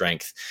skill and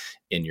strength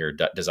in your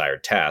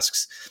desired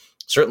tasks.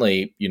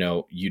 Certainly,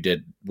 you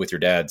did with your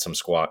dad some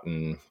squat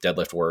and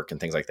deadlift work and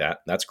things like that.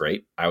 That's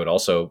great. I would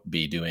also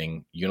be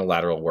doing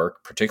unilateral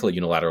work, particularly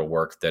unilateral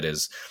work that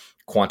is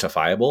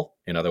quantifiable.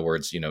 In other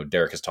words,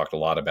 Derek has talked a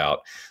lot about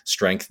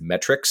strength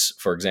metrics,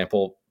 for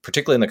example,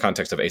 particularly in the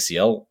context of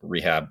ACL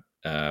rehab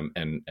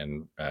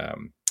and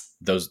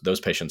those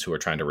patients who are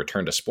trying to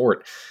return to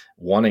sport,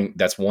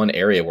 that's one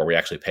area where we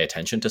actually pay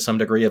attention to some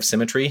degree of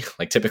symmetry.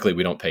 Like typically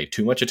we don't pay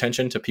too much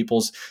attention to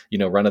people's,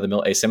 run of the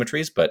mill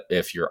asymmetries, but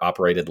if your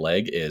operated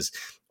leg is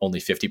only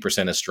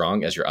 50% as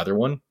strong as your other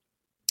one,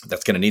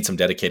 that's going to need some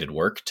dedicated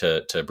work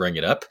to bring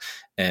it up,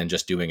 and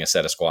just doing a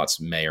set of squats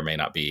may or may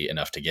not be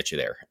enough to get you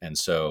there. And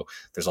so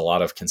there's a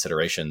lot of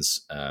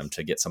considerations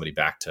to get somebody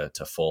back to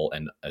full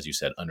and, as you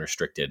said,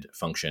 unrestricted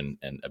function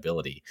and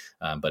ability,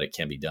 but it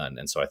can be done.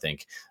 And so I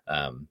think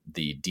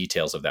the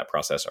details of that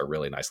process are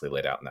really nicely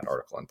laid out in that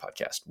article and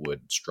podcast.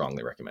 Would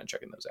strongly recommend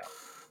checking those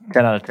out.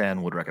 10 out of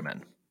 10 would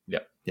recommend.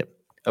 Yep.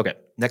 Okay,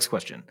 next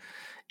question.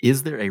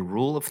 Is there a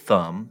rule of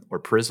thumb or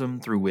prism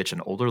through which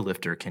an older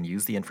lifter can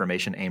use the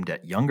information aimed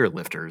at younger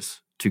lifters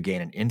to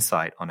gain an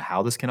insight on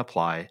how this can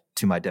apply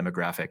to my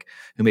demographic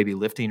who may be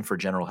lifting for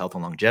general health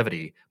and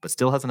longevity, but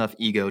still has enough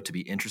ego to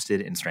be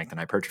interested in strength and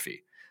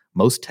hypertrophy?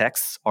 Most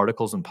texts,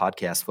 articles, and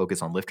podcasts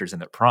focus on lifters in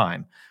their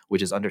prime,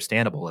 which is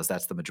understandable as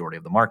that's the majority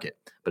of the market.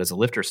 But as a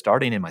lifter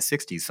starting in my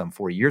 60s some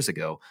 4 years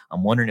ago,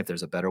 I'm wondering if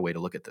there's a better way to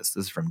look at this.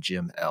 This is from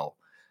Jim L.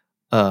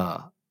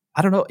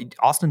 I don't know.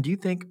 Austin, do you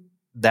think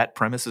that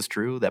premise is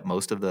true, that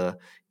most of the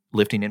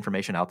lifting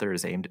information out there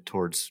is aimed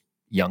towards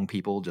young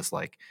people, just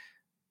like,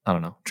 I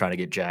don't know, trying to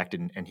get jacked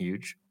and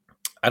huge?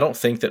 I don't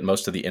think that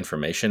most of the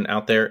information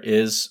out there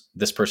is.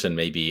 This person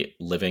may be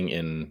living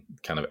in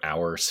kind of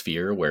our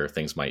sphere where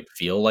things might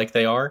feel like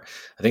they are.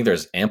 I think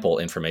there's ample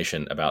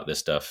information about this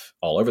stuff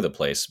all over the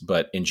place.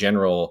 But in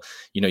general,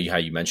 how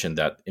you mentioned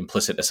that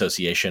implicit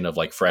association of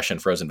like fresh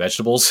and frozen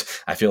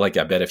vegetables. I feel like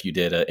I bet if you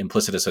did an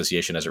implicit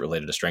association as it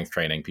related to strength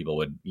training, people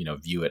would,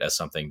 view it as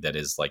something that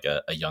is like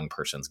a young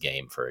person's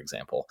game, for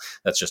example.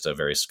 That's just a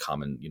very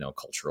common,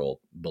 cultural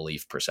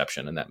belief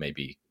perception. And that may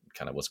be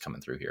kind of what's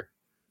coming through here.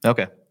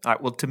 Okay. All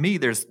right. Well, to me,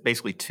 there's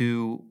basically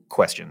two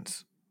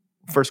questions.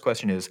 First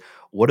question is,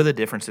 what are the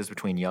differences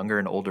between younger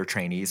and older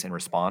trainees in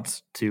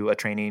response to a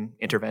training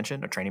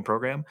intervention, a training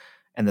program?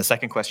 And the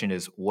second question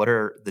is, what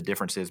are the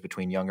differences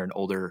between younger and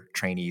older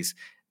trainees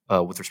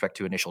with respect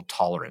to initial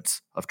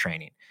tolerance of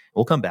training?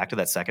 We'll come back to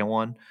that second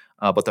one.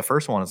 But the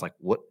first one is like,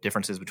 what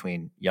differences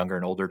between younger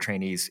and older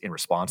trainees in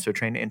response to a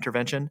training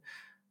intervention?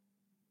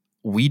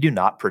 We do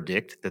not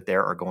predict that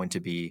there are going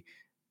to be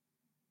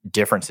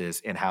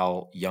differences in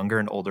how younger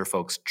and older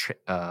folks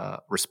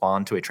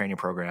respond to a training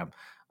program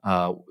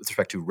with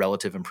respect to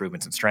relative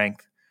improvements in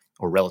strength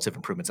or relative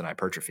improvements in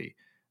hypertrophy,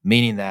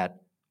 meaning that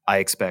I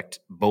expect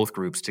both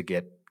groups to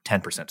get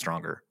 10%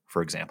 stronger,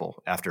 for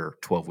example, after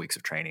 12 weeks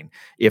of training,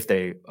 if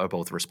they are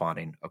both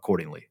responding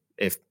accordingly.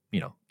 If,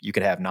 you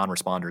could have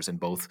non-responders in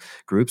both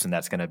groups, and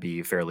that's going to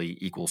be fairly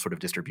equal sort of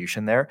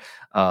distribution there.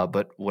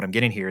 But what I'm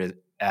getting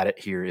at it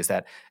here is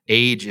that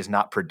age is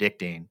not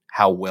predicting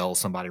how well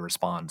somebody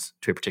responds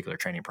to a particular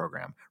training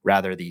program.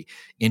 Rather, the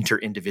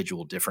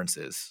inter-individual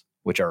differences,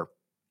 which are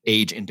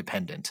age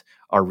independent,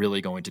 are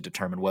really going to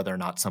determine whether or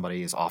not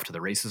somebody is off to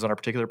the races on a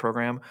particular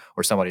program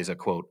or somebody is a,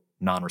 quote,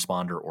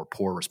 non-responder or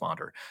poor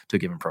responder to a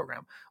given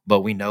program.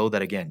 But we know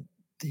that, again,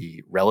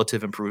 the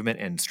relative improvement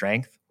in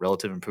strength,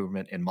 relative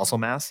improvement in muscle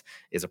mass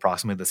is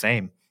approximately the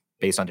same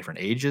based on different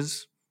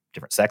ages,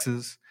 different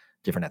sexes,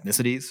 different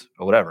ethnicities,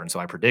 or whatever. And so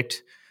I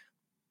predict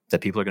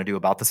that people are going to do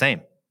about the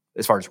same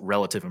as far as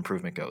relative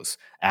improvement goes.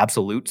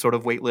 Absolute sort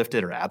of weight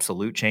lifted or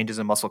absolute changes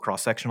in muscle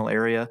cross-sectional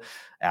area,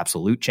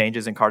 absolute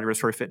changes in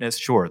cardiorespiratory fitness,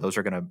 sure, those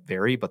are going to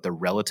vary, but the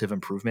relative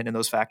improvement in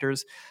those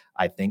factors,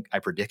 I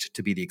predict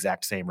to be the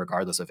exact same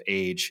regardless of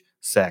age,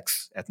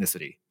 sex,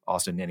 ethnicity.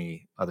 Austin,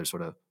 any other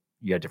sort of,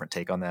 you had a different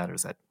take on that, or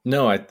is that?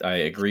 No, I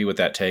agree with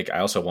that take. I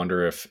also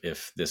wonder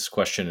if this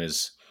question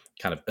is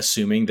kind of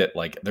assuming that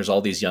like there's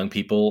all these young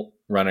people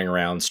running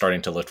around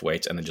starting to lift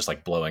weights and then just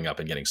like blowing up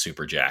and getting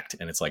super jacked.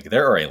 And it's like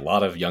there are a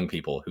lot of young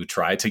people who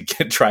try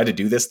to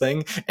do this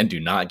thing and do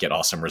not get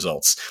awesome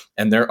results.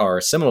 And there are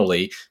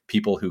similarly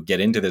people who get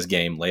into this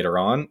game later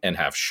on and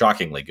have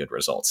shockingly good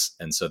results.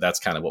 And so that's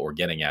kind of what we're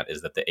getting at,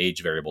 is that the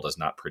age variable does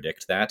not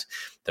predict that.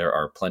 There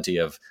are plenty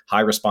of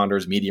high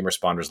responders, medium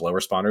responders, low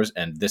responders,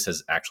 and this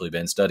has actually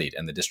been studied,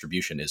 and the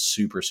distribution is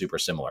super, super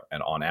similar.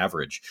 And on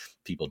average,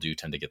 people do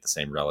tend to get the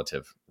same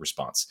relative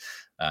response.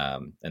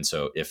 And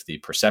so if the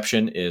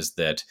perception is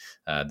that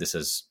this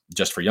is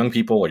just for young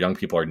people, or young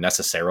people are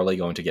necessarily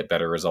going to get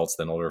better results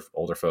than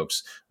older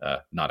folks,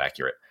 not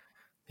accurate.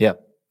 Yeah.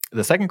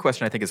 The second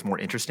question I think is more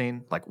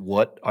interesting. Like,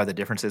 what are the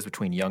differences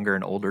between younger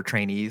and older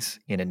trainees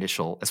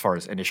as far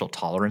as initial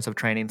tolerance of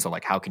training? So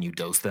like, how can you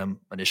dose them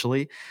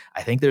initially?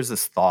 I think there's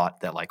this thought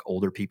that like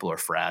older people are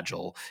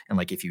fragile, and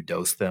like if you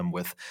dose them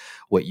with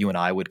what you and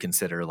I would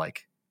consider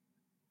like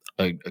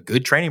a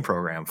good training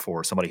program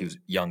for somebody who's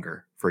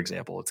younger, for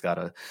example, it's got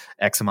a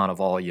X amount of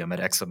volume at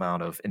X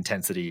amount of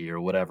intensity or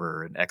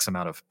whatever, and X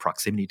amount of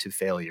proximity to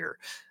failure,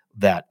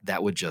 that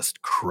would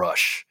just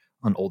crush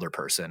an older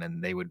person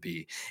and they would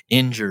be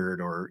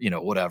injured or,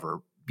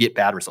 whatever, get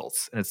bad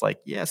results. And it's like,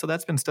 yeah, so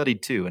that's been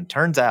studied too. And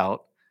turns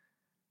out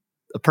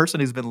a person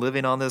who's been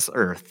living on this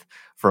earth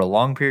for a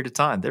long period of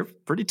time, they're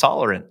pretty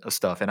tolerant of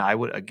stuff. And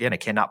I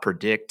cannot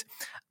predict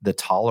the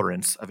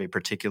tolerance of a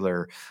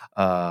particular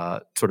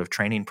sort of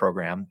training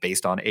program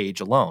based on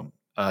age alone.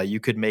 You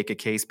could make a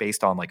case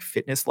based on like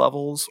fitness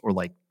levels or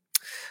like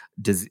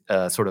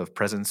sort of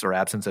presence or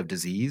absence of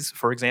disease,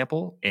 for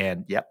example.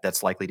 And yep,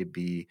 that's likely to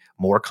be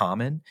more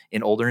common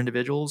in older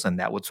individuals. And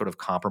that would sort of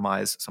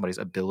compromise somebody's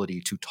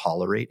ability to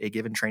tolerate a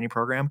given training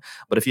program.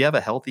 But if you have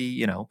a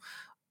healthy,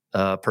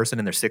 person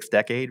in their 6th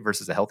decade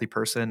versus a healthy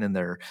person in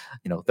their,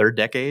 3rd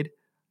decade,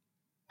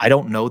 I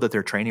don't know that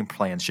their training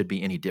plans should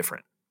be any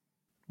different.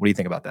 What do you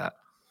think about that?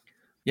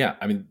 Yeah,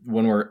 I mean,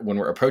 when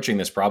we're approaching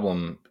this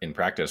problem in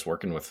practice,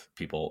 working with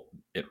people,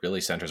 it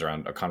really centers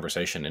around a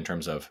conversation in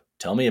terms of,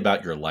 tell me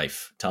about your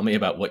life. Tell me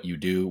about what you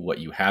do, what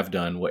you have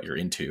done, what you're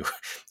into.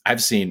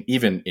 I've seen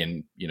even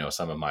in,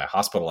 some of my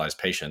hospitalized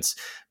patients,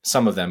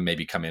 some of them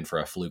maybe come in for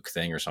a fluke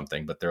thing or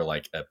something, but they're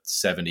like a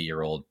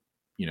 70-year-old,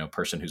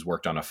 person who's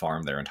worked on a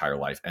farm their entire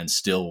life and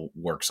still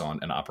works on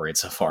and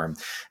operates a farm.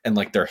 And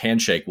like their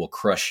handshake will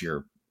crush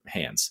your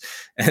hands.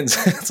 And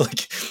it's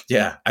like,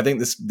 yeah, I think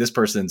this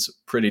person's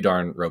pretty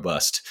darn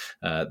robust.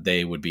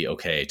 They would be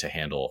okay to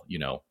handle,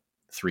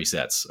 3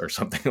 sets or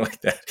something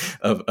like that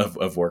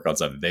of work on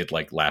something. They'd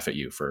like laugh at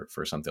you for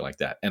something like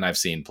that. And I've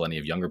seen plenty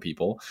of younger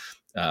people,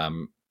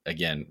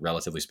 again,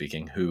 relatively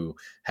speaking, who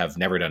have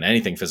never done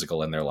anything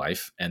physical in their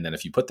life. And then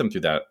if you put them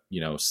through that,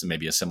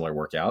 maybe a similar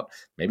workout,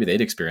 maybe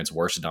they'd experience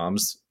worse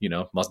DOMS,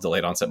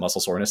 delayed onset muscle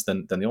soreness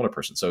than the older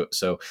person.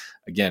 So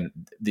again,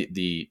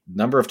 the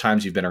number of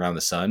times you've been around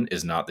the sun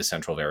is not the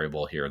central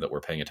variable here that we're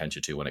paying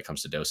attention to when it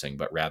comes to dosing,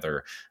 but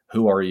rather,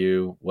 who are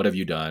you? What have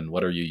you done?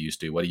 What are you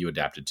used to? What are you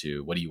adapted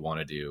to? What do you want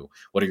to do?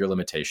 What are your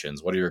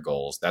limitations? What are your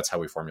goals? That's how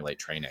we formulate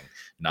training,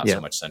 not so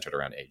much centered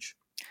around age.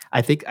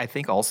 I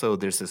think also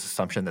there's this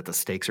assumption that the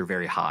stakes are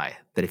very high,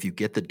 that if you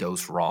get the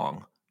dose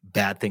wrong,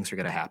 bad things are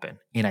going to happen.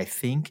 And I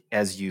think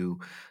as you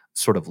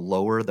sort of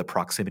lower the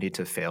proximity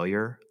to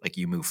failure, like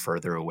you move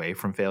further away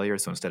from failure.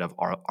 So instead of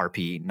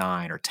RP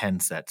 9 or 10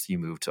 sets, you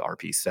move to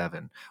RP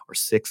 7 or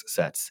 6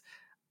 sets.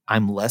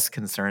 I'm less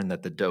concerned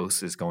that the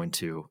dose is going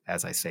to,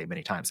 as I say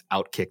many times,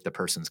 outkick the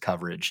person's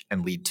coverage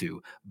and lead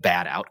to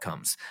bad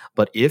outcomes.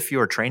 But if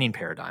your training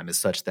paradigm is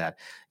such that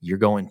you're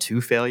going to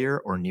failure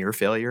or near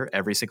failure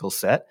every single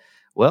set,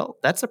 well,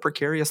 that's a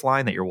precarious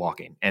line that you're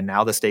walking. And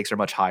now the stakes are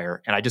much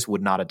higher. And I just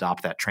would not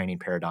adopt that training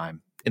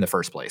paradigm in the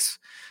first place.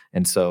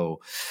 And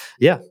so,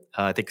 yeah,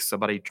 I think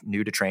somebody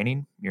new to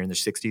training, you're in their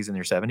 60s and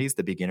their 70s,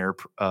 the beginner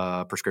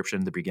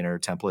prescription, the beginner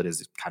template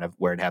is kind of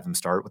where to have them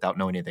start without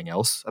knowing anything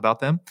else about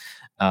them.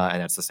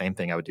 And that's the same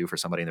thing I would do for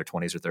somebody in their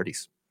 20s or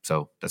 30s.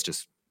 So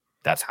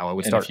that's how I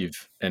would start.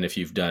 If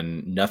you've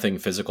done nothing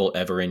physical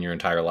ever in your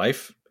entire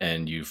life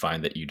and you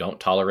find that you don't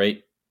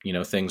tolerate,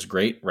 things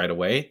great right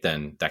away,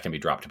 then that can be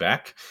dropped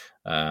back.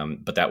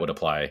 But that would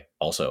apply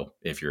also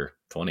if you're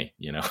 20,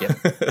 Yeah.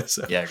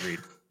 So. Yeah, agreed.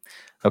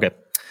 Okay.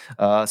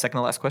 Second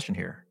to last question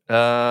here.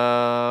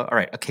 All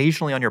right.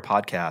 Occasionally on your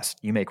podcast,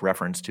 you make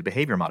reference to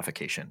behavior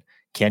modification.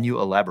 Can you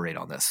elaborate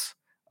on this?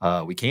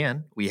 We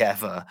can. We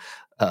have a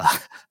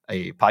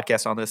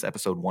podcast on this,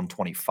 episode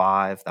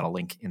 125, that I'll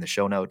link in the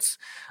show notes.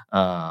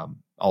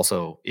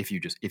 Also, if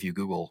you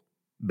Google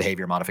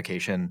behavior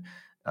modification,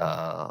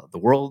 the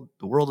world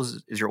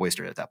is your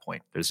oyster at that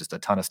point. There's just a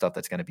ton of stuff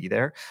that's going to be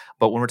there.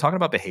 But when we're talking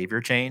about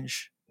behavior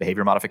change,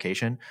 behavior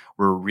modification,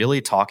 we're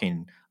really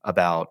talking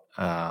about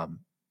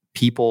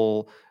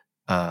people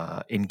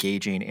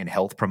engaging in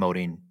health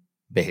promoting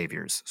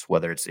behaviors, so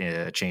whether it's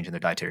a change in their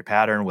dietary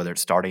pattern, whether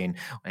it's starting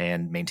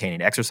and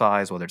maintaining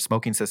exercise, whether it's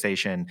smoking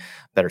cessation,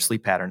 better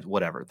sleep patterns,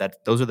 whatever.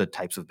 Those are the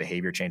types of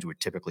behavior change we're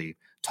typically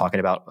talking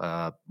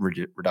about,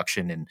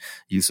 reduction in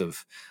use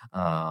of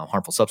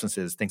harmful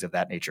substances, things of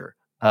that nature.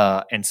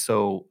 And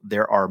so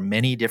there are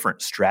many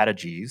different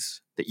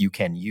strategies that you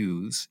can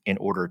use in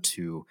order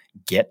to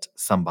get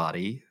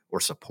somebody or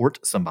support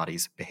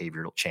somebody's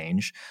behavioral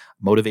change.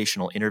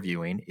 Motivational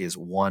interviewing is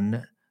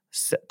one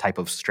type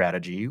of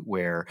strategy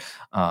where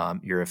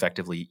you're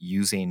effectively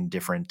using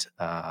different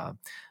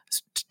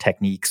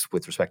techniques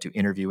with respect to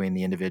interviewing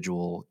the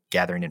individual,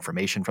 gathering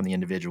information from the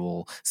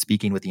individual,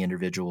 speaking with the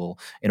individual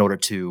in order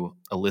to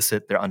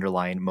elicit their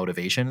underlying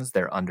motivations,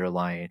 their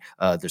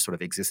sort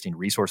of existing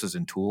resources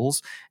and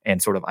tools,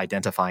 and sort of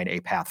identifying a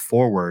path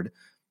forward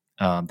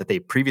that they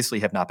previously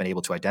have not been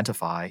able to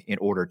identify in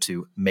order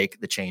to make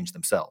the change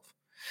themselves.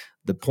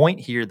 The point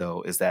here,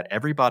 though, is that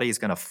everybody is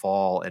going to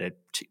fall at a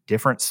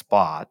different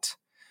spot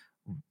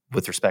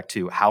with respect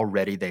to how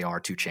ready they are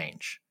to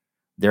change.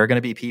 There are going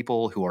to be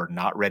people who are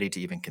not ready to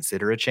even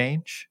consider a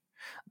change.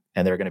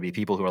 And there are going to be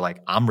people who are like,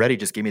 I'm ready,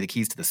 just give me the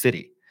keys to the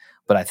city.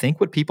 But I think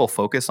what people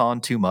focus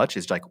on too much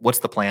is like, what's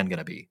the plan going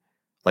to be?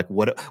 Like,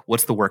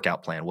 what's the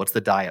workout plan? What's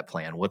the diet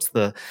plan? What's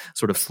the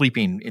sort of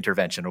sleeping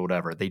intervention or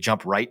whatever? They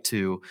jump right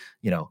to,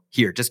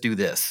 here, just do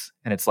this.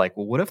 And it's like,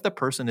 well, what if the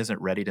person isn't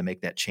ready to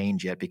make that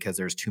change yet because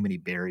there's too many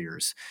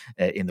barriers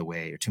in the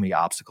way or too many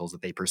obstacles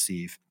that they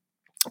perceive,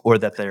 or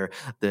that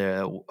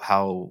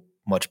how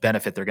much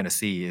benefit they're going to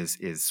see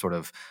is sort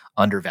of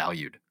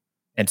undervalued.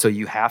 And so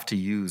you have to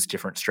use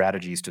different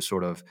strategies to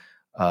sort of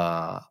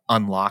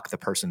unlock the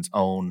person's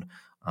own,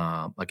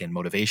 again,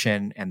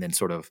 motivation, and then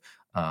sort of,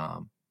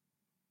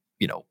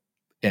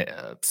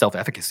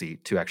 self-efficacy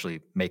to actually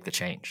make the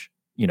change,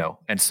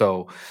 And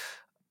so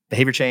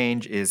behavior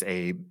change is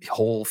a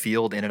whole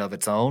field in and of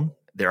its own.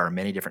 There are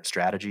many different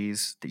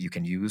strategies that you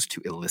can use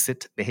to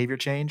elicit behavior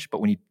change. But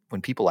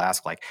when people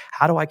ask, like,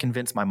 how do I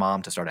convince my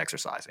mom to start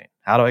exercising?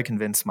 How do I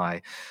convince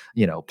my,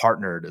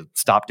 partner to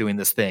stop doing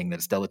this thing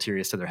that's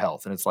deleterious to their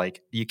health? And it's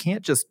like, you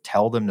can't just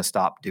tell them to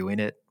stop doing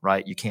it,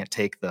 right? You can't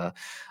take the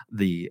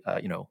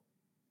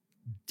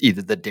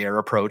either the DARE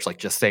approach, like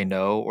just say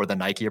no, or the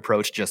Nike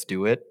approach, just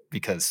do it,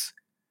 because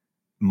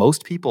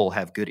most people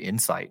have good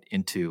insight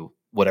into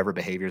whatever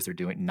behaviors they're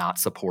doing, not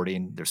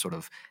supporting their sort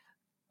of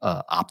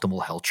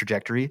optimal health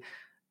trajectory.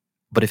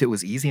 But if it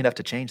was easy enough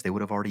to change, they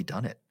would have already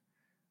done it.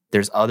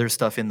 There's other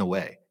stuff in the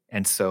way.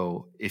 And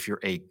so if you're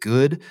a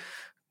good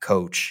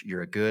coach,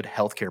 you're a good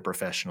healthcare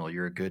professional,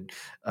 you're a good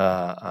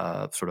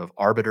sort of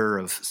arbiter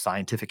of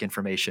scientific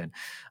information,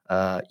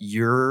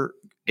 you're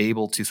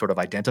able to sort of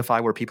identify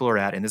where people are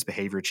at in this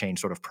behavior change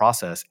sort of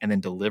process, and then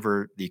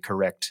deliver the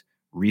correct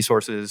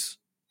resources,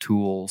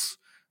 tools,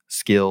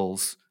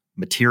 skills,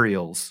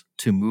 materials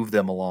to move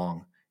them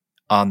along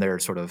on their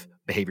sort of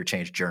behavior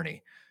change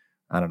journey.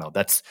 I don't know.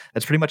 That's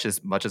pretty much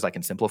as I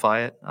can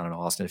simplify it. I don't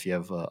know, Austin, if you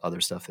have other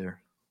stuff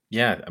there.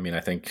 Yeah, I mean, I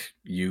think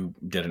you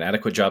did an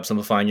adequate job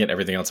simplifying it.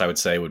 Everything else I would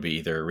say would be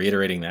either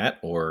reiterating that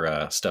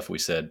or stuff we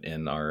said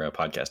in our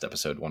podcast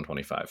episode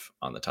 125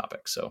 on the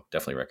topic. So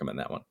definitely recommend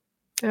that one.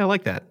 Yeah, I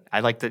like that. I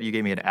like that you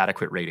gave me an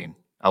adequate rating.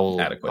 I will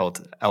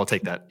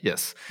take that.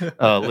 Yes,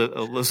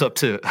 lives up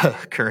to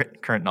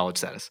current knowledge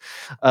status.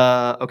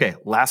 Okay,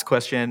 last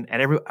question.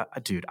 And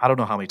dude, I don't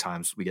know how many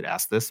times we get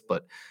asked this,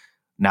 but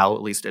now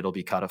at least it'll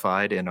be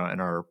codified in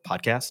our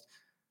podcast.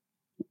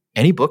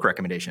 Any book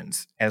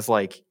recommendations? As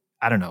like,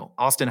 I don't know,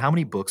 Austin, how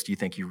many books do you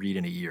think you read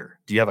in a year?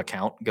 Do you have a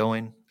count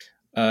going?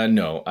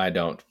 No, I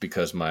don't,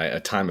 because my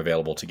time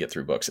available to get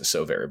through books is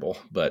so variable.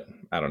 But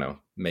I don't know,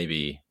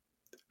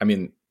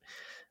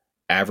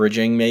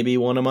 averaging maybe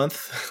one a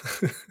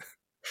month,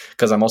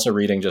 because I'm also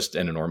reading just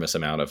an enormous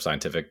amount of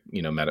scientific,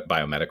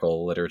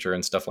 biomedical literature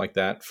and stuff like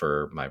that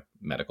for my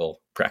medical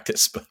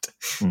practice. But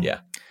yeah,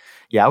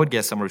 I would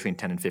guess somewhere between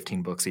 10 and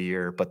 15 books a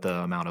year. But the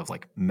amount of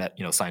like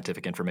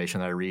scientific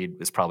information that I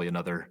read is probably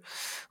another,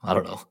 I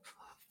don't know,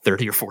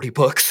 30 or 40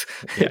 books,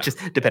 Yeah. just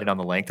depending on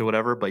the length or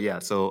whatever. But yeah,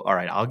 so all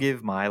right, I'll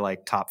give my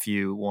like top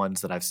few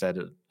ones that I've said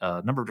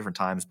a number of different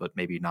times, but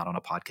maybe not on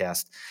a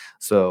podcast.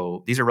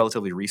 So these are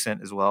relatively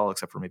recent as well,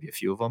 except for maybe a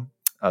few of them.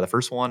 The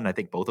first one I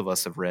think both of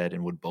us have read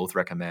and would both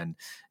recommend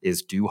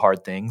is Do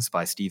Hard Things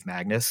by Steve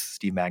Magnus.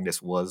 Steve Magnus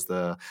was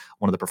one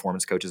of the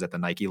performance coaches at the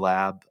Nike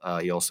Lab.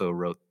 He also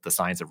wrote The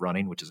Science of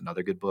Running, which is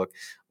another good book.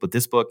 But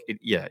this book,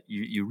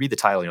 you read the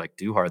title, and you're like,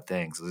 Do Hard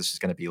Things. So this is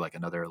going to be like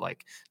another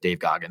like Dave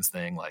Goggins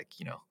thing, like,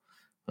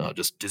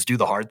 just do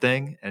the hard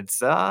thing. And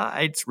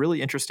it's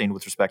really interesting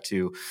with respect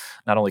to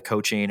not only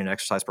coaching and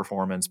exercise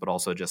performance, but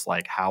also just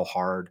like how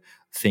hard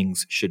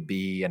things should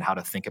be and how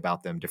to think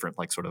about them, different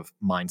like sort of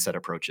mindset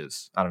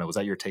approaches. I don't know. Was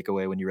that your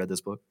takeaway when you read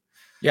this book?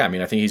 Yeah, I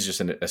mean, I think he's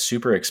just a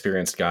super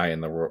experienced guy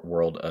in the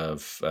world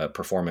of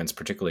performance,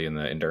 particularly in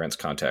the endurance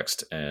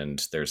context.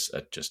 And there's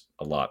just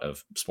a lot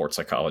of sports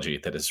psychology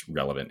that is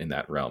relevant in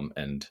that realm,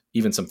 and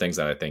even some things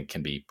that I think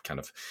can be kind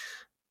of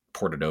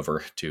ported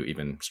over to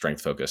even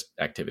strength-focused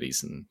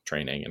activities and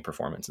training and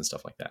performance and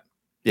stuff like that.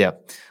 Yeah.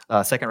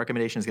 Second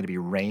recommendation is going to be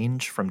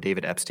Range from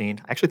David Epstein.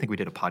 I actually think we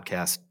did a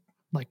podcast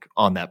like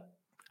on that.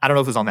 I don't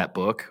know if it was on that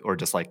book or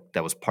just like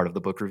that was part of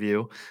the book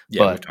review.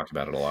 Yeah, but we've talked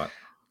about it a lot.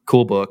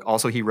 Cool book.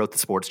 Also, he wrote The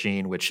Sports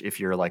Gene, which if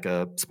you're like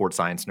a sports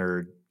science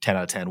nerd, 10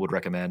 out of 10 would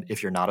recommend.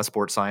 If you're not a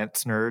sports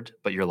science nerd,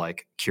 but you're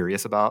like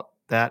curious about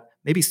that,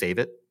 maybe save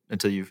it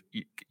until you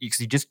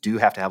just do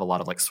have to have a lot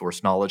of like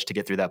source knowledge to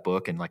get through that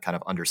book and like kind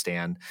of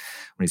understand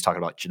when he's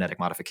talking about genetic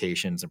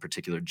modifications and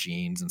particular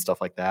genes and stuff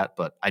like that.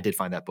 But I did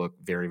find that book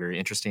very, very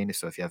interesting.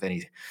 So if you have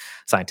any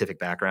scientific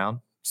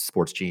background,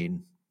 Sports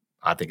Gene,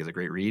 I think is a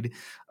great read.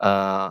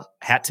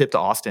 Hat tip to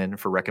Austin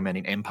for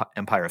recommending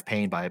Empire of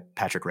Pain by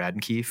Patrick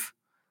Raddenkeefe.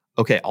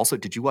 Okay. Also,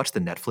 did you watch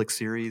the Netflix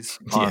series?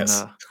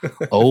 Yes.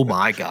 Oh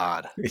my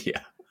God.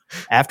 Yeah.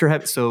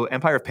 So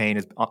Empire of Pain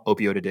is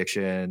opioid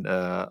addiction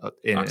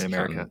in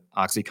America,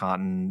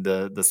 OxyContin,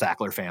 the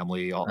Sackler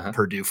family,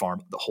 Purdue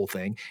Farm, the whole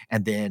thing.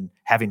 And then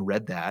having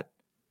read that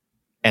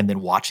and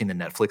then watching the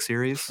Netflix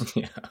series,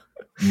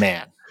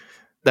 man,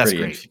 that's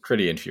great.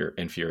 Pretty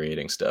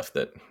infuriating stuff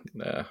that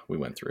we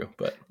went through,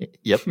 but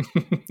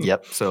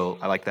Yep. So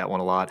I like that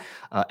one a lot.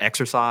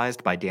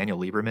 Exercised by Daniel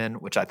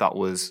Lieberman, which I thought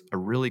was a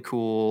really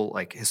cool,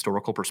 like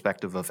historical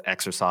perspective of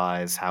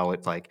exercise, how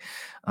it like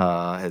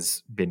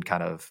has been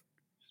kind of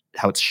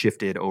how it's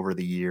shifted over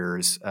the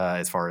years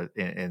as far as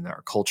in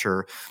our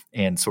culture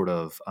and sort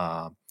of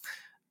the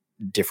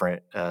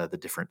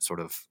different sort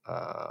of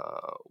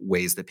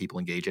ways that people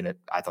engage in it.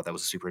 I thought that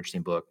was a super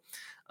interesting book.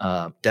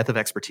 Death of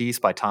Expertise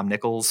by Tom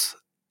Nichols.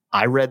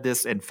 I read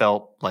this and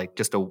felt like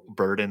just a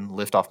burden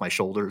lift off my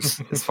shoulders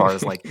as far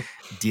as like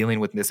dealing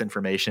with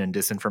misinformation and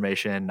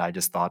disinformation. I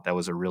just thought that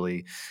was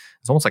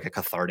it's almost like a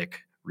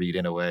cathartic read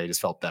in a way. I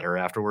just felt better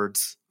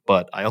afterwards.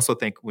 But I also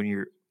think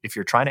if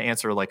you're trying to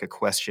answer like a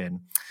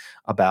question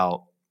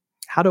about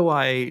how do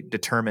I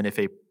determine if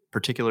a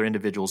particular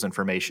individual's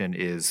information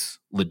is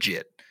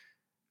legit,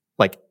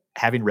 like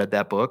having read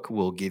that book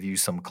will give you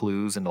some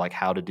clues into like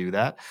how to do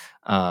that.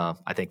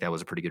 I think that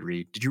was a pretty good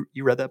read. Did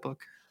you read that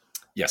book?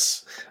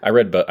 Yes, I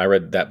read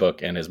that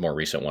book and his more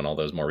recent one,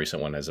 although his more recent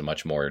one has a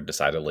much more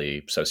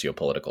decidedly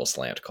socio-political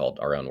slant called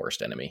Our Own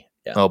Worst Enemy.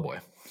 Yeah. Oh boy.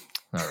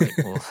 All right,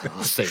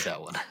 we'll save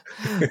that one.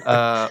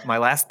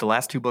 The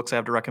last two books I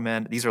have to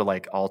recommend, these are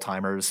like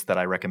all-timers that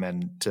I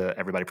recommend to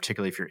everybody,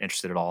 particularly if you're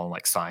interested at all in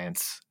like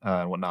science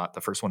and whatnot.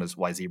 The first one is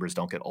Why Zebras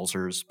Don't Get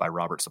Ulcers by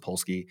Robert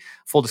Sapolsky.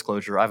 Full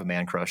disclosure, I have a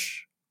man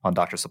crush on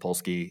Dr.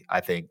 Sapolsky.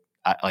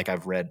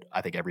 I've read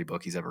every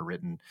book he's ever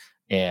written,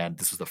 and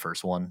this was the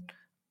first one.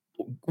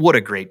 What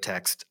a great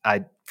text.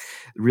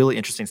 Really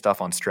interesting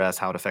stuff on stress,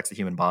 how it affects the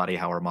human body,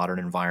 how our modern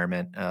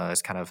environment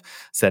is kind of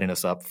setting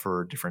us up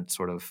for different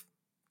sort of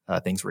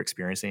things we're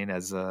experiencing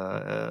as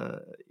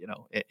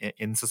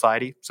in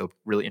society. So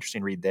really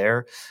interesting read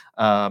there.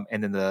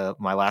 And then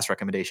my last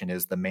recommendation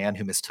is The Man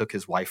Who Mistook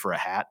His Wife for a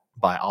Hat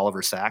by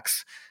Oliver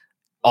Sacks.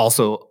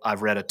 Also,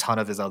 I've read a ton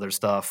of his other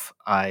stuff.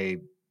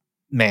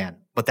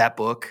 But that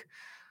book,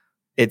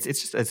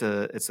 it's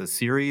a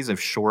series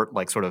of short,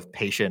 like sort of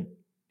patient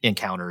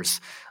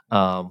encounters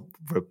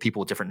for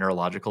people with different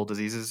neurological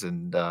diseases.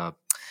 And there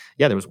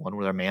was one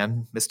where a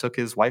man mistook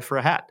his wife for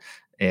a hat.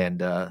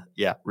 And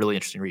really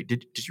interesting read.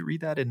 Did you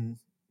read that in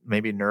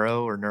maybe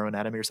neuro or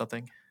neuroanatomy or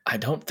something? I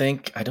don't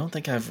think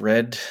I've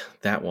read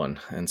that one.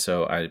 And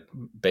so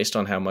based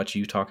on how much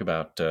you talk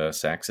about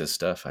Sacks's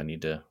stuff, I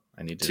need to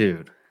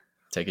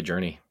take a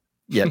journey.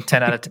 Yeah,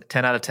 10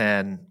 out of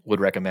 10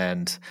 would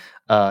recommend.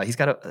 He's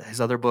got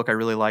his other book I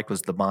really liked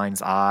was The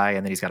Mind's Eye,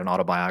 and then he's got an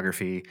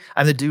autobiography.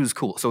 And the dude's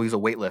cool. So he's a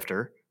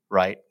weightlifter,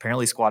 right?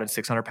 Apparently squatted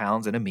 600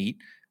 pounds in a meet.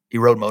 He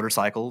rode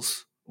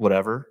motorcycles,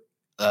 whatever,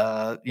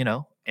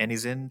 and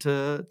he's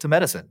into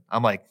medicine.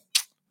 I'm like,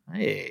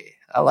 hey,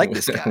 I like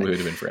this guy. We would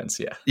have been friends,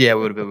 yeah. Yeah,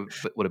 we would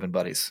have been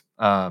buddies.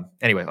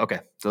 Anyway, okay.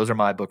 So those are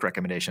my book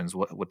recommendations.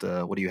 What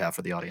do you have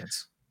for the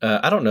audience?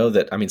 I don't know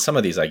that. I mean, some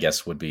of these, I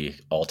guess, would be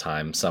all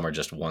time. Some are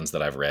just ones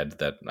that I've read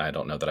that I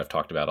don't know that I've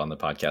talked about on the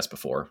podcast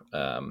before.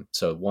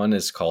 So one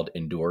is called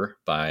Endure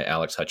by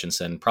Alex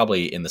Hutchinson,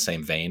 probably in the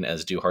same vein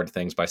as Do Hard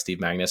Things by Steve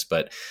Magnus.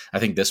 But I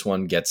think this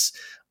one gets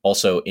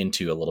also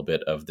into a little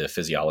bit of the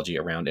physiology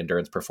around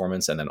endurance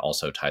performance, and then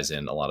also ties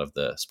in a lot of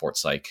the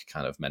sports psych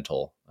kind of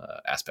mental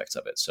aspects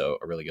of it. So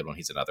a really good one.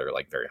 He's another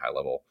like very high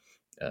level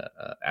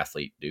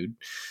athlete dude.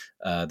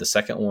 The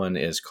second one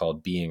is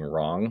called Being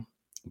Wrong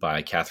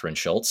by Catherine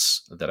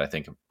Schultz, that I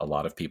think a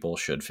lot of people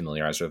should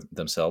familiarize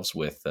themselves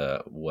with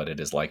what it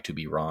is like to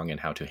be wrong and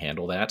how to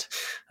handle that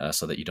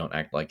so that you don't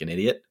act like an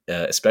idiot,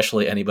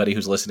 especially anybody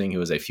who's listening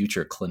who is a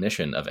future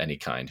clinician of any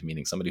kind,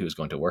 meaning somebody who's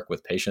going to work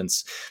with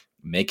patients,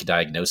 make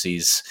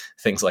diagnoses,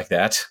 things like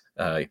that.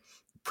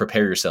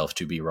 Prepare yourself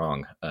to be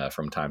wrong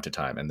from time to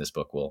time. And this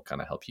book will kind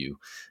of help you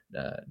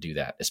do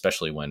that,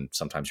 especially when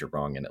sometimes you're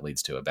wrong and it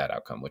leads to a bad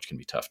outcome, which can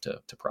be tough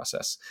to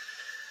process.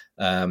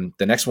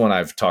 The next one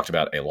I've talked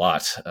about a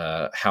lot,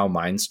 How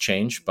Minds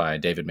Change by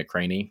David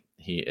McCraney.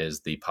 He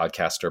is the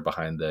podcaster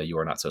behind the You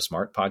Are Not So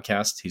Smart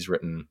podcast. He's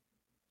written,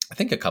 I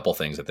think, a couple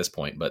things at this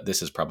point, but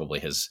this is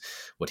probably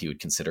what he would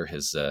consider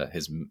his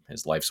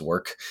life's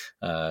work,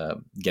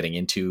 getting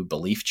into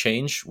belief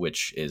change,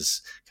 which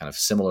is kind of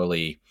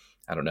similarly,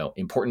 I don't know,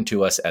 important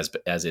to us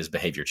as is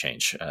behavior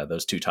change.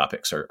 Those two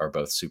topics are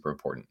both super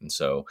important. And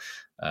so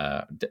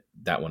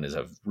that one is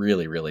a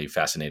really, really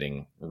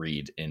fascinating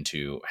read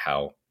into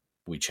how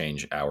we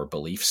change our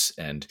beliefs.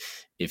 And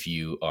if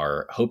you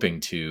are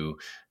hoping to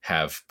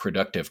have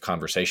productive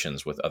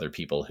conversations with other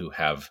people who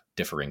have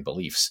differing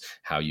beliefs,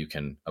 how you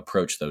can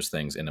approach those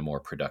things in a more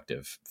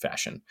productive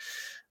fashion.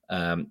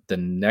 The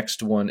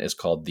next one is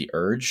called The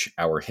Urge: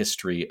 Our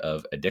History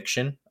of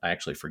Addiction. I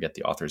actually forget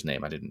the author's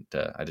name. I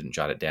didn't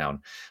jot it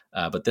down.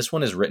 But this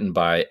one is written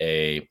by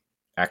a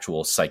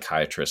actual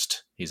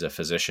psychiatrist. He's a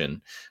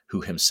physician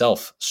who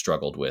himself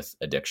struggled with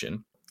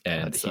addiction.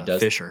 And he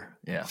does Fisher.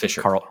 Yeah.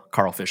 Fisher.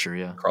 Carl Fisher.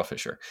 Yeah. Carl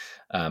Fisher,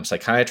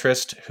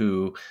 psychiatrist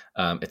who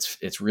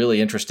it's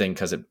really interesting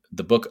because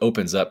the book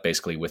opens up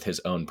basically with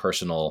his own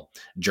personal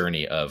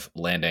journey of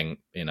landing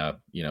in a,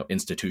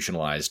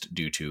 institutionalized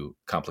due to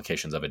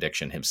complications of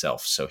addiction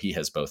himself. So he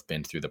has both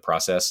been through the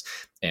process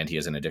and he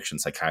is an addiction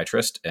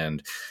psychiatrist.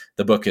 And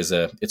the book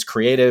it's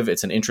creative.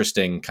 It's an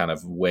interesting kind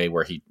of way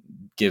where he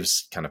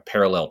gives kind of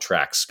parallel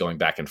tracks going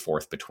back and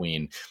forth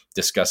between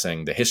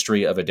discussing the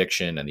history of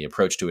addiction and the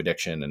approach to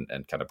addiction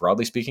and kind of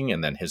broadly speaking,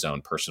 and then his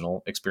own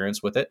personal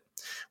experience with it,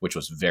 which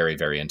was very,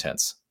 very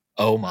intense.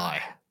 Oh my.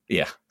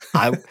 Yeah.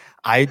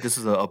 This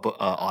is a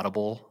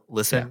Audible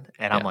listen,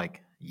 and I'm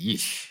like,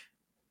 yeesh.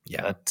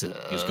 Yeah.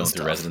 He was going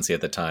through residency at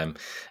the time.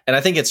 And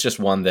I think it's just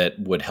one that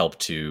would help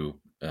to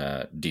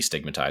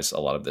destigmatize a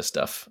lot of this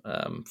stuff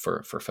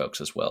for folks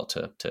as well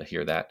to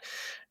hear that.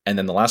 And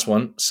then the last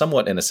one,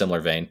 somewhat in a similar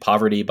vein,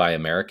 Poverty by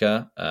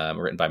America,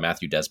 written by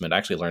Matthew Desmond. I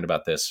actually learned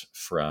about this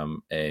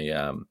from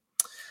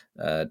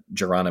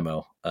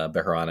Geronimo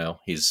Bejarano.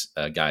 He's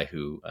a guy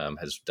who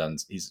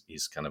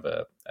he's kind of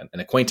an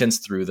acquaintance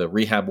through the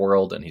rehab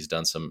world, and he's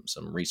done some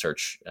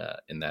research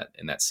in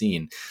that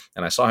scene.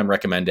 And I saw him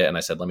recommend it, and I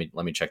said, let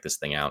me check this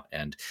thing out.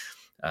 And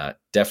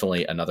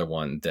definitely another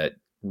one that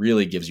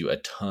really gives you a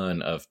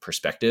ton of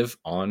perspective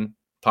on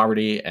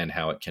poverty and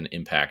how it can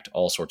impact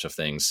all sorts of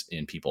things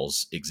in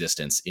people's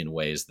existence in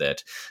ways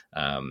that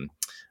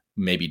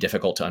may be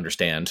difficult to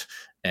understand,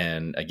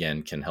 and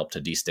again, can help to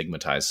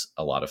destigmatize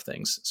a lot of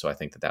things. So I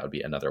think that would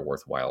be another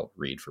worthwhile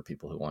read for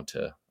people who want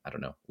to,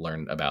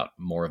 learn about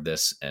more of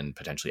this and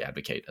potentially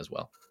advocate as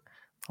well.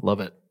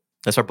 Love it.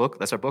 That's our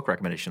book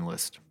recommendation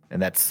list.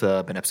 And that's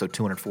been episode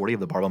 240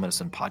 of the Barbell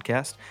Medicine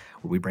Podcast,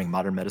 where we bring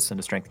modern medicine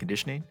to strength and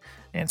conditioning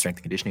and strength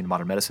and conditioning to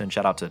modern medicine.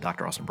 Shout out to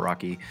Dr. Austin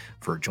Baraki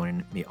for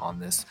joining me on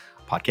this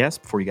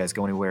podcast. Before you guys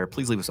go anywhere,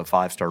 please leave us a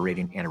 5-star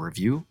rating and a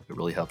review. It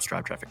really helps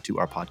drive traffic to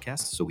our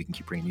podcast so we can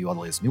keep bringing you all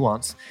the latest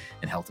nuance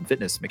in health and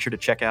fitness. Make sure to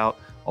check out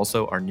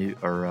also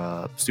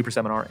our super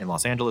seminar in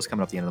Los Angeles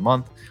coming up at the end of the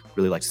month.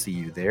 Really like to see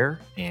you there,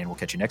 and we'll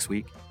catch you next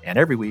week and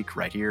every week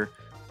right here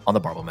on the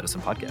Barbell Medicine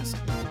Podcast.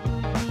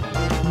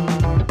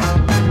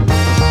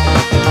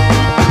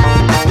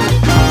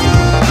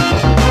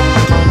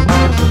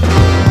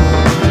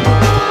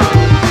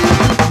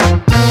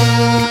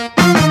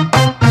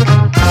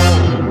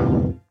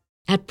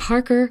 At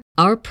Parker,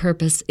 our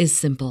purpose is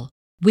simple.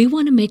 We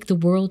want to make the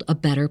world a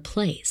better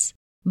place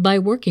by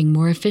working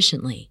more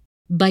efficiently,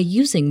 by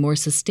using more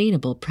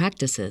sustainable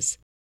practices,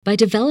 by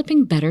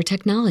developing better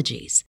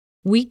technologies.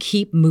 We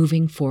keep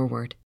moving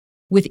forward.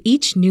 With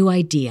each new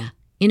idea,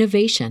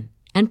 innovation,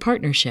 and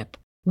partnership,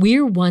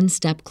 we're one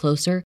step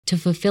closer to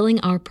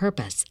fulfilling our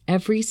purpose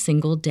every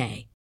single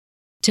day.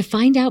 To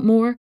find out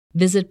more,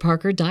 visit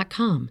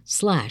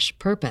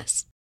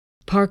parker.com/purpose.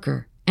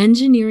 Parker,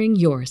 engineering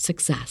your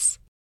success.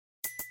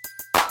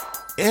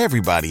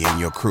 Everybody in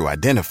your crew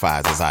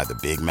identifies as either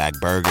Big Mac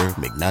Burger,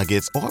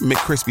 McNuggets, or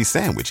McCrispy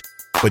Sandwich.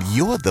 But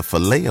you're the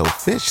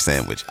Filet-O-Fish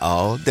Sandwich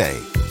all day.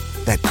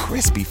 That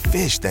crispy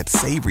fish, that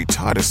savory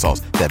tartar sauce,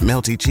 that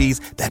melty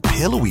cheese, that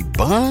pillowy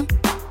bun.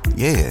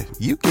 Yeah,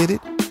 you get it.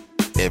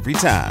 every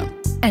time.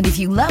 And if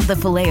you love the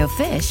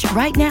Filet-O-Fish,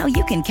 right now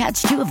you can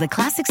catch 2 of the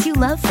classics you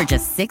love for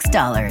just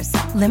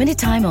 $6. Limited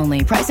time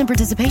only. Price and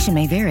participation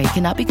may vary.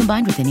 Cannot be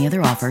combined with any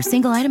other offer.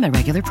 Single item at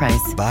regular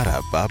price.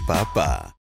 Ba-da-ba-ba-ba.